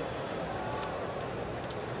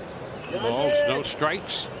 Balls, no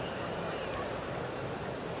strikes.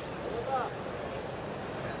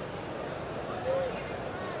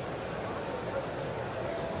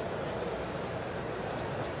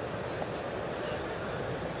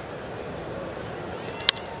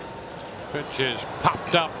 Pitch is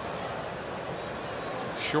popped up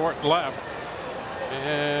short left,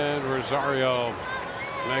 and Rosario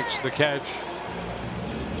makes the catch.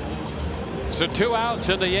 So 2 outs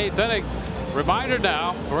in the 8th inning. Reminder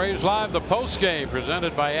now, Rays Live, the post game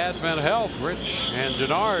presented by Advent Health. Rich and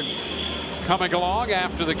Denard coming along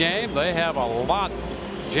after the game. They have a lot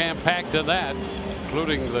jam packed in that,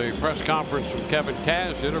 including the press conference from Kevin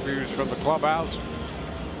Cash, interviews from the clubhouse,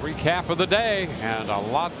 recap of the day, and a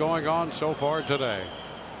lot going on so far today.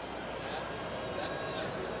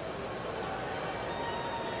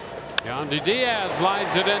 Yandy Diaz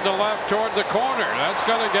lines it into left toward the corner. That's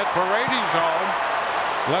going to get Paredes home.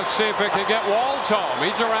 Let's see if it can get Walls home.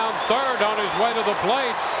 He's around third on his way to the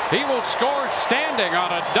plate. He will score standing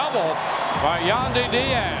on a double by Yandy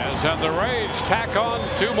Diaz, and the Rays tack on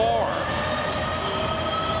 2 more.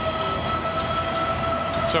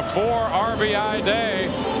 It's a 4 RBI day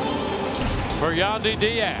for Yandy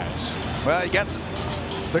Diaz. Well, he gets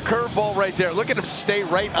the curveball right there. Look at him stay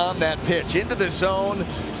right on that pitch into the zone.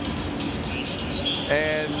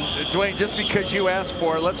 And Dwayne, just because you asked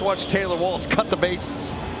for it, let's watch Taylor Walls cut the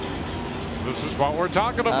bases. This is what we're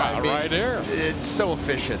talking about right here. It's so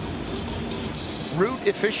efficient. Root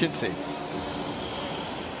efficiency.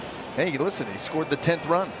 Hey, listen, he scored the 10th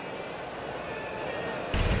run.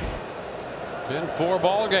 10-4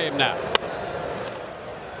 ball game now.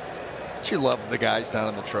 Don't you love the guys down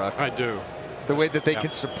in the truck? I do. The way that they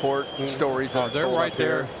can support stories that are they're told right up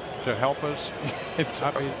there here to help us.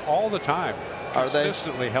 I mean, all the time. Are they?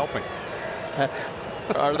 Consistently helping.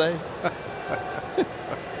 Are they?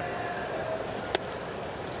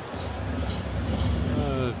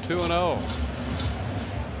 2-0.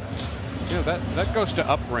 You know, that goes to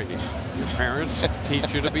upbringing. Your parents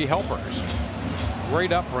teach you to be helpers.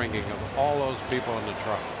 Great upbringing of all those people in the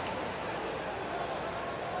truck.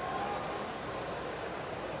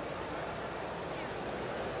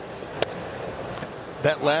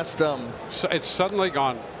 That last so it's suddenly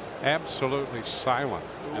gone absolutely silent,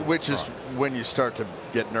 which is when you start to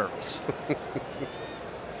get nervous.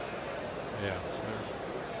 Yeah,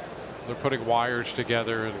 they're putting wires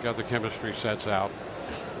together and got the chemistry sets out.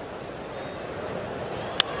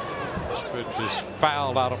 Which is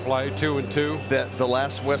fouled out of play. 2-2. The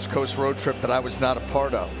last West Coast road trip that I was not a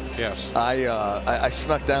part of. Yes. I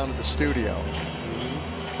snuck down to the studio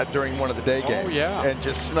during one of the day games. Oh, yeah. And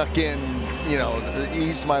just snuck in, you know,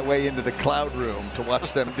 eased my way into the cloud room to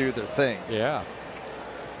watch them do their thing. Yeah.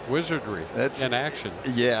 wizardry in action.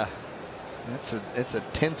 Yeah, it's a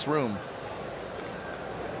tense room.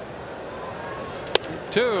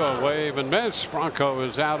 2, a wave and miss. Franco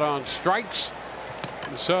is out on strikes.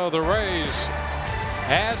 And so the Rays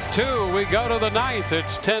add 2. We go to the 9th.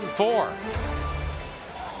 It's 10-4.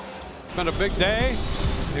 It's been a big day,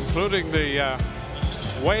 including the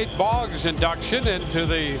Wade Boggs induction into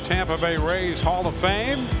the Tampa Bay Rays Hall of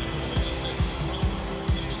Fame.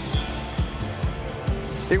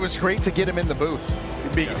 It was great to get him in the booth.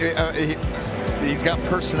 He's got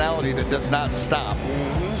personality that does not stop.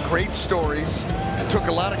 Great stories. Took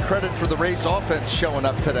a lot of credit for the Rays offense showing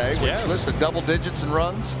up today. Which, listen, double digits in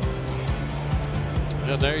runs.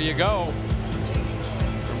 And there you go.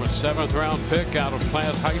 From a 7th round pick out of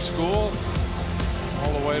Plant High School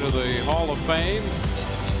all the way to the Hall of Fame,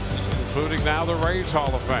 including now the Rays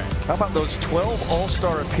Hall of Fame. How about those 12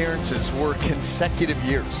 All-Star appearances were consecutive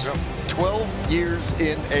years? 12 years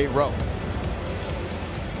in a row.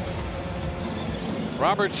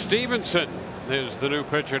 Robert Stevenson is the new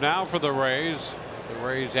pitcher now for the Rays. The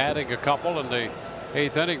Rays adding a couple in the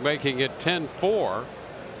 8th inning, making it 10-4.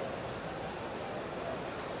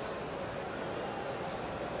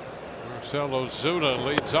 Marcell Ozuna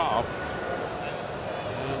leads off.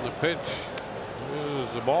 And the pitch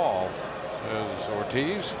is the ball, says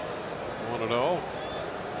Ortiz. 1-0.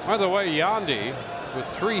 By the way, Yandy with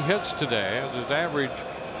 3 hits today, and his average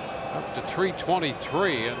up to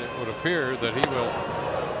 323, and it would appear that he will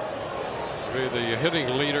be the hitting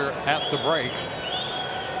leader at the break.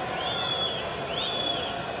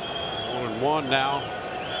 1-1 now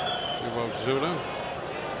to Ozuna.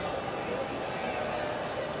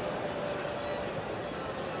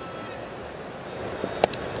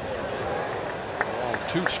 All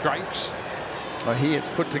 2 strikes. He has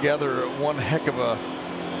put together one heck of a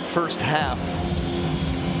first half.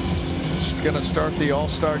 He's going to start the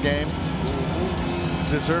All-Star game.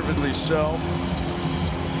 Deservedly so.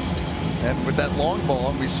 And with that long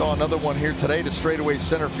ball, and we saw another one here today to straightaway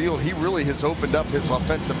center field, he really has opened up his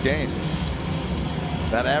offensive game.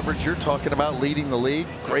 That average you're talking about, leading the league,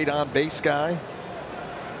 great on base guy.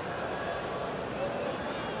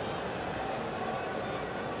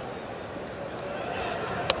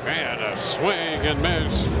 And a swing and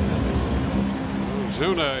miss.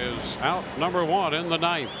 Ozuna is out number 1 in the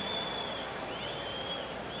 9th.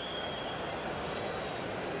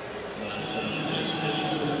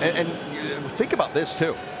 And think about this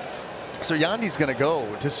too. So Yandy's going to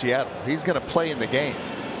go to Seattle. He's going to play in the game,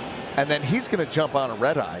 and then he's going to jump on a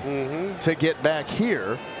red eye to get back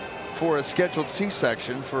here for a scheduled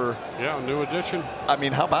C-section for. Yeah, new addition. I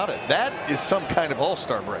mean, how about it? That is some kind of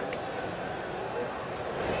All-Star break.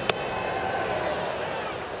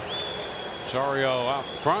 Rosario out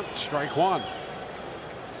front, strike 1.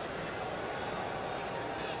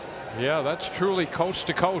 Yeah, that's truly coast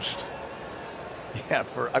to coast. Yeah,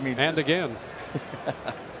 and again.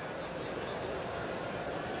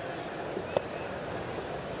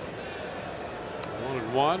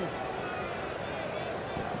 1-1.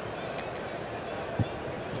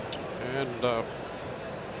 And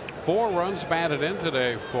 4 runs batted in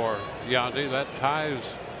today for Yandy. That ties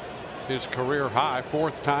his career high.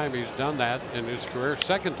 4th time he's done that in his career.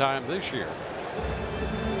 2nd time this year.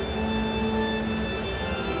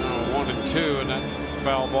 1-2, and that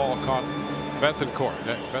foul ball caught Bethancourt.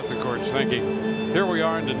 Bethancourt's thinking, here we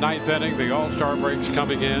are in the 9th inning. The All-Star break's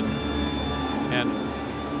coming in, and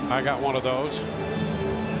I got one of those.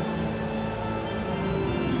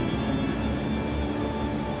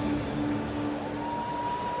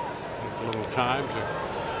 Take a little time to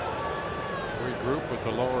regroup with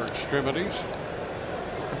the lower extremities.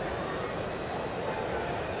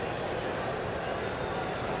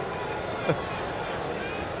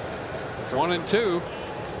 It's 1-2.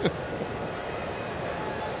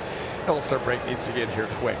 All-Star break needs to get here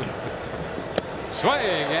quick. Swing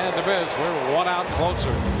and a miss. We're 1 out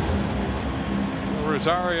closer.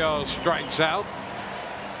 Rosario strikes out.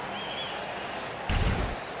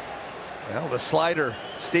 Well, the slider,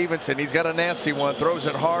 Stevenson, he's got a nasty one. Throws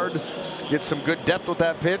it hard. Gets some good depth with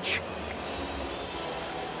that pitch.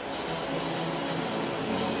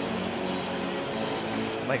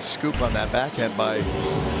 Nice scoop on that backhand by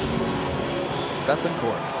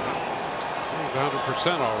Bethancourt.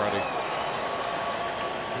 100% already.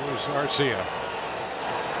 Here's Arcia.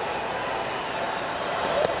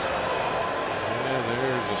 And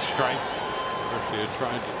there's a strike. Arcia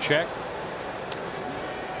trying to check.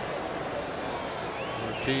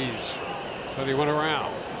 Ortiz said he went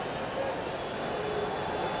around.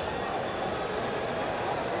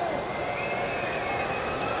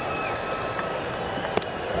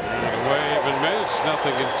 And a wave and miss.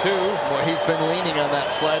 0-2. Boy, he's been leaning on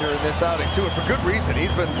that slider in this outing too, and for good reason.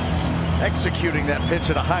 He's been executing that pitch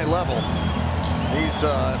at a high level. These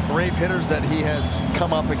brave hitters that he has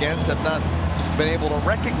come up against have not been able to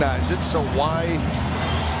recognize it, so why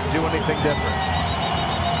do anything different?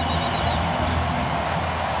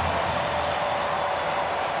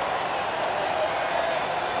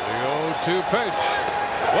 The 0-2 pitch.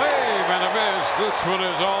 Wave and a miss. This one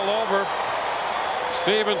is all over.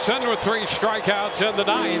 Stevenson with 3 strikeouts in the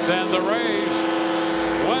 9th, and the Rays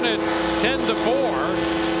win it 10-4.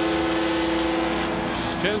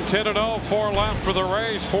 10-0, 4 left for the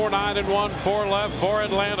Rays, 4-9-1, 4 left for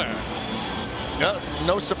Atlanta.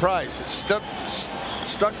 No surprise. Stuck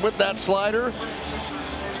with that slider.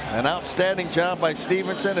 An outstanding job by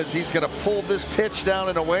Stevenson as he's going to pull this pitch down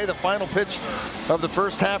and away. The final pitch of the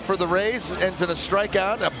first half for the Rays ends in a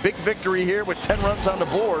strikeout. A big victory here with 10 runs on the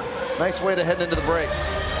board. Nice way to head into the break.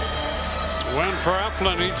 Win for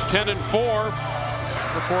Eflin. He's 10-4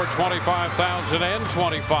 before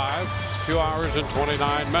 25,025. 2 hours and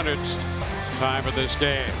 29 minutes time of this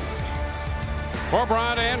game. For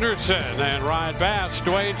Brian Anderson and Ryan Bass,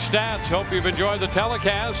 Dwayne Stats, hope you've enjoyed the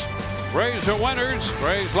telecast. Rays are winners.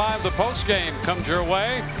 Rays Live, the postgame comes your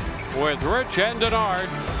way with Rich and Denard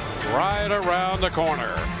right around the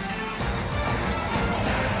corner.